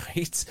Rugby,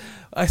 right?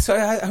 I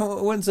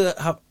went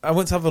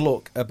to have a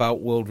look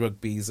about World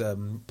Rugby's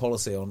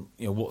policy on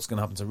what's going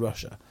to happen to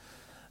Russia,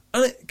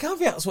 and it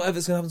caveats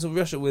whatever's going to happen to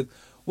Russia with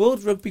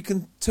World Rugby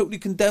totally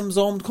condemns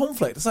armed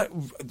conflict. It's like,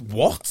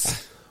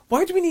 what?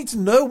 Why do we need to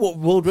know what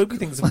World Rugby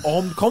thinks of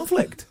armed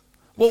conflict?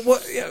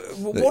 What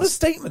a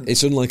statement!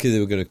 It's unlikely they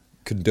were going to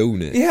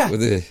condone it. Yeah. Were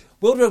they?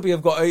 World Rugby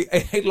have got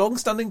a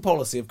long-standing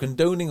policy of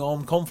condoning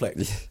armed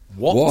conflict.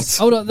 What?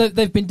 Hold on,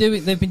 they've been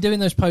doing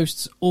those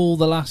posts all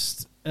the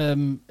last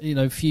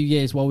few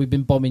years while we've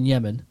been bombing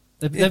Yemen.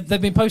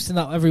 They've been posting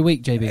that every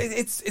week, JB.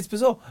 It's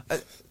bizarre.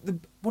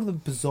 One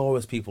of the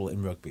bizarrest people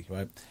in rugby,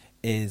 right,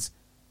 is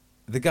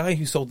the guy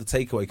who sold the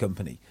takeaway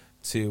company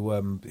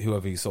to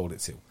whoever he sold it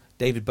to,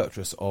 David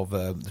Buttress of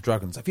the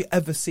Dragons. Have you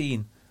ever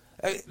seen?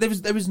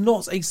 There is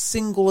not a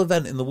single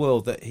event in the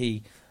world that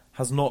he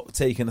has not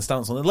taken a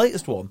stance on. The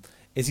latest one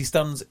is he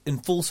stands in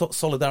full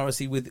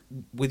solidarity with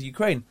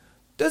Ukraine.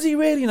 Does he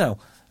really now?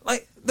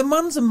 Like, the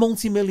man's a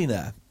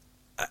multi-millionaire.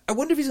 I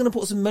wonder if he's going to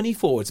put some money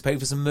forward to pay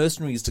for some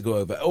mercenaries to go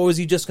over, or is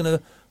he just going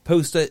to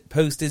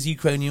post his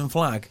Ukrainian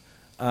flag,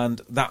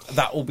 and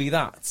that will be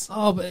that?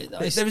 Oh, but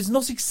there is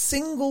not a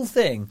single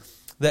thing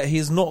that he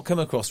has not come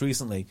across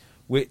recently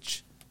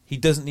which he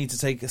doesn't need to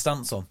take a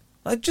stance on.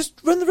 Like, just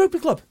run the rugby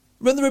club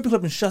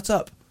and shut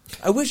up.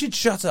 I wish he'd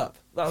shut up.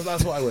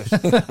 That's what I wish.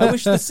 I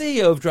wish the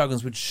CEO of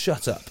Dragons would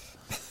shut up.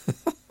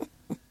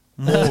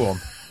 Moron.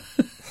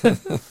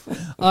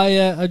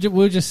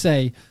 We'll just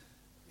say,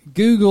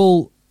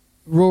 Google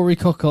Rory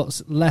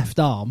Cocott's left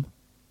arm.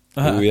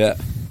 Oh yeah,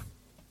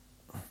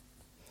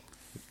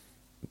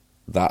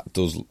 that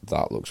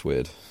looks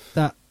weird.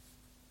 That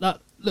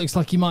looks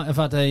like he might have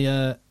had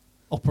a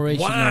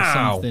operation or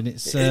something.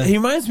 He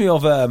reminds me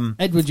of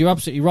Edward. You're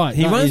absolutely right.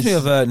 He reminds me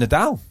of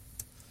Nadal.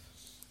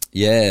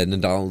 Yeah,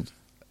 Nadal.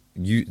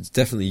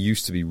 Definitely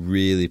used to be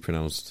really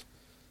pronounced.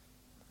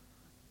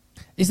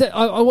 Is that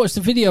I watched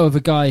a video of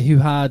a guy who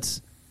had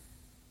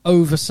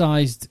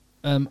oversized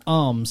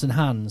arms and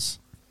hands,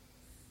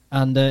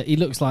 and he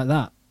looks like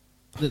that.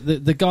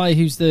 The guy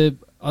who's like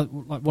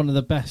one of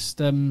the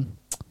best arm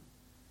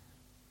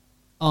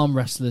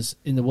wrestlers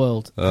in the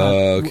world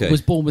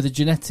was born with a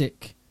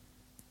genetic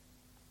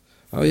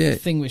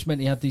thing which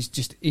meant he had these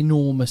just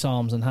enormous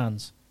arms and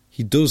hands.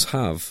 He does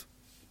have,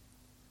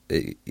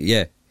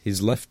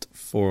 his left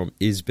forearm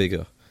is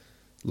bigger.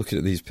 Looking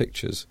at these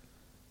pictures,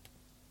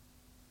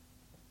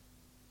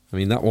 I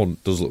mean, that one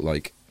does look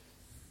like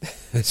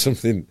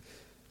something.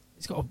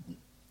 It's got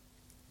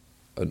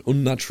an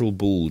unnatural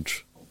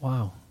bulge.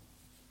 Wow.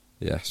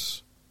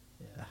 Yes.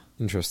 Yeah.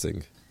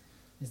 Interesting.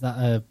 Is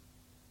that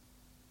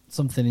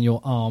something in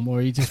your arm, or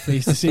are you just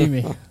pleased to see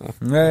me?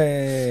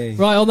 Hey.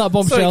 Right, on that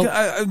bombshell.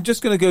 I'm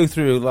just going to go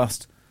through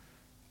last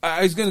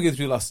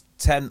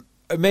 10,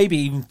 maybe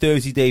even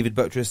 30 David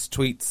Buttress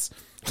tweets,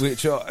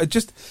 which are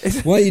just...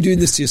 Why are you doing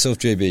this to yourself,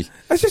 JB?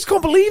 I just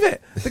can't believe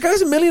it. The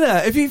guy's a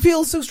millionaire. If he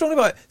feels so strongly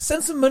about it,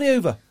 send some money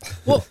over.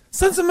 What?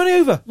 Send some money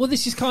over. Well,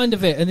 this is kind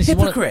of it. And this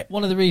Hypocrite. is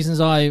one of the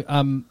reasons I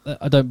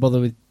don't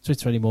bother with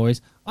Twitter anymore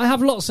is I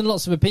have lots and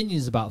lots of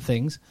opinions about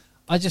things.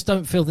 I just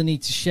don't feel the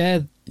need to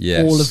share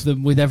all of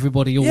them with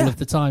everybody all of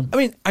the time. I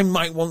mean, I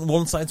might want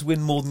one side to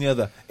win more than the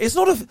other. It's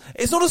not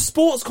a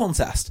sports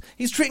contest.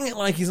 He's treating it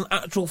like he's an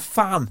actual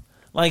fan,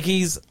 like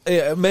he's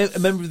a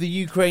member of the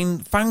Ukraine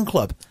fan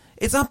club.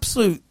 It's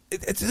absolute.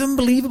 It's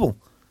unbelievable.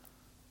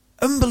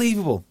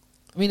 Unbelievable.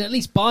 I mean, at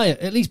least buy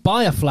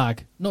a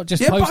flag, not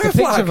just post a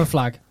picture of a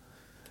flag.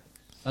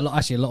 A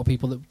lot of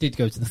people that did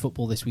go to the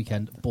football this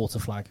weekend bought a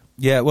flag.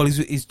 Yeah, well,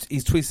 he's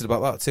tweeted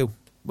about that too.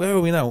 Where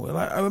are we now?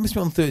 I must be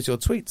on 30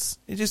 odd tweets.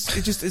 It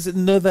just is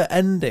another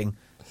ending.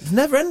 It's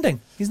never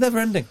ending. He's never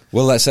ending.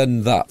 Well, let's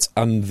end that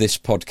and this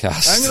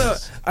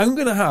podcast. I'm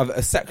gonna have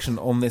a section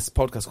on this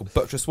podcast called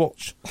Buttress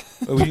Watch,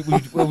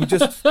 where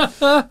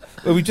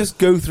we just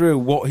go through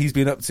what he's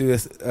been up to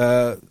this week.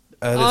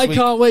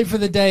 Can't wait for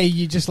the day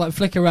you just like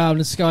flick around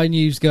and Sky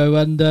News go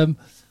and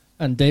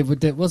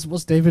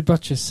what's David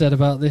Buttress said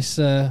about this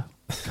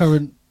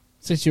current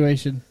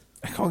situation.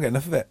 I can't get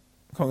enough of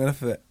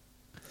it.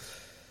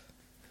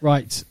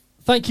 Right.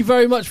 Thank you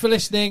very much for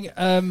listening.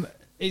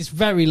 It's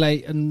very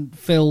late and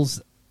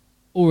Phil's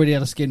already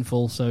had a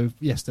skinful, so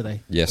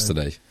yesterday. So,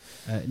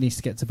 it needs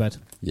to get to bed.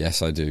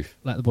 Yes, I do.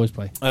 Let the boys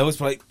play. I always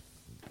play.